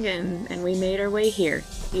happening and we made our way here.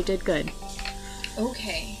 You did good.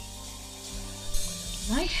 Okay.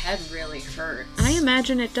 My head really hurts. I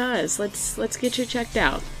imagine it does. Let's get you checked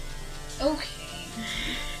out. Okay.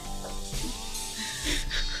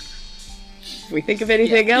 If we think of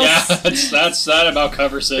anything else. Yeah, that about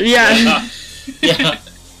covers it. Yeah. Yeah.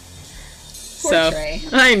 Poor Trey.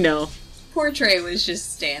 I know. Poor Trey was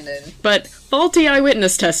just standing. But faulty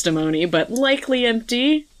eyewitness testimony, but likely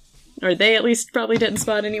empty. Or they at least probably didn't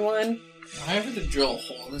spot anyone. I have to drill a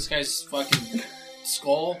hole in this guy's fucking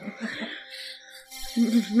skull.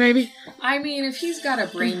 Maybe. I mean, if he's got a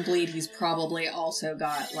brain bleed, he's probably also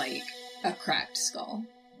got, like, a cracked skull.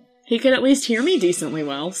 He could at least hear me decently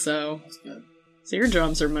well, so... That's good. His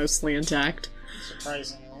eardrums are mostly intact.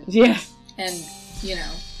 Surprisingly. Yeah. And, you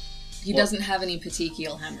know, he doesn't have any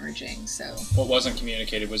petechial hemorrhaging, so... What wasn't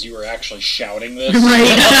communicated was you were actually shouting this. Right.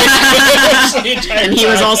 The entire And he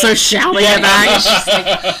was time. also shouting it back.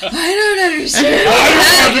 I don't understand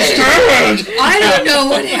what happened! I don't know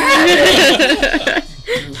what happened!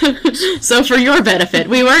 So for your benefit,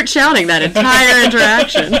 we weren't shouting that entire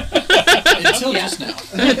interaction. Until just now.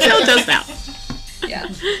 Until just now. Yeah.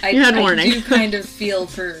 You had I warning. do kind of feel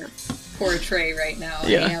for poor Trey right now.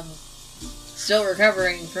 Yeah. I am still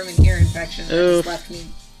recovering from an ear infection that Oof. has left me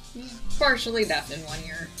partially deaf in one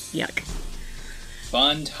ear. Yuck.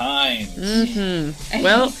 Fun times. Mm-hmm. I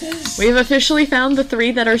Well, hate this. we've officially found the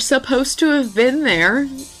 3 that are supposed to have been there.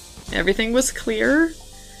 Everything was clear.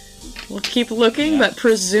 We'll keep looking, but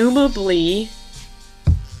presumably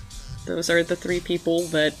those are the 3 people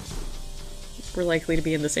that were likely to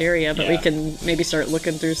be in this area, but we Yeah. can maybe start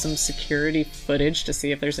looking through some security footage to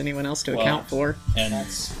see if there's anyone else to Well, account for. And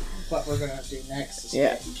what we're gonna do next is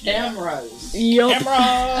Yeah. get cameras. Yup.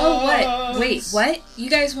 Oh, what? Wait, what? You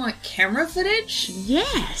guys want camera footage?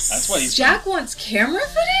 Yes. That's what he's Jack wants camera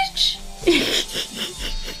footage?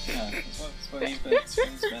 Yeah, that's what he's been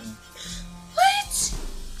What?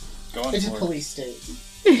 going It's a for. police state.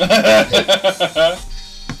 I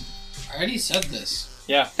already said this.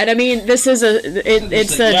 Yeah. And I mean, this is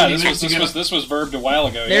it's a Yeah, this was verbed a while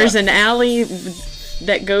ago. there's an alley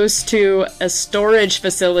that goes to a storage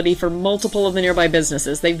facility for multiple of the nearby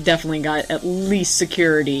businesses. They've definitely got at least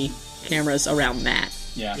security cameras around that.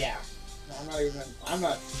 Yeah. Yeah. I'm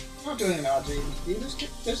not doing an odd dream.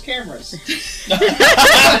 There's cameras.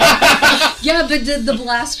 Yeah, but did the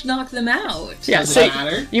blast knock them out? Yeah, Does so it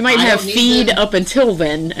matter? you might I have don't need feed them. up until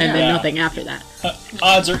then, and then Yeah. nothing after that.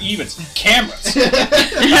 Odds or evens. Cameras.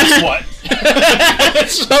 That's what.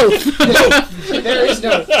 Both. There is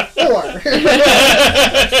no or.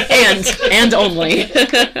 and only.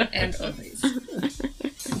 And always.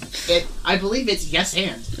 I believe it's yes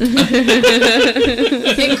and.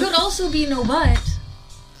 It could also be no but.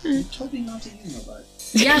 You told me not to use no butt.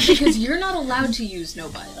 Yeah, because you're not allowed to use no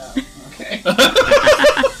but. Oh, okay.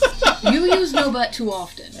 You use no but too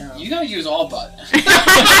often. You gotta use all butt. Gotta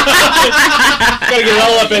get it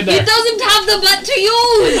all up in there. It doesn't have the but to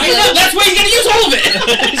use! I know, that's why he's gonna use all of it!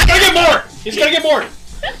 He's gonna get more! He's gonna get more!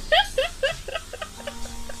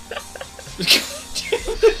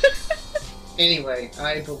 Anyway,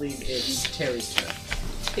 I believe it's Terry's turn.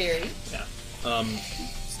 Theory.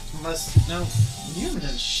 Unless, no, you haven't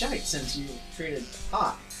done shite since you traded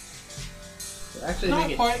pot. So actually, Not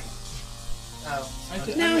make it. quite. Oh, I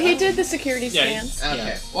did- No, he did the security Yeah, scans.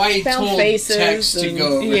 okay. Well, I Found told faces Tex to and-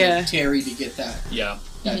 go over yeah. to Terry to get that Yeah.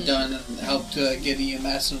 done and helped get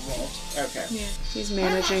EMS involved. Okay. Yeah, he's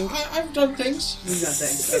managing. I've done things. You've done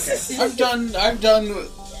things. Okay. I've done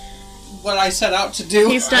what I set out to do.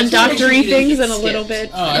 He's done I feel like doctory you didn't things get and a little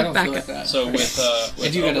skipped. bit Oh, I don't back feel up. like that. So with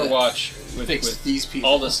If you gotta Overwatch, fix with these people.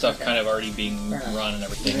 all this stuff Okay. kind of already being Fair enough. run and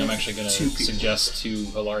everything, I'm actually going to Two people. suggest to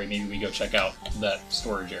Hilari maybe we go check out that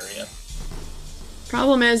storage area.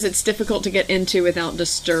 Problem is, it's difficult to get into without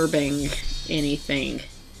disturbing anything.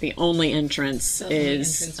 The only entrance The only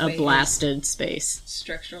is entranceway a is- blasted space.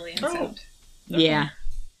 Structurally Oh. unsound. Yeah.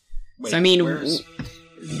 Wait, So I mean, where's-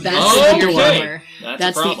 That's Oh, the okay. door.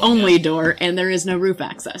 That's a the problem, only yeah. door, and there is no roof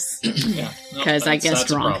access. Yeah. No, 'Cause I that's- guessed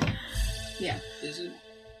that's a wrong. problem. Yeah. Is it?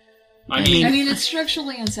 I mean, I mean, it's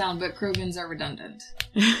structurally unsound, but Krogans are redundant.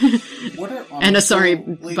 What are And a sorry,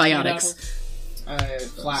 blades made out biotics. of?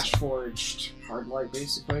 Flash forged hard light,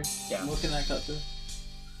 basically. yeah. What can that cut through?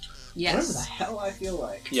 Whatever the Yes. hell I feel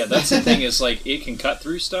like. Yeah, that's the thing is, like, it can cut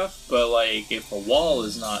through stuff, but, like, if the wall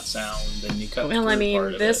is not sound, then you cut through Well, I part mean,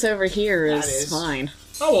 of this it. over here That is is. fine.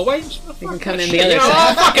 Oh, well, wait. You can come in shit. the other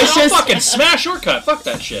Yeah, side. I'll It's fucking just smash or cut. Fuck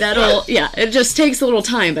that shit. that'll yeah. It just takes a little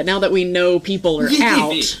time, but now that we know people are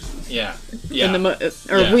out, Yeah. Yeah. in the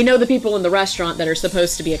Yeah. we know the people in the restaurant that are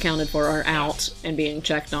supposed to be accounted for are out and being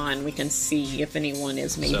checked on. We can see if anyone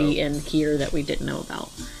is maybe So- in here that we didn't know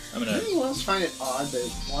about. I'm gonna. Anyone else find it odd that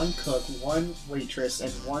one cook, one waitress,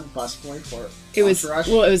 and one busboy for It was lunch rush?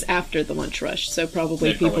 well, it was after the lunch rush, so probably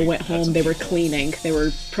They people probably went had home. some They were people. cleaning. They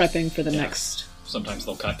were prepping for the Yeah. next. Sometimes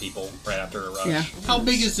they'll cut people right after a rush. Yeah. How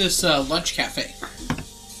big is this lunch cafe?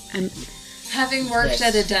 Having worked This.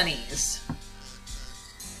 at a Denny's.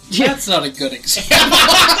 That's not a good example.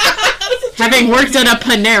 Having worked at a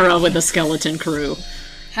Panera with the skeleton crew.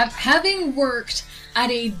 Having worked at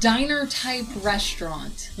a diner-type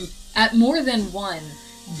restaurant, at more than one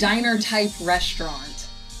diner-type restaurant,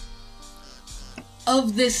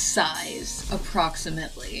 of this size,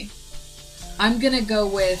 approximately, I'm gonna go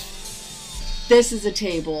with this is a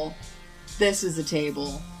table, this is a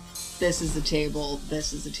table, this is a table,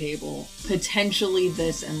 this is a table, potentially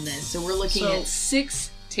this and this. So we're looking So- at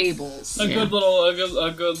 6 tables. A good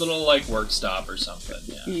little like work stop or something.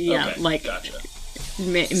 Yeah. Yeah, Okay, like- gotcha.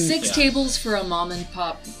 6 Yeah. tables for a mom and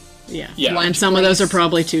pop. Yeah. Yeah. And some of those are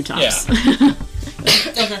probably two tops.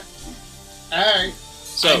 Okay. Alright.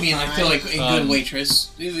 So I mean, I feel like a good Um, waitress,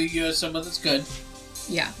 you know, someone that's good,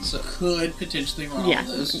 Yeah. could potentially run Yeah.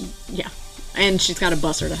 all this. Yeah. And she's got a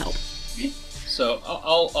busser to help. So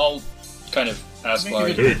I'll kind of ask Make a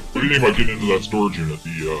Larry. good- Hey, what do you think about getting into that storage unit,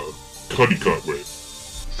 the Cuddy Cut way?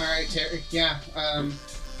 Alright, Terry. Yeah,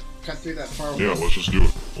 cut through that far Yeah, let's just do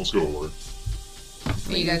it. Let's go, Lord.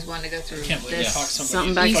 Do you guys want to go through Can't believe I this talked somebody something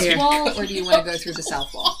into back east here. wall, or do you want to go through the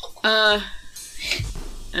south wall?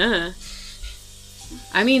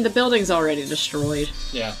 I mean, the building's already destroyed.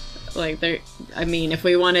 Yeah. Like, I mean, if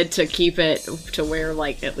we wanted to keep it to where,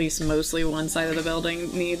 like, at least mostly one side of the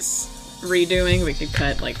building needs redoing, we could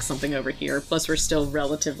cut like something over here. Plus, we're still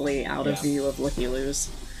relatively out of view of Looky-Loos.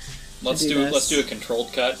 Let's do a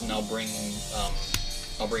controlled cut, and I'll bring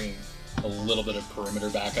a little bit of perimeter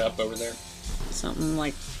backup over there. Something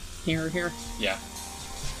like here or here. Yeah.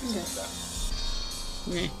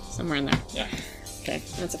 Okay, somewhere in there. Yeah. Okay,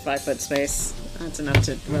 that's a 5-foot space. That's enough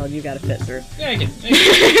to. Well, you got to fit through. Yeah, I can.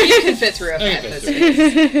 You can fit through a 5-foot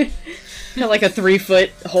space. Got like a 3-foot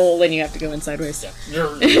hole, and you have to go in sideways. Yeah.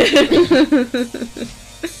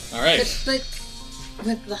 All right. But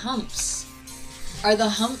with the humps, are the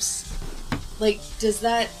humps like? Does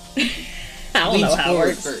that? I don't know how it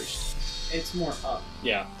works. First. It's more up.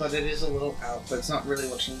 Yeah. But it is a little out, but it's not really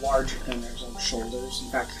much larger than their own shoulders. In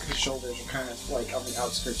fact, his shoulders are kind of like on the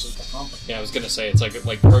outskirts of the hump. Yeah, I was gonna say it's like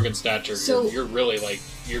Krogan stature. So- you're really like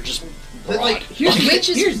you're just But, broad. like,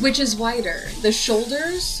 here's Which is wider, the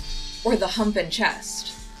shoulders or the hump and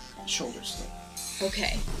chest? shoulders though.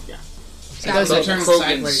 Okay. Yeah. Got those it. are Turn Krogan's-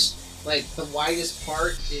 sideways. Like the widest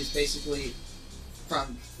part is basically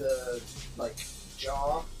from the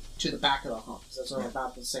jaw to the back of the hump. Those are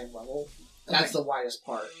about the same level. That's Okay. the widest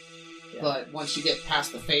part. Yeah. But once you get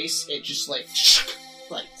past the face, it just like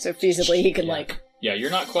So feasibly, he could Yeah. like. Yeah,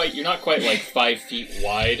 you're not quite like 5 feet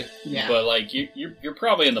wide, yeah. but like you're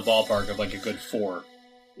probably in the ballpark of like a good 4.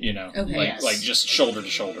 You know, Okay. like Yes. like just shoulder to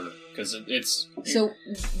shoulder because it's So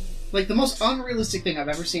Like the most unrealistic thing I've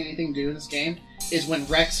ever seen anything do in this game is when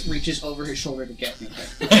Rex reaches over his shoulder to get me.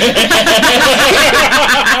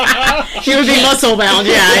 He would be muscle bound.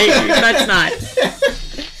 Yeah, that's not.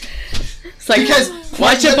 It's like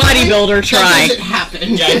watch a bodybuilder try. That doesn't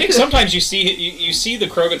happen. Yeah, I think sometimes you see the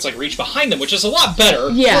Krogans like reach behind them, which is a lot better.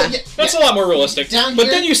 Yeah. Well, That's a lot more realistic. Down But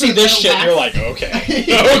here, then you see to this the shit, and you're left. like, okay, okay.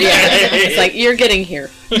 It's like you're getting here.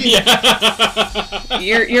 yeah.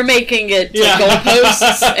 You're making it to Yeah.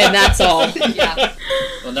 goalposts, and that's all. yeah.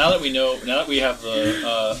 Well, now that we have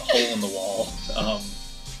the hole in the wall.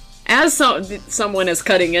 As someone is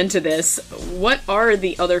cutting into this, what are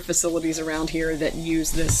the other facilities around here that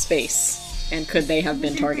use this space? And could they have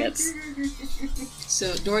been targets?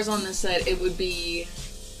 So doors on this side, it would be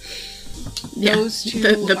Yeah, those two.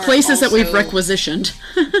 the are places that we've also- requisitioned.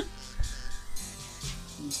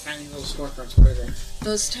 These tiny little storefronts, what are they?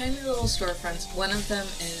 Those tiny little storefronts. One of them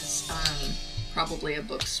is probably a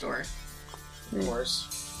bookstore, Doors.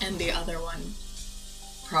 and the other one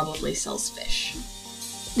probably sells fish.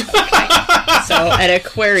 So an It's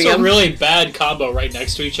aquarium, a really bad combo right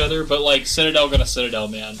next to each other, but like Citadel gonna Citadel,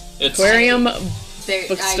 man. It's aquarium, They,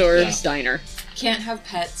 bookstore, Yeah. diner. can't have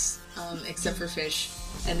pets except for fish,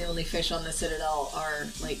 and the only fish on the Citadel are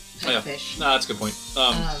like pet Yeah. fish. Nah, that's a good point.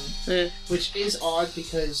 Which is odd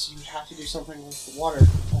because you have to do something with the water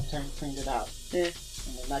after you cleaned it out. Yeah. And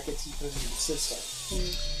then that gets you into the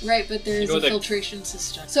system. Right, but there is You know a the- filtration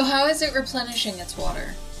system. So how is it replenishing its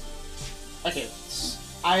water? Okay,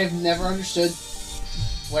 I've never understood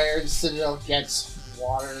where the Citadel gets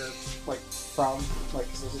water, from.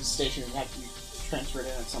 Because there's a station you have to transfer it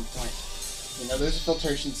in at some point. You know, there's a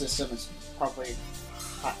filtration system. It's probably,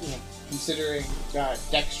 considering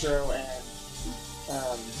dextro and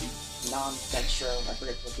non-dextro, I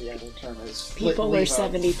forget what the other term is. People are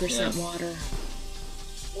Levo. 70% water.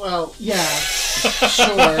 Well, yeah,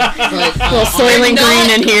 sure. But, Little Soylent Green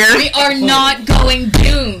in here. We are not going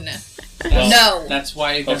Dune. Well, No. That's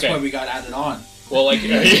why we got added on. Well, like,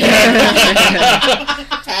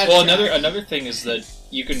 well, another thing is that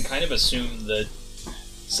you can kind of assume that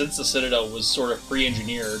since the Citadel was sort of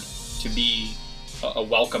pre-engineered to be a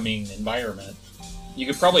welcoming environment, you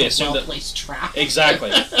could probably assume that well-placed trap.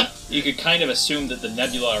 exactly. You could kind of assume that the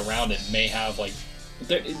nebula around it may have like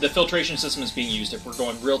the filtration system is being used. If we're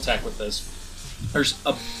going real tech with this, there's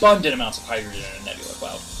abundant amounts of hydrogen in a nebula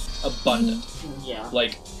cloud. Abundant. Yeah.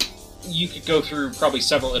 Like, you could go through probably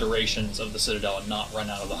several iterations of the Citadel and not run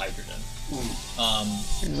out of the hydrogen.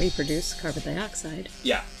 And we produce carbon dioxide.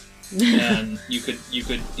 Yeah. And you could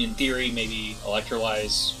in theory maybe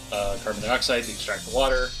electrolyze carbon dioxide to extract the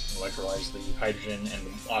water, electrolyze the hydrogen and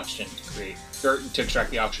the oxygen to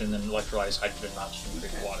extract the oxygen, and then electrolyze hydrogen and oxygen to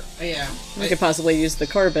create the water. Yeah. We could possibly use the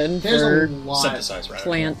carbon There's for a lot. Synthesize, rather.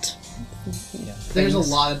 plant. There's a things.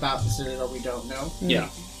 lot about the Citadel we don't know Yeah.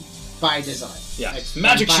 by design. Yeah. It's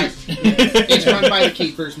Magic run by- shoot. It's run by the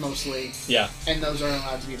keepers mostly, Yeah. and those aren't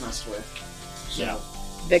allowed to be messed with. So, Yeah.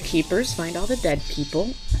 The keepers find all the dead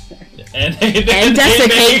people And and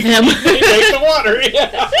desiccate them. They make the water.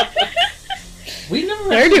 Yeah. we never.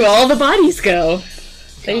 Where do all the bodies go?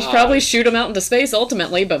 They should God. probably shoot them out into space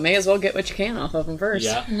ultimately, but may as well get what you can off of them first.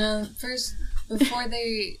 Yeah. No, first, before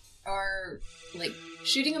they are,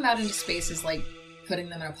 shooting them out into space is like putting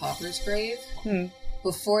them in a pauper's grave.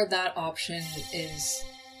 before that option is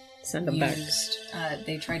Send them back. used,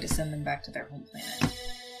 they tried to send them back to their home planet,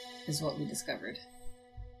 is what we discovered.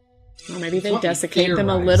 Or maybe It's they what we desiccate them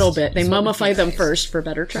a theorized. little bit. They It's what we mummify them theorized. first for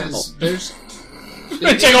better travel. 'Cause there's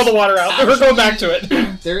Take all the water out. We're going back to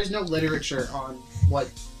it. there is no literature on what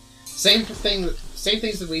same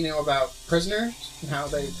things that we know about prisoners and how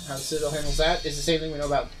the Citadel handles that is the same thing we know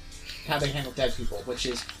about how they handle dead people, which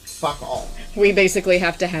is fuck all. We basically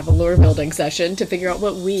have to have a lore building session to figure out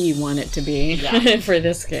what we want it to be Yeah. for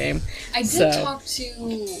this game. I did So- talk to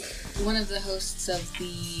one of the hosts of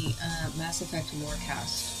the Mass Effect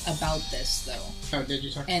Lorecast about this, though. Oh, did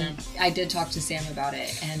you talk to And Sam? I did talk to Sam about it,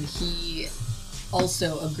 and he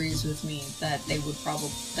also agrees with me that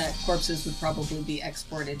that corpses would probably be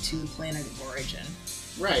exported to the planet of origin.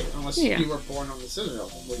 Right, unless Yeah. you were born on the Citadel,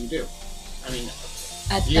 what do you do? I mean,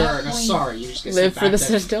 At you're that an point, Asari, you just get Live sent for the back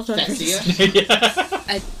to Citadel. Thessia?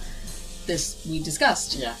 Yeah. this we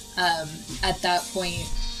discussed. Yeah. At that point,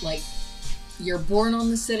 like, you're born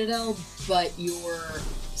on the Citadel, but your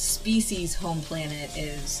species home planet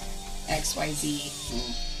is XYZ.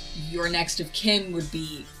 Your next of kin would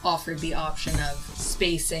be offered the option of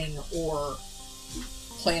spacing or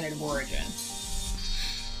planet of origin.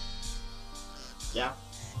 Yeah.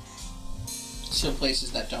 So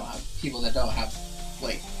places that don't have people that don't have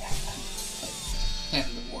like planet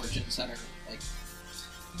of origins that are like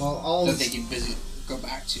Well, all that they can go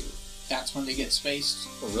back to. That's when they get spaced.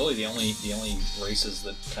 Well, really, the only races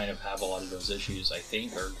that kind of have a lot of those issues, I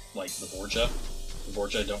think, are like the Borgia. The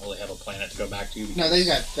Borgia don't really have a planet to go back to. No, they've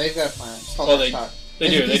got a plan. It's called Oh, they Astar. they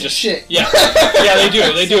It's a do. piece They of just shit. Yeah, yeah, they do.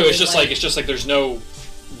 They do. So It's just like-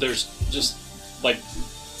 there's just like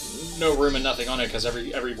no room and nothing on it because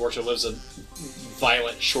every Borgia lives a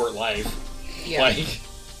violent, short life. Yeah. Like,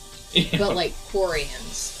 you know. But like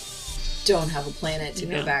Quarians don't have a planet to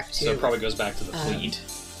No. go back to. So it probably goes back to the Um, fleet.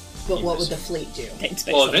 but what would the fleet do? Take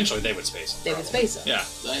space Well, them. eventually they would space them. They would probably. space them.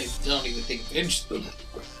 Yeah. I don't even think pinch them.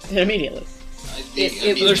 Immediately. I think, It I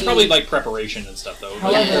would mean, But there's be- probably like preparation and stuff though.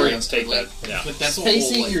 However, The Quarians take like, that. Yeah. But that's a whole,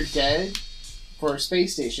 Spacing like, your dead for a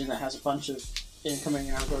space station that has a bunch of incoming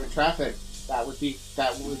and outgoing traffic, that would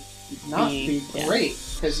not be Yeah. great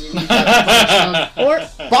because you need that bunch Or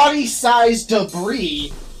of body-sized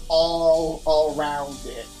debris all around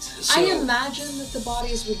it. I imagine that the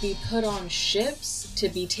bodies would be put on ships to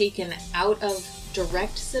be taken out of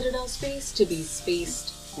direct Citadel space to be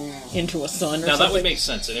spaced. into a sun or Now that something. would make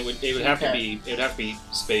sense, and it would have to Okay. be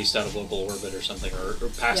spaced out of local orbit or something, or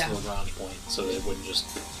past Yeah. the Lagrange point, so that it wouldn't just.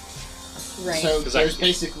 Right. So 'Cause there's I-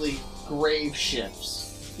 basically grave ships.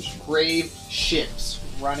 There's grave ships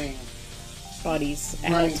running Bodies.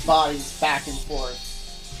 running Out. bodies back and forth.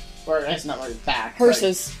 Or that's not really back. but-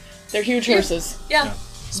 Hearses. They're huge hearses. yeah. Yeah.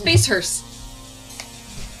 Space hearse.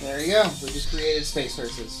 There you go. We just created space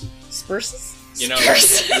hearses. Spurses? You know,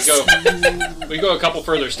 Spurses. we go a couple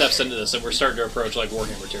further steps into this, and we're starting to approach like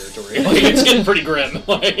Warhammer territory. Like it's getting pretty grim.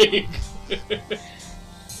 Like,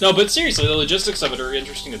 no, but seriously, the logistics of it are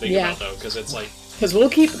interesting to think Yeah. about, though, because it's like Because we'll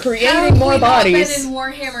keep How creating have more we not been bodies. in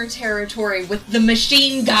Warhammer territory with the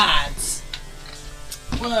machine gods?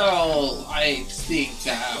 Well, I think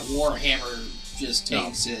that Warhammer just No.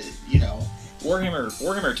 takes it, you know,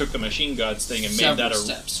 Warhammer took the machine gods thing and made that several a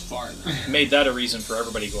steps farther. made that a reason for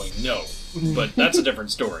everybody going no. But that's a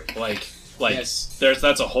different story. Like Yes.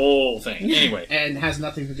 that's a whole thing. Anyway, And has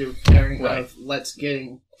nothing to do with tearing Right. of let's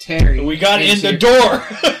getting Terry. we got in the into door.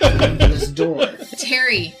 this door.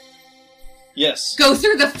 Terry, Yes, go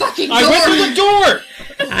through the fucking door! I went through the door.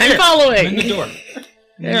 I'm I'm in following. the door.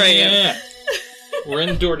 There I am. Yeah. We're in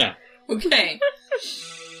the door now. Okay.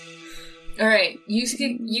 Alright,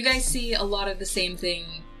 you guys see a lot of the same thing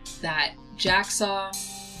that Jack saw.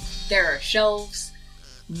 There are shelves.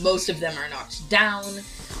 Most of them are knocked down.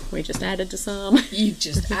 We just added to some. You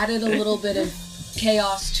just added a little bit of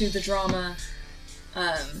chaos to the drama.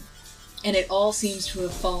 And it all seems to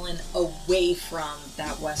have fallen away from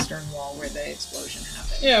that western wall where the explosion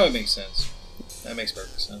happened. Yeah, it makes sense. That makes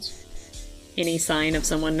perfect sense. Any sign of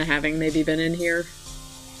someone having maybe been in here?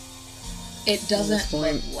 It doesn't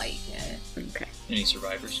look point. like it. Okay. Any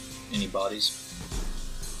survivors? Any bodies?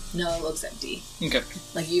 No, it looks empty. Okay.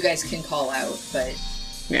 Like, you guys can call out, but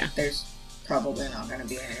Yeah. there's probably not going to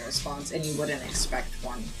be any response, and you wouldn't expect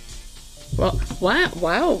one. Well,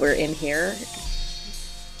 while we're in here,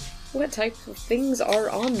 what type of things are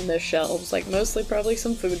on the shelves? Like, mostly probably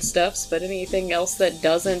some foodstuffs, but anything else that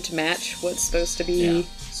doesn't match what's supposed to be Yeah.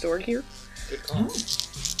 stored here? Good call.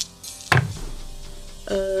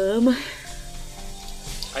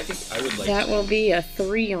 I think I would like That to... will be a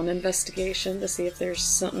 3 on investigation to see if there's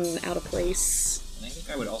something out of place. And I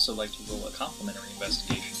think I would also like to roll a complementary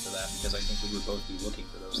investigation for that, because I think we would both be looking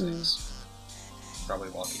for those things. Probably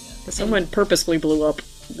walking in. But someone purposely blew up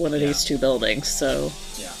one of these two buildings, so...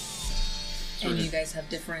 Yeah. And you guys have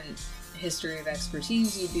different history of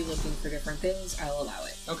expertise, you'd be looking for different things, I'll allow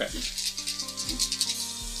it. Okay.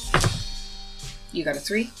 You got a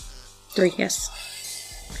 3? 3, yes.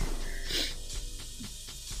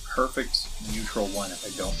 Perfect neutral 1 if I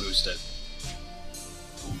don't boost it.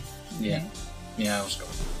 Yeah. Yeah, I'll just go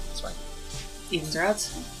with it. It's fine. Evens or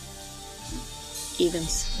odds?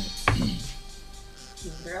 Evens.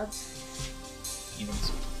 Evens or odds?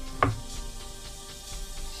 Evens.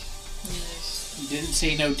 You didn't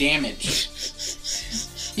say no damage.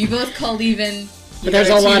 You both called even. But there's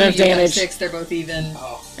a lot of you got damage. 6, they're both even.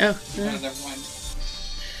 Oh. Oh. Never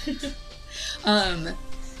mind.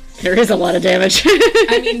 There is a lot of damage.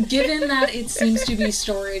 I mean, given that it seems to be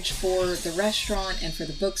storage for the restaurant and for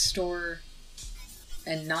the bookstore,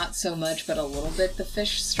 and not so much, but a little bit the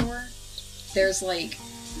fish store, there's like...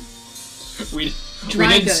 We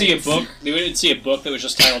dry didn't goods. see a book. We didn't see a book that was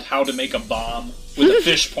just titled "How to Make a Bomb" with a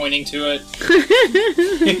fish pointing to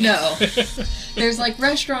it. No. There's like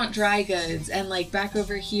restaurant dry goods, and like back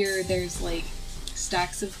over here there's like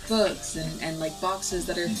stacks of books and like boxes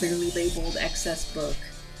that are clearly labeled excess book.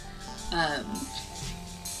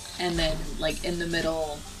 And then like in the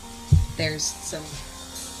middle there's some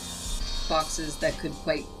boxes that could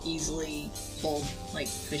quite easily hold like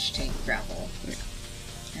fish tank gravel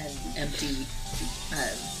and empty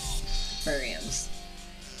aquariums.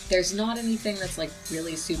 There's not anything that's like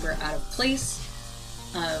really super out of place.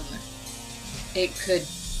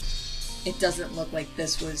 It doesn't look like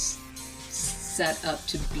this was set up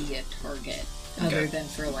to be a target, other than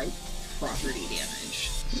for like property damage.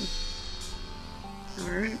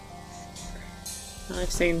 Alright. Well,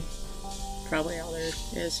 I've seen probably all there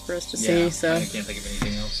is for us to see, so... I can't think of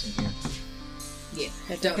anything else in here.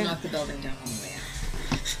 Yeah, don't knock the building down on the way out.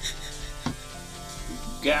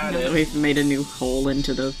 Got Now that it. we've made a new hole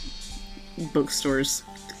into the bookstore's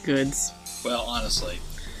goods. Well, honestly,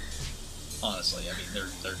 I mean,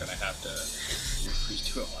 they're gonna have to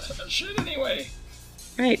redo a lot of that shit anyway.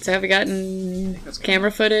 Right, so have we gotten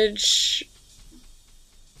camera footage?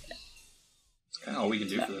 It's kind of all we can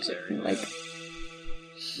do for this area. Like,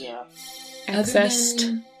 Yeah.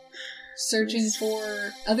 accessed?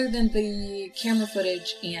 Other than the camera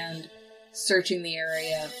footage and searching the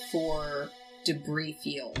area for debris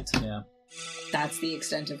field. Yeah. That's the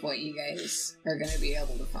extent of what you guys are going to be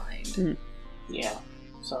able to find. Yeah.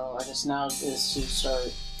 So I guess now is to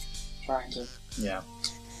start trying to... Yeah.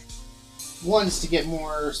 One is to get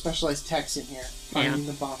more specialized techs in here, finding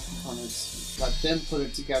the bomb components, let them put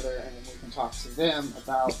it together, and then we can talk to them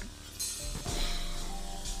about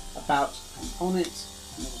component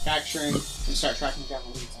manufacturing and start tracking down the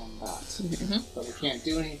leads on that. Mm-hmm. But we can't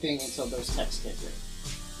do anything until those techs get here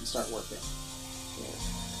and start working.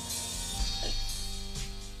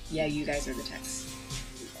 Yeah, you guys are the techs.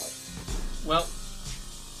 Well,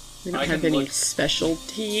 We don't I have can any look-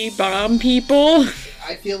 specialty bomb people.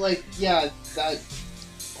 I feel like,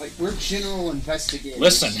 we're general investigators.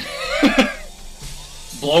 listen.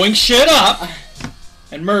 Blowing shit up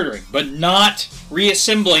and murdering, but not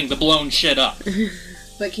reassembling the blown shit up.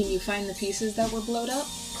 But can you find the pieces that were blowed up?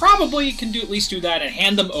 Probably can at least do that and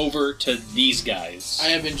hand them over to these guys. I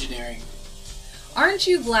have engineering. Aren't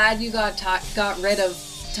you glad you got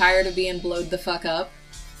tired of being blowed the fuck up?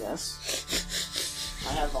 Yes.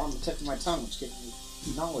 I have on the tip of my tongue, which gives me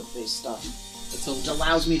knowledge-based stuff. Which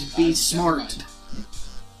allows me to be smart.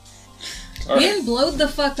 All right. Being blowed the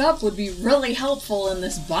fuck up would be really helpful in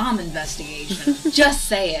this bomb investigation. Just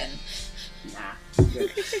saying. Nah,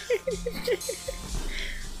 good.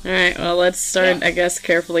 Alright, well, let's start, I guess,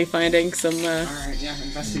 carefully finding some, Alright, yeah,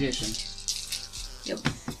 investigation. Yep.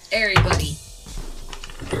 Everybody.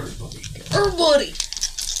 Everybody!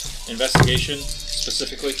 Investigation,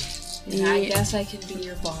 specifically? I guess I can be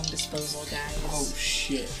your bomb disposal, guys. Oh,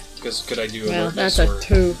 shit. Because could I do well, alertness that's a or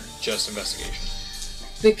 2. just investigation?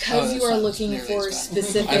 Because Oh, you that's are not looking nearly for as bad. I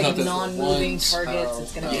specific thought those were non-moving ones. targets,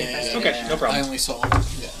 it's gonna be yeah, investigation. Okay, no problem. I only saw...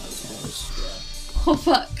 Yeah, those. Oh,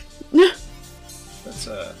 fuck. That's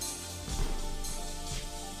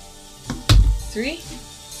 3,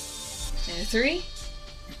 and a 3,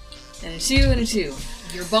 and a 2, and a 2.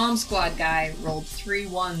 Your bomb squad guy rolled 3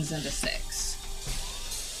 1s and a 6.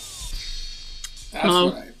 That's Oh.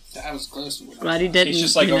 what that was close to what I Glad he thought. didn't, he's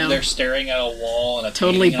just like you over know, there staring at a wall and a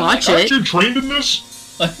totally painting, and I'm botch like, it. Aren't you trained in this?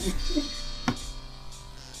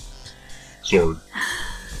 Sorry.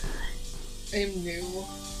 I'm new.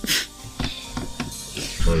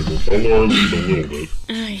 Alright, well, follow our lead a little bit.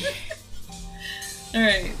 Aye.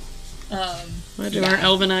 What do our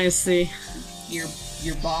elven eyes see? Your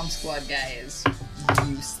bomb squad guy is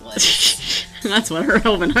useless. That's what our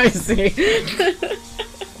elven eyes see.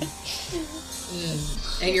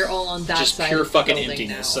 And you're all on that Just side pure of the fucking building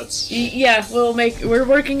emptiness. now. That's Yeah, we're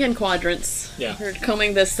working in quadrants. Yeah. We're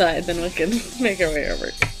combing this side, then we can make our way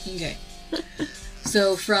over. Okay.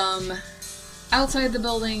 So from outside the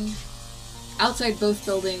building, outside both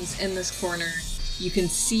buildings in this corner, you can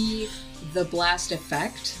see the blast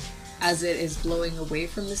effect as it is blowing away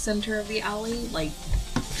from the center of the alley. Like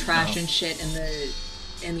trash and shit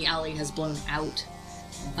in the alley has blown out.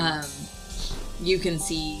 You can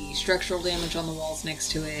see structural damage on the walls next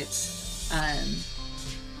to it.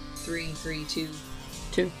 3,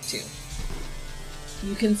 2.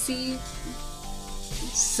 You can see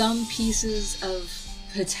some pieces of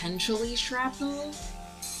potentially shrapnel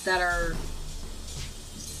that are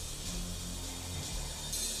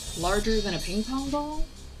larger than a ping pong ball.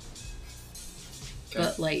 Okay.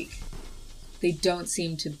 But, like, they don't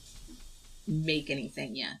seem to make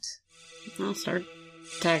anything yet. I'll start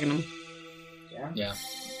tagging them. yeah.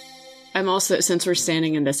 I'm also, since we're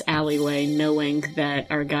standing in this alleyway, knowing that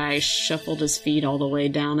our guy shuffled his feet all the way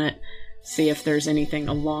down it, see if there's anything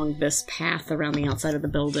along this path around the outside of the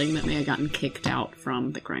building that may have gotten kicked out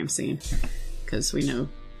from the crime scene. Because we know...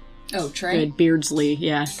 Oh, Trey? Beardsley,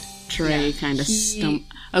 yeah. Trey Yeah, kind of he stumped...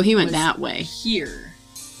 Oh, he went was that way. Here.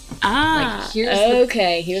 Ah, Like, here's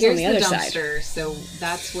okay. He was on the other side. dumpster, so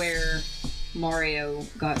that's where Mario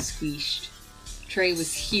got squeezed. Trey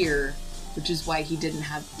was here, which is why he didn't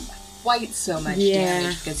have quite so much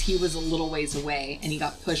damage, because he was a little ways away, and he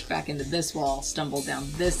got pushed back into this wall, stumbled down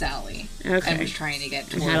this alley, Okay. and was trying to get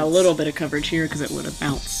And towards... had a little bit of coverage here because it would have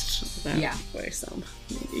bounced that Yeah. way some,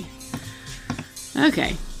 maybe.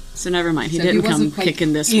 Okay, so never mind. He So didn't come wasn't quite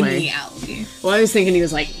kicking this in way. the alley. Well, I was thinking he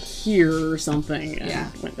was like here or something and Yeah.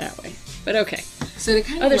 went that way. But okay. So to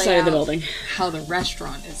kind of Other lay side of the out building. how the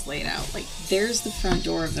restaurant is laid out, like, there's the front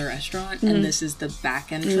door of the restaurant, Mm-hmm. and this is the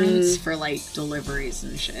back entrance for, like, deliveries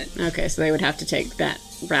and shit. Okay, so they would have to take that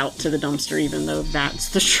route to the dumpster even though that's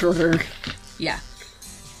the shorter. Yeah.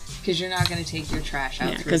 Because you're not going to take your trash out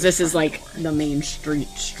Yeah, through because the this is front like door. the main street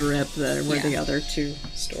strip where Yeah. the other two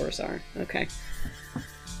stores are. Okay.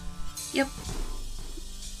 Yep.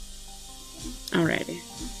 Alrighty.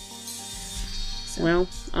 Well,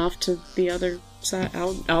 off to the other side.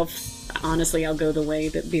 I'll go the way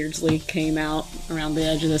that Beardsley came out around the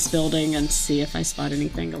edge of this building and see if I spot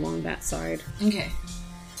anything along that side. Okay.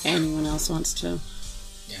 Anyone else wants to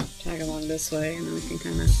tag along this way, and then we can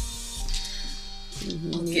kind of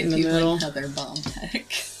I'll meet give in the you middle. another bomb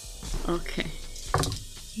tech. Okay.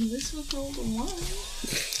 This was rolled a 1.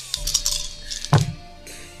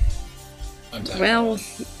 I'm tired. Well,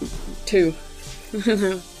 2. Roll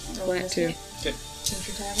Flat this 2. way. Since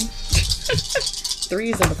you're tagging.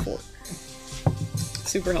 3 is and a 4.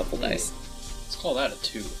 Super helpful dice. Let's call that a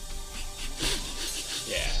 2.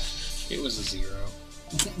 Yeah. It was a 0.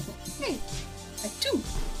 Hey, a 2.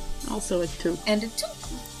 Also a 2. And a 2.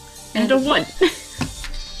 And a 1. And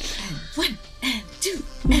 1. And 2.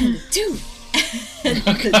 And a 2. And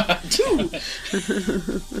a 2.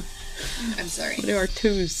 I'm sorry. What do our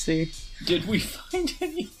 2s see? Did we find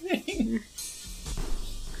anything?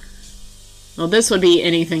 Well, this would be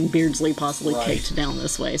anything Beardsley possibly Right. kicked down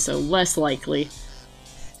this way, so less likely,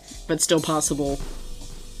 but still possible.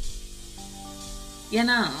 You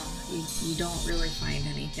know, you don't really find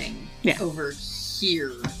anything over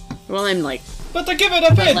here. Well, I'm like, But to give it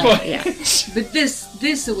a bit, like, yeah. But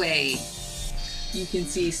this way, you can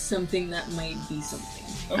see something that might be something.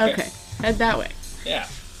 Okay, head that way. Yeah.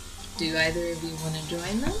 Do either of you want to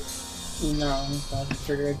join them? No, I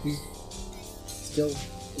figured I'd be still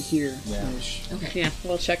here. Yeah. Okay. Yeah,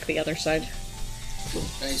 we'll check the other side.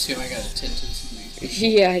 I assume I got a 10 to these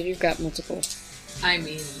Yeah, you've got multiple. I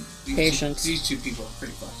mean, Patience. These two people are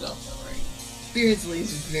pretty fucked up, though, right?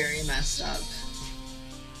 Beardsley's very messed up.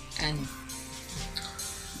 And,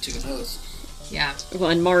 Took an oath. yeah.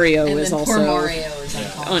 Well, and Mario And is then also poor Mario is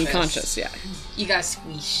unconscious. unconscious, yeah. He got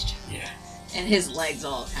squished. Yeah. And his legs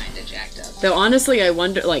all kind of jacked up. Though honestly, I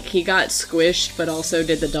wonder, like, he got squished, but also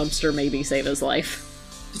did the dumpster maybe save his life?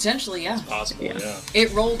 Potentially, yeah. Possible, yeah.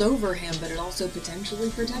 It rolled over him, but it also potentially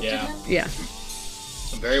protected Yeah. him. Yeah.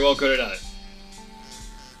 Very well could have done it.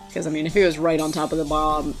 Because, I mean, if he was right on top of the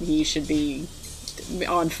bomb, he should be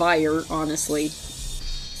on fire, honestly.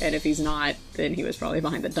 And if he's not, then he was probably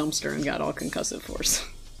behind the dumpster and got all concussive force.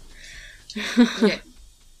 Okay.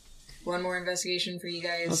 One more investigation for you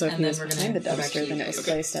guys, Also, if and he then was we're behind gonna the go back to dumpster, you then it guys. was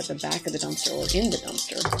placed at the back of the dumpster or in the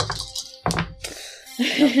dumpster.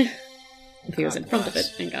 if he was in front of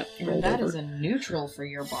it and got And rolled that over. is a neutral for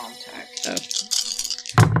your bomb tech.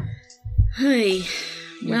 Hey,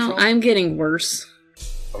 well, Neutral? I'm getting worse.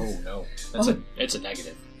 Oh no, it's a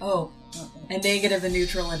negative. Oh, a negative, a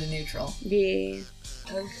neutral, and a neutral. Yeah.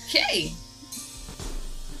 Okay.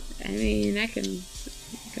 I mean, I can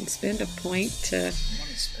spend a point to. I don't want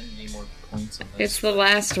to spend any more points on this. It's the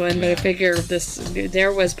last one, but I figure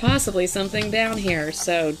there was possibly something down here,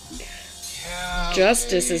 so Yeah,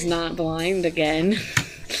 Justice okay. is not blind again.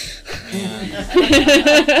 Man,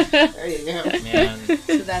 There you go. man.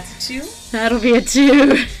 So that's a 2. That'll be a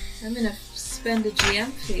 2. I'm gonna spend a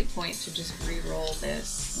GM fate point to just re-roll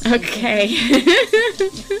this. Okay.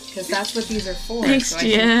 Because that's what these are for, Thanks, so I can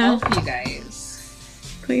GM. help you guys.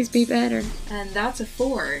 Please be better. And that's a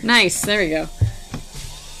 4. Nice, there you go.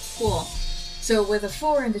 Cool. So with a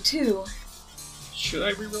 4 and a 2, Should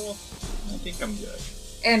I reroll? I think I'm good.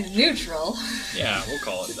 and neutral, Yeah, we'll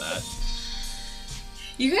call it that.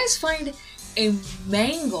 you guys find a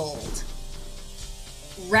mangled,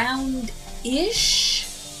 round-ish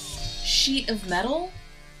sheet of metal.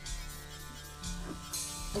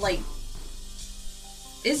 Like,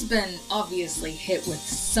 it's been obviously hit with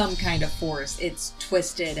some kind of force. It's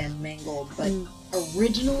twisted and mangled, but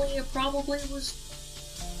originally it probably was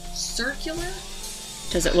circular?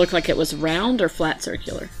 Does it look like it was round or flat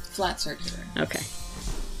circular? Flat circular. Okay.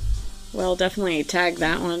 Well, definitely tag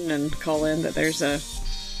that one and call in that there's a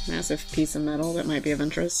massive piece of metal that might be of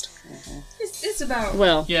interest. It's about...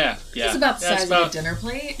 Well, Yeah. It's about the Yeah, size it's of a dinner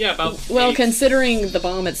plate. Yeah, about. well, 8. considering the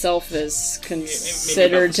bomb itself is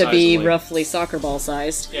considered the to be size of, like- roughly soccer ball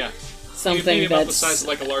sized, Yeah. something maybe about the that's size of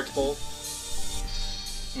like a large bowl.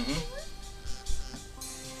 Mm-hmm.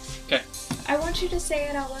 Okay. I want you to say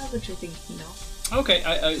it out loud, what you're thinking, though. Okay.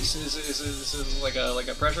 Is it like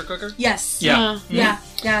a pressure cooker? Yes. Yeah. Yeah,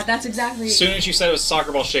 that's exactly... As soon as you said it was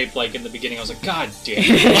soccer ball shaped, like in the beginning, I was like, God damn it.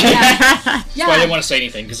 Yeah, Well, I didn't want to say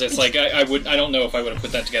anything because it's like I don't know if I would have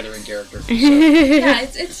put that together in character. So. yeah,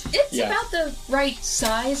 it's Yeah. about the right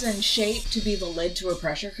size and shape to be the lid to a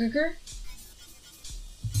pressure cooker.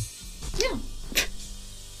 Yeah.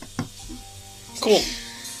 Cool.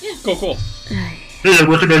 Yeah. Cool. Hey, I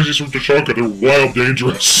recognize these from T'Chaka. They're wild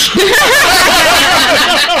dangerous.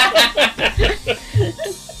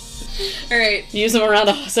 Alright. use them around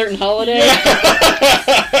a certain holiday.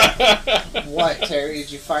 What, Terry?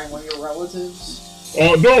 Did you find one of your relatives?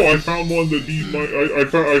 No, I found one that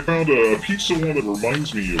I found a piece of one that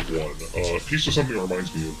reminds me of one. A piece of something that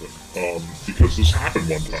reminds me of him. Because this happened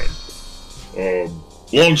one time.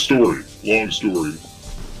 Long story.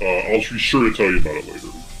 I'll be sure to tell you about it later.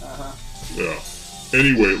 Uh-huh. Yeah.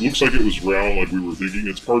 Anyway, it looks like it was round like we were thinking.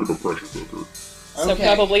 It's part of a pressure cooker. So Okay.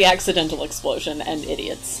 probably accidental explosion and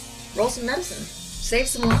idiots. Roll some medicine. Save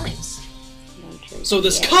some lives. So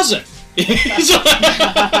this cousin. 7.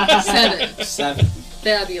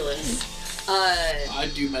 Fabulous. I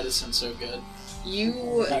do medicine so good.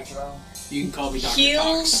 You That's wrong. You can call me Dr.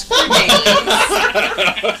 heals Cox. for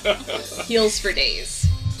days. Heals for days.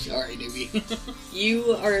 Sorry, newbie.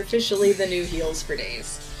 You are officially the new heals for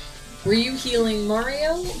days. Were you healing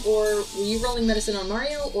Mario, or were you rolling medicine on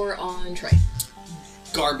Mario or on Troy?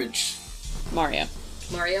 Garbage. Mario.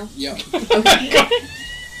 Mario? Yep. Okay.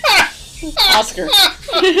 Oscar.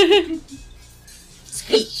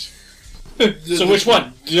 Speech. So which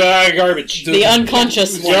one? Garbage. The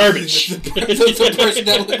unconscious one. Garbage. The person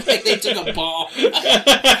that looked like they took a bomb. The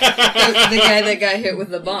guy that got hit with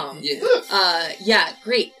the bomb. Yeah. Yeah,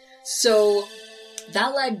 great. So,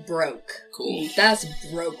 that leg broke. Cool. That's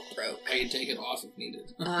broke. I can take it off if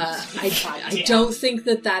needed. I don't think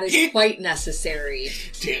that is quite necessary.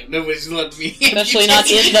 Damn, nobody's letting me. Especially not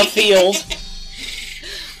in the field.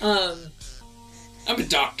 I'm a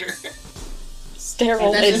doctor.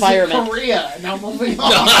 Sterile This environment. is in Korea. Now moving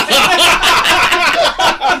on.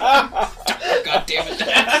 God damn it.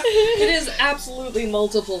 It is absolutely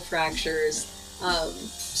multiple fractures.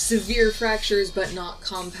 Severe fractures, but not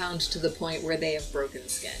compound to the point where they have broken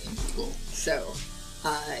skin. Cool. So,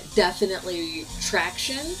 definitely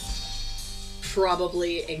traction.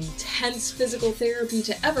 Probably intense physical therapy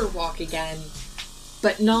to ever walk again,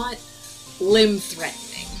 but not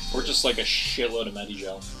limb-threatening. Or just like a shitload of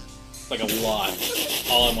Medigel. Like a lot.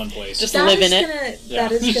 All in one place. Just live in it.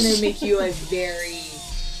 That is gonna make you a very,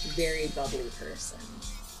 very bubbly person.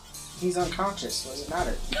 He's unconscious. What does it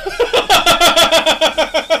matter?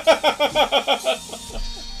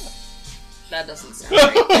 That doesn't sound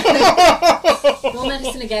right. Roll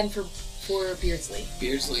medicine again for Beardsley.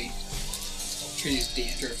 Beardsley. Trees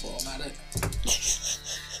dandruff while I'm at it.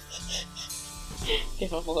 Give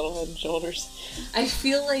him a little head and shoulders. I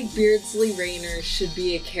feel like Beardsley Rayner should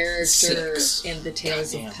be a character 6. in the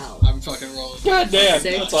Tales of Pel. I'm fucking rolling. God damn,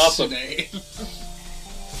 Six. that's awesome. Today.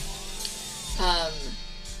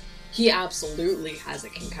 He absolutely has a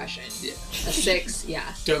concussion. Yeah. A 6,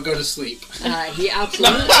 yeah. Don't go to sleep. He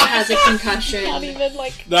absolutely has a concussion. Not even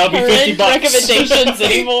like That'll be current $50. recommendations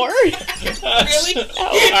anymore. Really? No.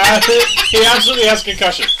 He absolutely has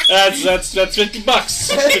concussion. That's $50.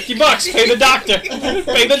 $50. Pay the doctor.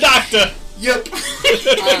 Pay the doctor. Yep.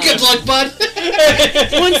 Good luck, bud.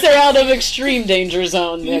 Once they're out of extreme danger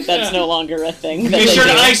zone, that's no longer a thing. Be sure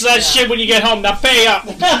to ice that shit when you get home. Now pay up.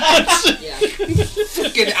 Yeah.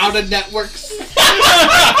 Fucking out of networks.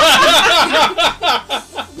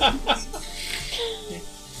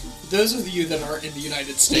 Those of you that aren't in the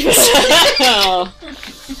United States. Oh.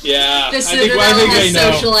 Yeah. The I Citadel think they has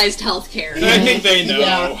know. socialized healthcare. I think they know.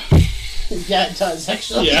 Yeah. Yeah, it does,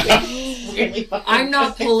 actually. Yeah. Really fucking I'm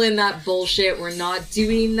not good. pulling that bullshit. We're not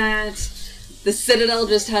doing that. The Citadel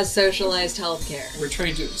just has socialized healthcare. We're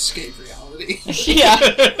trying to escape reality. Yeah.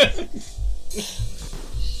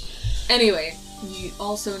 Anyway, you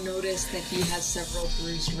also notice that he has several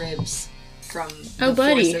bruised ribs from the Oh,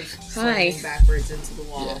 buddy. force of Hi. slamming backwards into the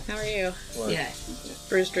wall. Yeah. How are you? What? Yeah.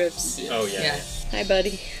 Bruised ribs. Oh, yeah. Yeah. Hi,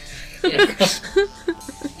 buddy. Yeah.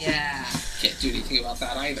 Yeah. Can't do anything about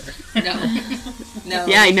that either. No. No.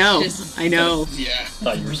 Yeah, I know. Just, I know. Yeah. I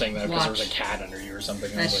thought you were saying that because there was a Watch. cat under you or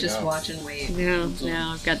something. I that's was just like, oh. watch and wait. No,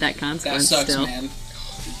 I've got that That consequence sucks, still. man.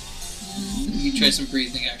 You try some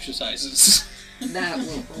breathing exercises. That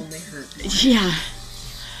will only hurt. Yeah.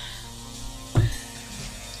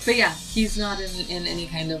 But yeah, he's not in any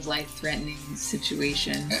kind of life-threatening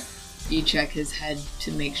situation. Yeah. You check his head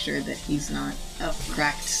to make sure that he's not a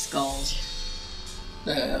cracked skull.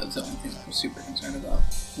 That's the only thing I was super concerned about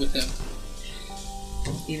with him.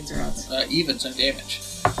 Evens or odds? Evens on damage.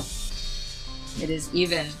 It is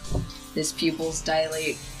even. His pupils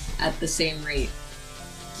dilate at the same rate.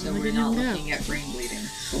 So I we're didn't not know. looking at brain bleeding.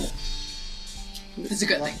 Cool. It's a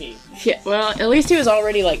good thing. Yeah, well, at least he was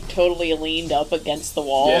already like totally leaned up against the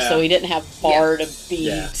wall, Yeah. so he didn't have far to be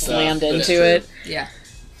Yeah, slammed that's into true. it. Yeah.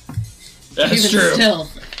 That's even true. still,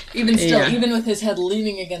 Yeah. even with his head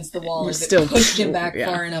leaning against the wall, It if still it pushed him back yeah.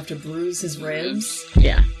 far enough to bruise his ribs,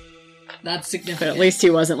 Yeah, that's significant. but at least he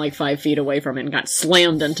wasn't like 5 feet away from it and got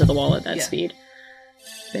slammed into the wall at that Yeah. speed.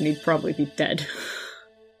 Then he'd probably be dead.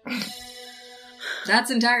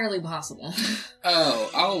 That's entirely possible. Oh,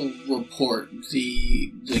 I'll report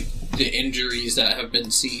the injuries that have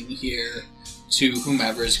been seen here to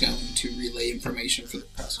whomever is going to relay information for the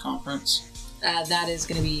press conference. That is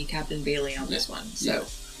going to be Captain Bailey on this one. So,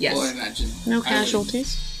 yes. Well, I imagine. No I would-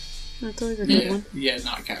 casualties. That's always a good Yeah, one. yeah,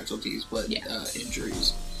 not casualties, but Yeah.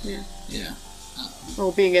 injuries. Yeah. Yeah.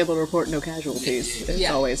 Well, being able to report no casualties is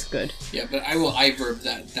Yeah. always good. Yeah, but I will iverb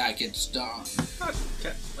that gets done.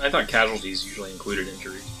 I thought casualties usually included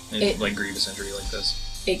injury, like grievous injury like this.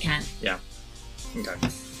 It can. Okay.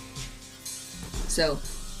 So,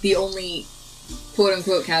 the only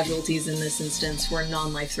quote-unquote casualties in this instance were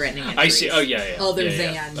non-life-threatening injuries. I see. Oh yeah. Other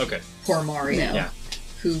yeah. than Okay. poor Mario, Yeah.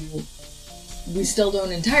 who we still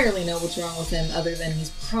don't entirely know what's wrong with him, other than he's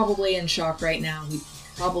probably in shock right now. He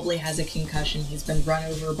probably has a concussion. He's been run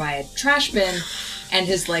over by a trash bin, and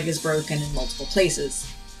his leg is broken in multiple places.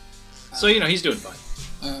 So he's doing fine.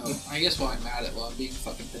 I guess while I'm at it, while I'm being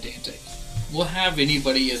fucking pedantic, we'll have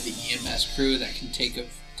anybody of the EMS crew that can take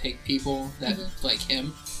people that like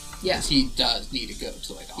him. Yeah. 'Cause he does need to go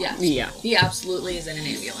to like a Yeah. hospital. Yeah. He absolutely is in an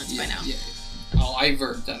ambulance by now. Yeah. I'll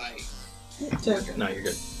iverb that I No, you're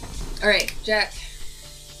good. All right, Jack,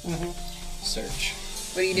 search.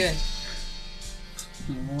 what are you doing?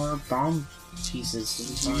 More bomb pieces to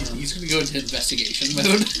be found. He's gonna go into investigation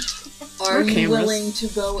mode. Are Or you cameras. willing to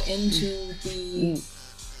go into the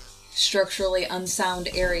structurally unsound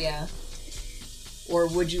area, or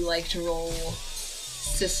would you like to roll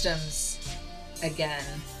systems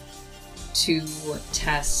again to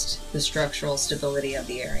test the structural stability of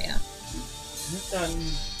the area? I've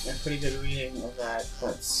done a pretty good reading of that.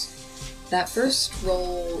 That first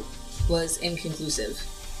roll was inconclusive.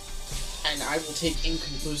 And I will take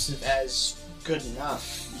inconclusive as good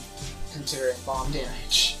enough, considering bomb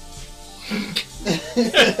damage.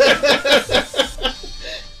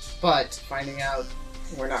 But finding out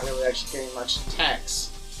we're not really actually getting much attacks,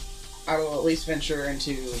 I will at least venture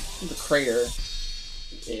into the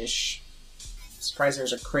crater-ish. Surprised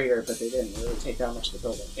there's a crater, but they didn't really take down much of the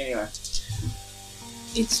building. Anyway,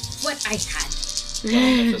 It's what I had.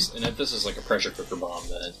 Well, if this is like a pressure cooker bomb,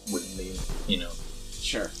 then it wouldn't be,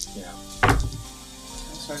 sure. Yeah.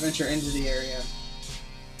 So I venture into the area,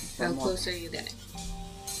 How close are you getting?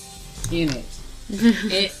 In it.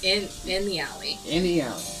 In the alley. In the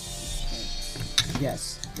alley. Okay.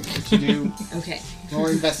 Yes. To do Okay. more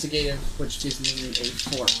investigative, which gives me a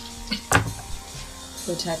 4.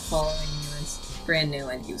 Protect following you is brand new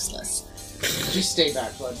and useless. Just stay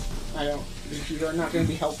back, bud. If you are not going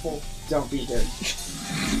to be helpful, don't be here.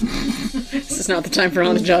 This is not the time for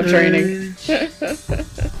on-the-job training.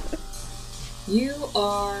 You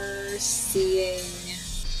are seeing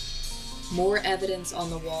more evidence on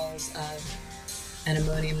the walls of an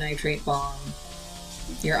ammonium nitrate bomb.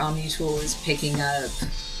 Your Omni tool is picking up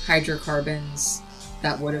hydrocarbons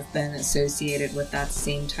that would have been associated with that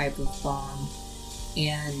same type of bomb.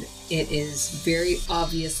 And it is very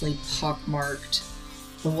obviously pockmarked.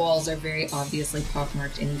 The walls are very obviously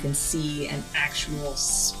pockmarked, and you can see an actual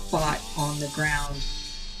spot on the ground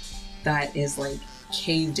that is like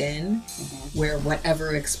caved in where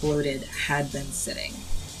whatever exploded had been sitting.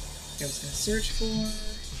 I was going to search for...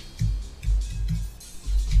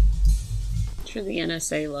 Sure, the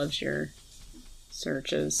NSA loves your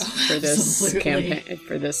searches for this campaign,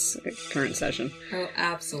 for this current session. Oh,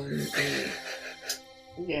 absolutely.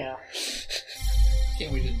 Yeah.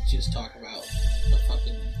 Can't we just talk about the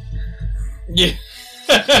fucking... Yeah.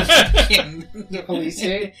 The police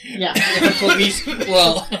state? Yeah. The police...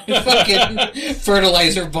 Well, fucking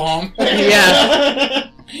fertilizer bomb. Yeah.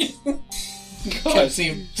 Kept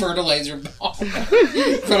seeing fertilizer bomb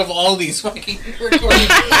in front of all these fucking recording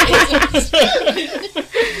devices.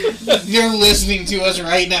 You're listening to us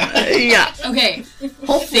right now. Yeah. Okay,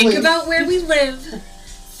 think about where we live,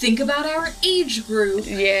 think about our age group,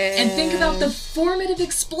 Yeah. and think about the formative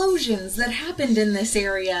explosions that happened in this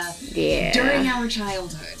area during our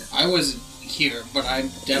childhood. I wasn't here, but I'm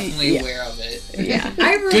definitely aware of it. Yeah.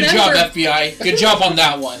 I remember... Good job, FBI. Good job on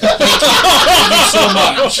that one. Thank you so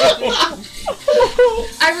much.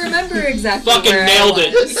 I remember exactly Fucking where nailed I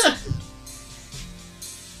it. was.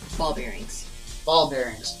 Ball bearings. Ball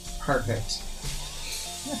bearings. Perfect.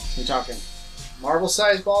 We're talking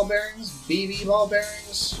marble-sized ball bearings, BB ball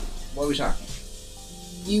bearings. What are we talking?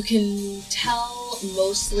 You can tell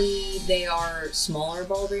mostly they are smaller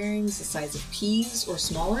ball bearings, the size of peas or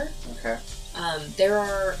smaller. Okay. There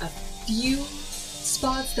are a few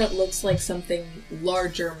spots that looks like something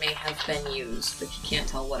larger may have been used, but you can't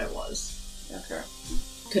tell what it was. Okay.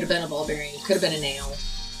 Could have been a ball bearing, could have been a nail,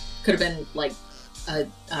 could have been like a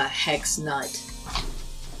hex nut.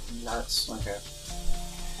 Nuts. Okay.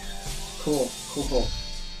 Cool.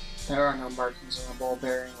 There are no markings on a ball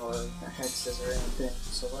bearing or hexes or anything,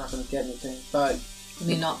 so we're not going to get anything, but... I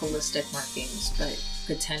mean, not ballistic markings, but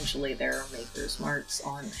potentially there are maker's marks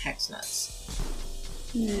on hex nuts.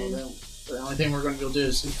 Well, the only thing we're going to be able to do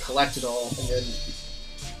is collect it all and then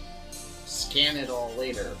scan it all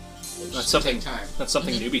later. That's something. Time. That's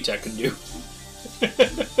something newbie tech can do. I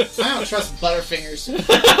don't trust Butterfingers. Sure,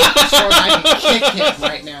 I can kick him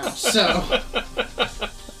right now. So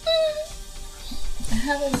I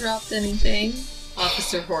haven't dropped anything.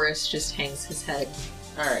 Officer Horace just hangs his head.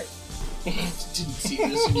 all right, Didn't see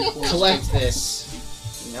this in your course. collect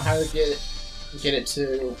this. You know how to get it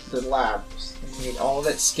to the lab. You need all of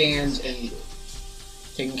it scanned and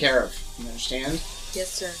taken care of. You understand? Yes,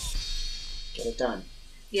 sir. Get it done.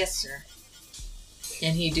 Yes, sir.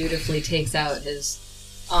 And he dutifully takes out his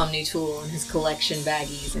Omni tool and his collection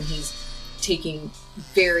baggies, and he's taking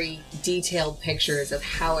very detailed pictures of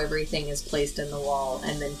how everything is placed in the wall,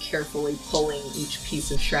 and then carefully pulling each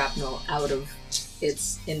piece of shrapnel out of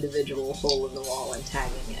its individual hole in the wall and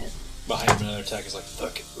tagging it. Behind him, another tech is like,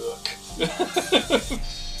 fucking book.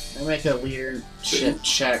 I make a leadership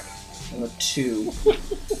check on a 2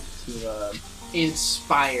 to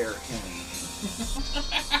inspire him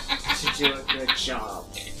to do a good job.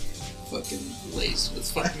 Fucking laced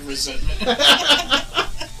with fucking resentment.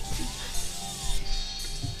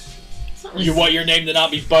 You want your name to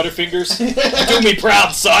not be Butterfingers? Do me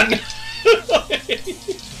proud, son!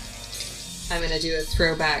 I'm gonna do a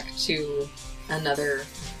throwback to another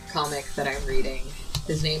comic that I'm reading.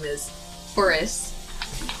 His name is Horace.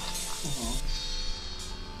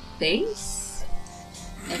 Face?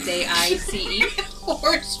 F-A-I-C-E?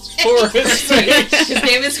 Horse. His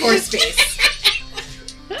name is Horseface.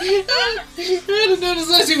 I didn't notice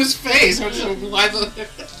that he was face. I'm so glad.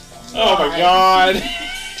 Oh my god!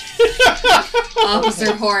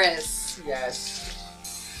 Officer Horace. Yes.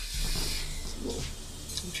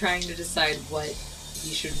 I'm trying to decide what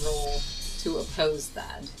you should roll to oppose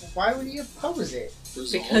that. Why would he oppose it?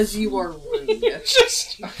 Because you are rude.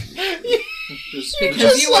 Just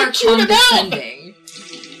Because you are condescending.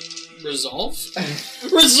 Resolve?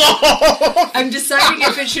 Resolve! I'm deciding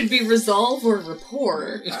if it should be resolve or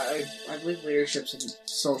rapport. I believe leadership's a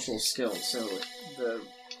social skill, so the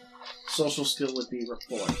social skill would be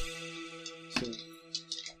rapport. So,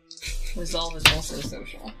 Resolve is also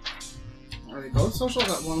social. are they both social?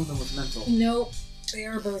 That one of them was mental. Nope. They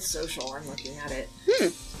are both social. I'm looking at it.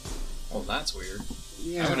 Well, that's weird.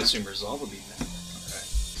 Yeah. I would assume resolve would be mental.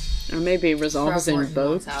 Okay. Or maybe resolve is in Throckmorton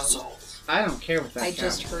both. wants out. I don't care what that I counts.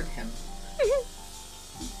 just heard him.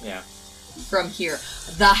 Yeah. From here.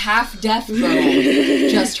 The half-deaf girl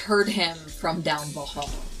just heard him from down the hall.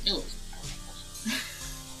 Ew.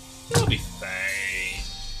 It'll be fine.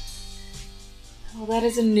 Well, that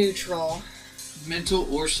is a neutral. Mental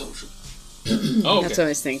or social? Oh, okay. That's what I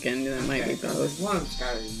was thinking. That might be So both. one of them's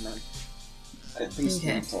got to be mental. At least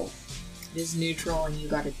Okay. mental. It is neutral and you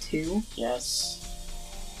got a 2. Yes.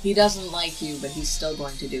 He doesn't like you, but he's still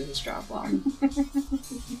going to do his job well.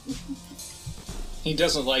 He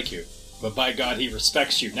doesn't like you, but by God, he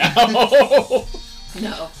respects you now.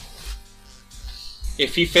 No.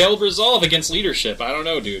 If he failed resolve against leadership, I don't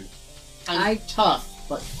know, dude. I'm tough,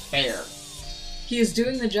 but fair. He is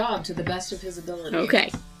doing the job to the best of his ability.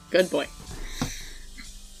 Okay. Good boy.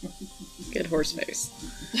 Good horse face.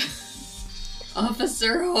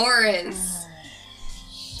 Officer Horace.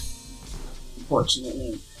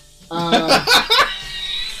 Fortunately.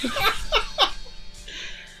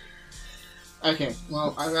 Okay,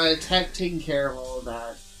 well, I've got a tech taking care of all of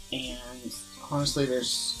that, and honestly, it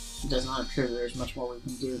does not appear that there's much more we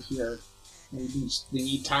can do here. We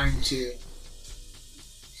need time to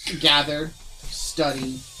gather,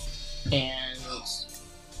 study, and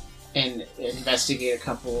investigate a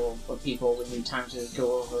couple of people. We need time to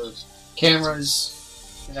go over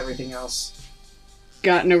cameras and everything else.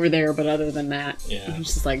 Gotten over there, but other than that, Yeah.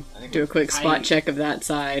 just like I think do a quick spot I- check of that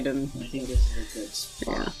side, and I think this is a good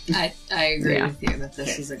spot. yeah. I agree Yeah. with you that this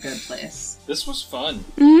Okay. is a good place. This was fun.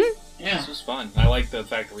 Mm-hmm. Yeah. This was fun. I like the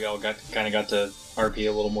fact that we all got to RP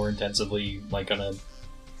a little more intensively, like in a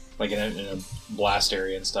blast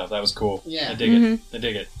area and stuff. That was cool. Yeah. I dig it. I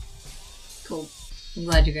dig it. Cool. I'm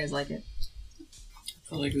glad you guys like it. I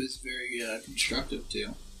felt like it was very constructive,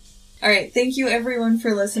 too. Alright, thank you everyone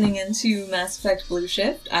for listening into Mass Effect Blue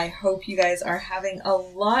Shift. I hope you guys are having a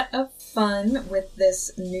lot of fun with this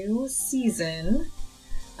new season.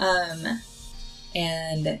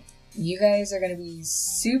 And you guys are going to be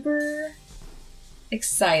super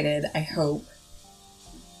excited, I hope,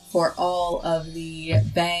 for all of the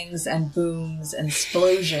bangs and booms and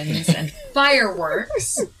explosions and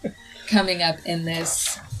fireworks coming up in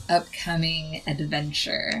this upcoming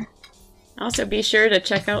adventure. Also, be sure to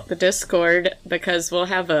check out the Discord because we'll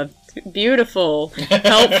have a beautiful,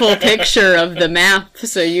 helpful picture of the map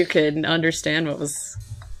so you can understand what was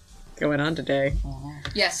going on today.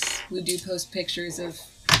 Yes, we do post pictures of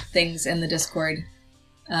things in the Discord.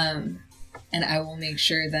 And I will make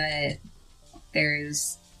sure that there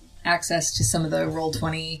is access to some of the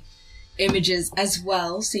Roll20 images as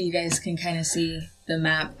well, so you guys can kind of see the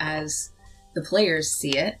map as the players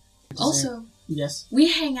see it. Also, Yes. we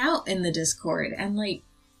hang out in the Discord and, like,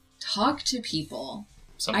 talk to people.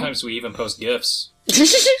 Sometimes we even post GIFs.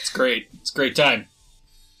 It's great. It's a great time.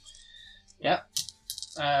 Yep.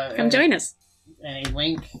 Come join us. And a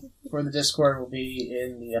link for the Discord will be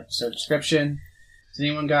in the episode description. Has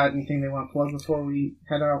anyone got anything they want to plug before we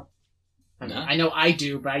head out? No. I know I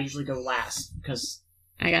do, but I usually go last because.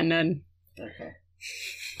 I got none. Okay.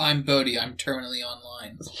 I'm Bodhi. I'm terminally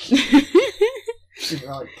online.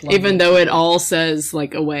 Even though it all says,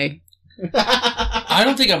 like, away. I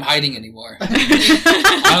don't think I'm hiding anymore. I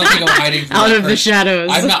don't think I'm hiding from Out that of the person. shadows.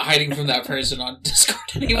 I'm not hiding from that person on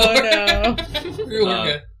Discord anymore. Oh, no.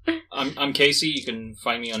 We're good. I'm Casey. You can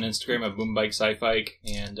find me on Instagram at BoombikeSciFike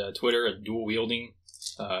and Twitter at Dual Wielding,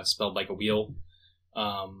 spelled like a wheel.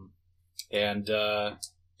 Yeah,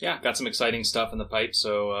 got some exciting stuff in the pipe,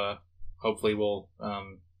 so hopefully we'll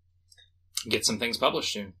get some things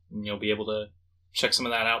published soon, and you'll be able to check some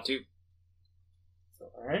of that out too.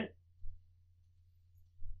 Alright.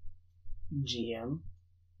 GM.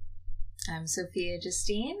 I'm Sophia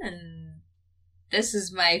Justine, and this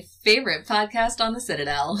is my favorite podcast on the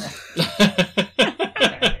Citadel.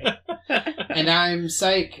 And I'm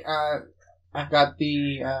Psych. I've got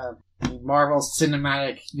the Marvel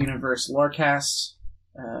Cinematic Universe Lorecast.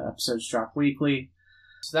 Episodes drop weekly.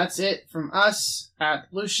 So that's it from us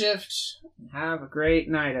at Blue Shift. Have a great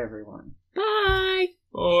night, everyone. Bye.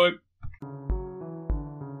 Bye.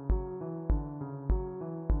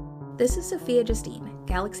 This is Sophia Justine,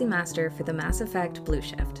 Galaxy Master for the Mass Effect Blue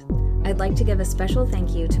Shift. I'd like to give a special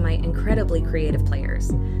thank you to my incredibly creative players,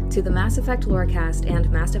 to the Mass Effect Lorecast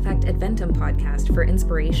and Mass Effect Adventum podcast for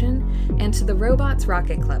inspiration, and to the Robots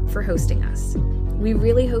Rocket Club for hosting us. We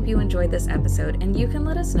really hope you enjoyed this episode, and you can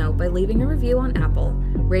let us know by leaving a review on Apple,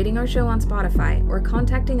 rating our show on Spotify, or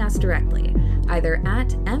contacting us directly, either at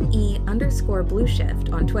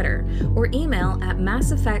ME_Blueshift on Twitter, or email at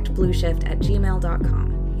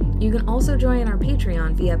masseffectblueshift@gmail.com. You can also join our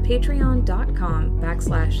Patreon via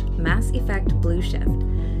patreon.com/Mass Effect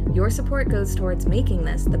Blueshift. Your support goes towards making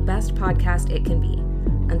this the best podcast it can be.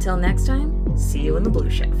 Until next time, see you in the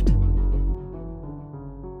Blue Shift.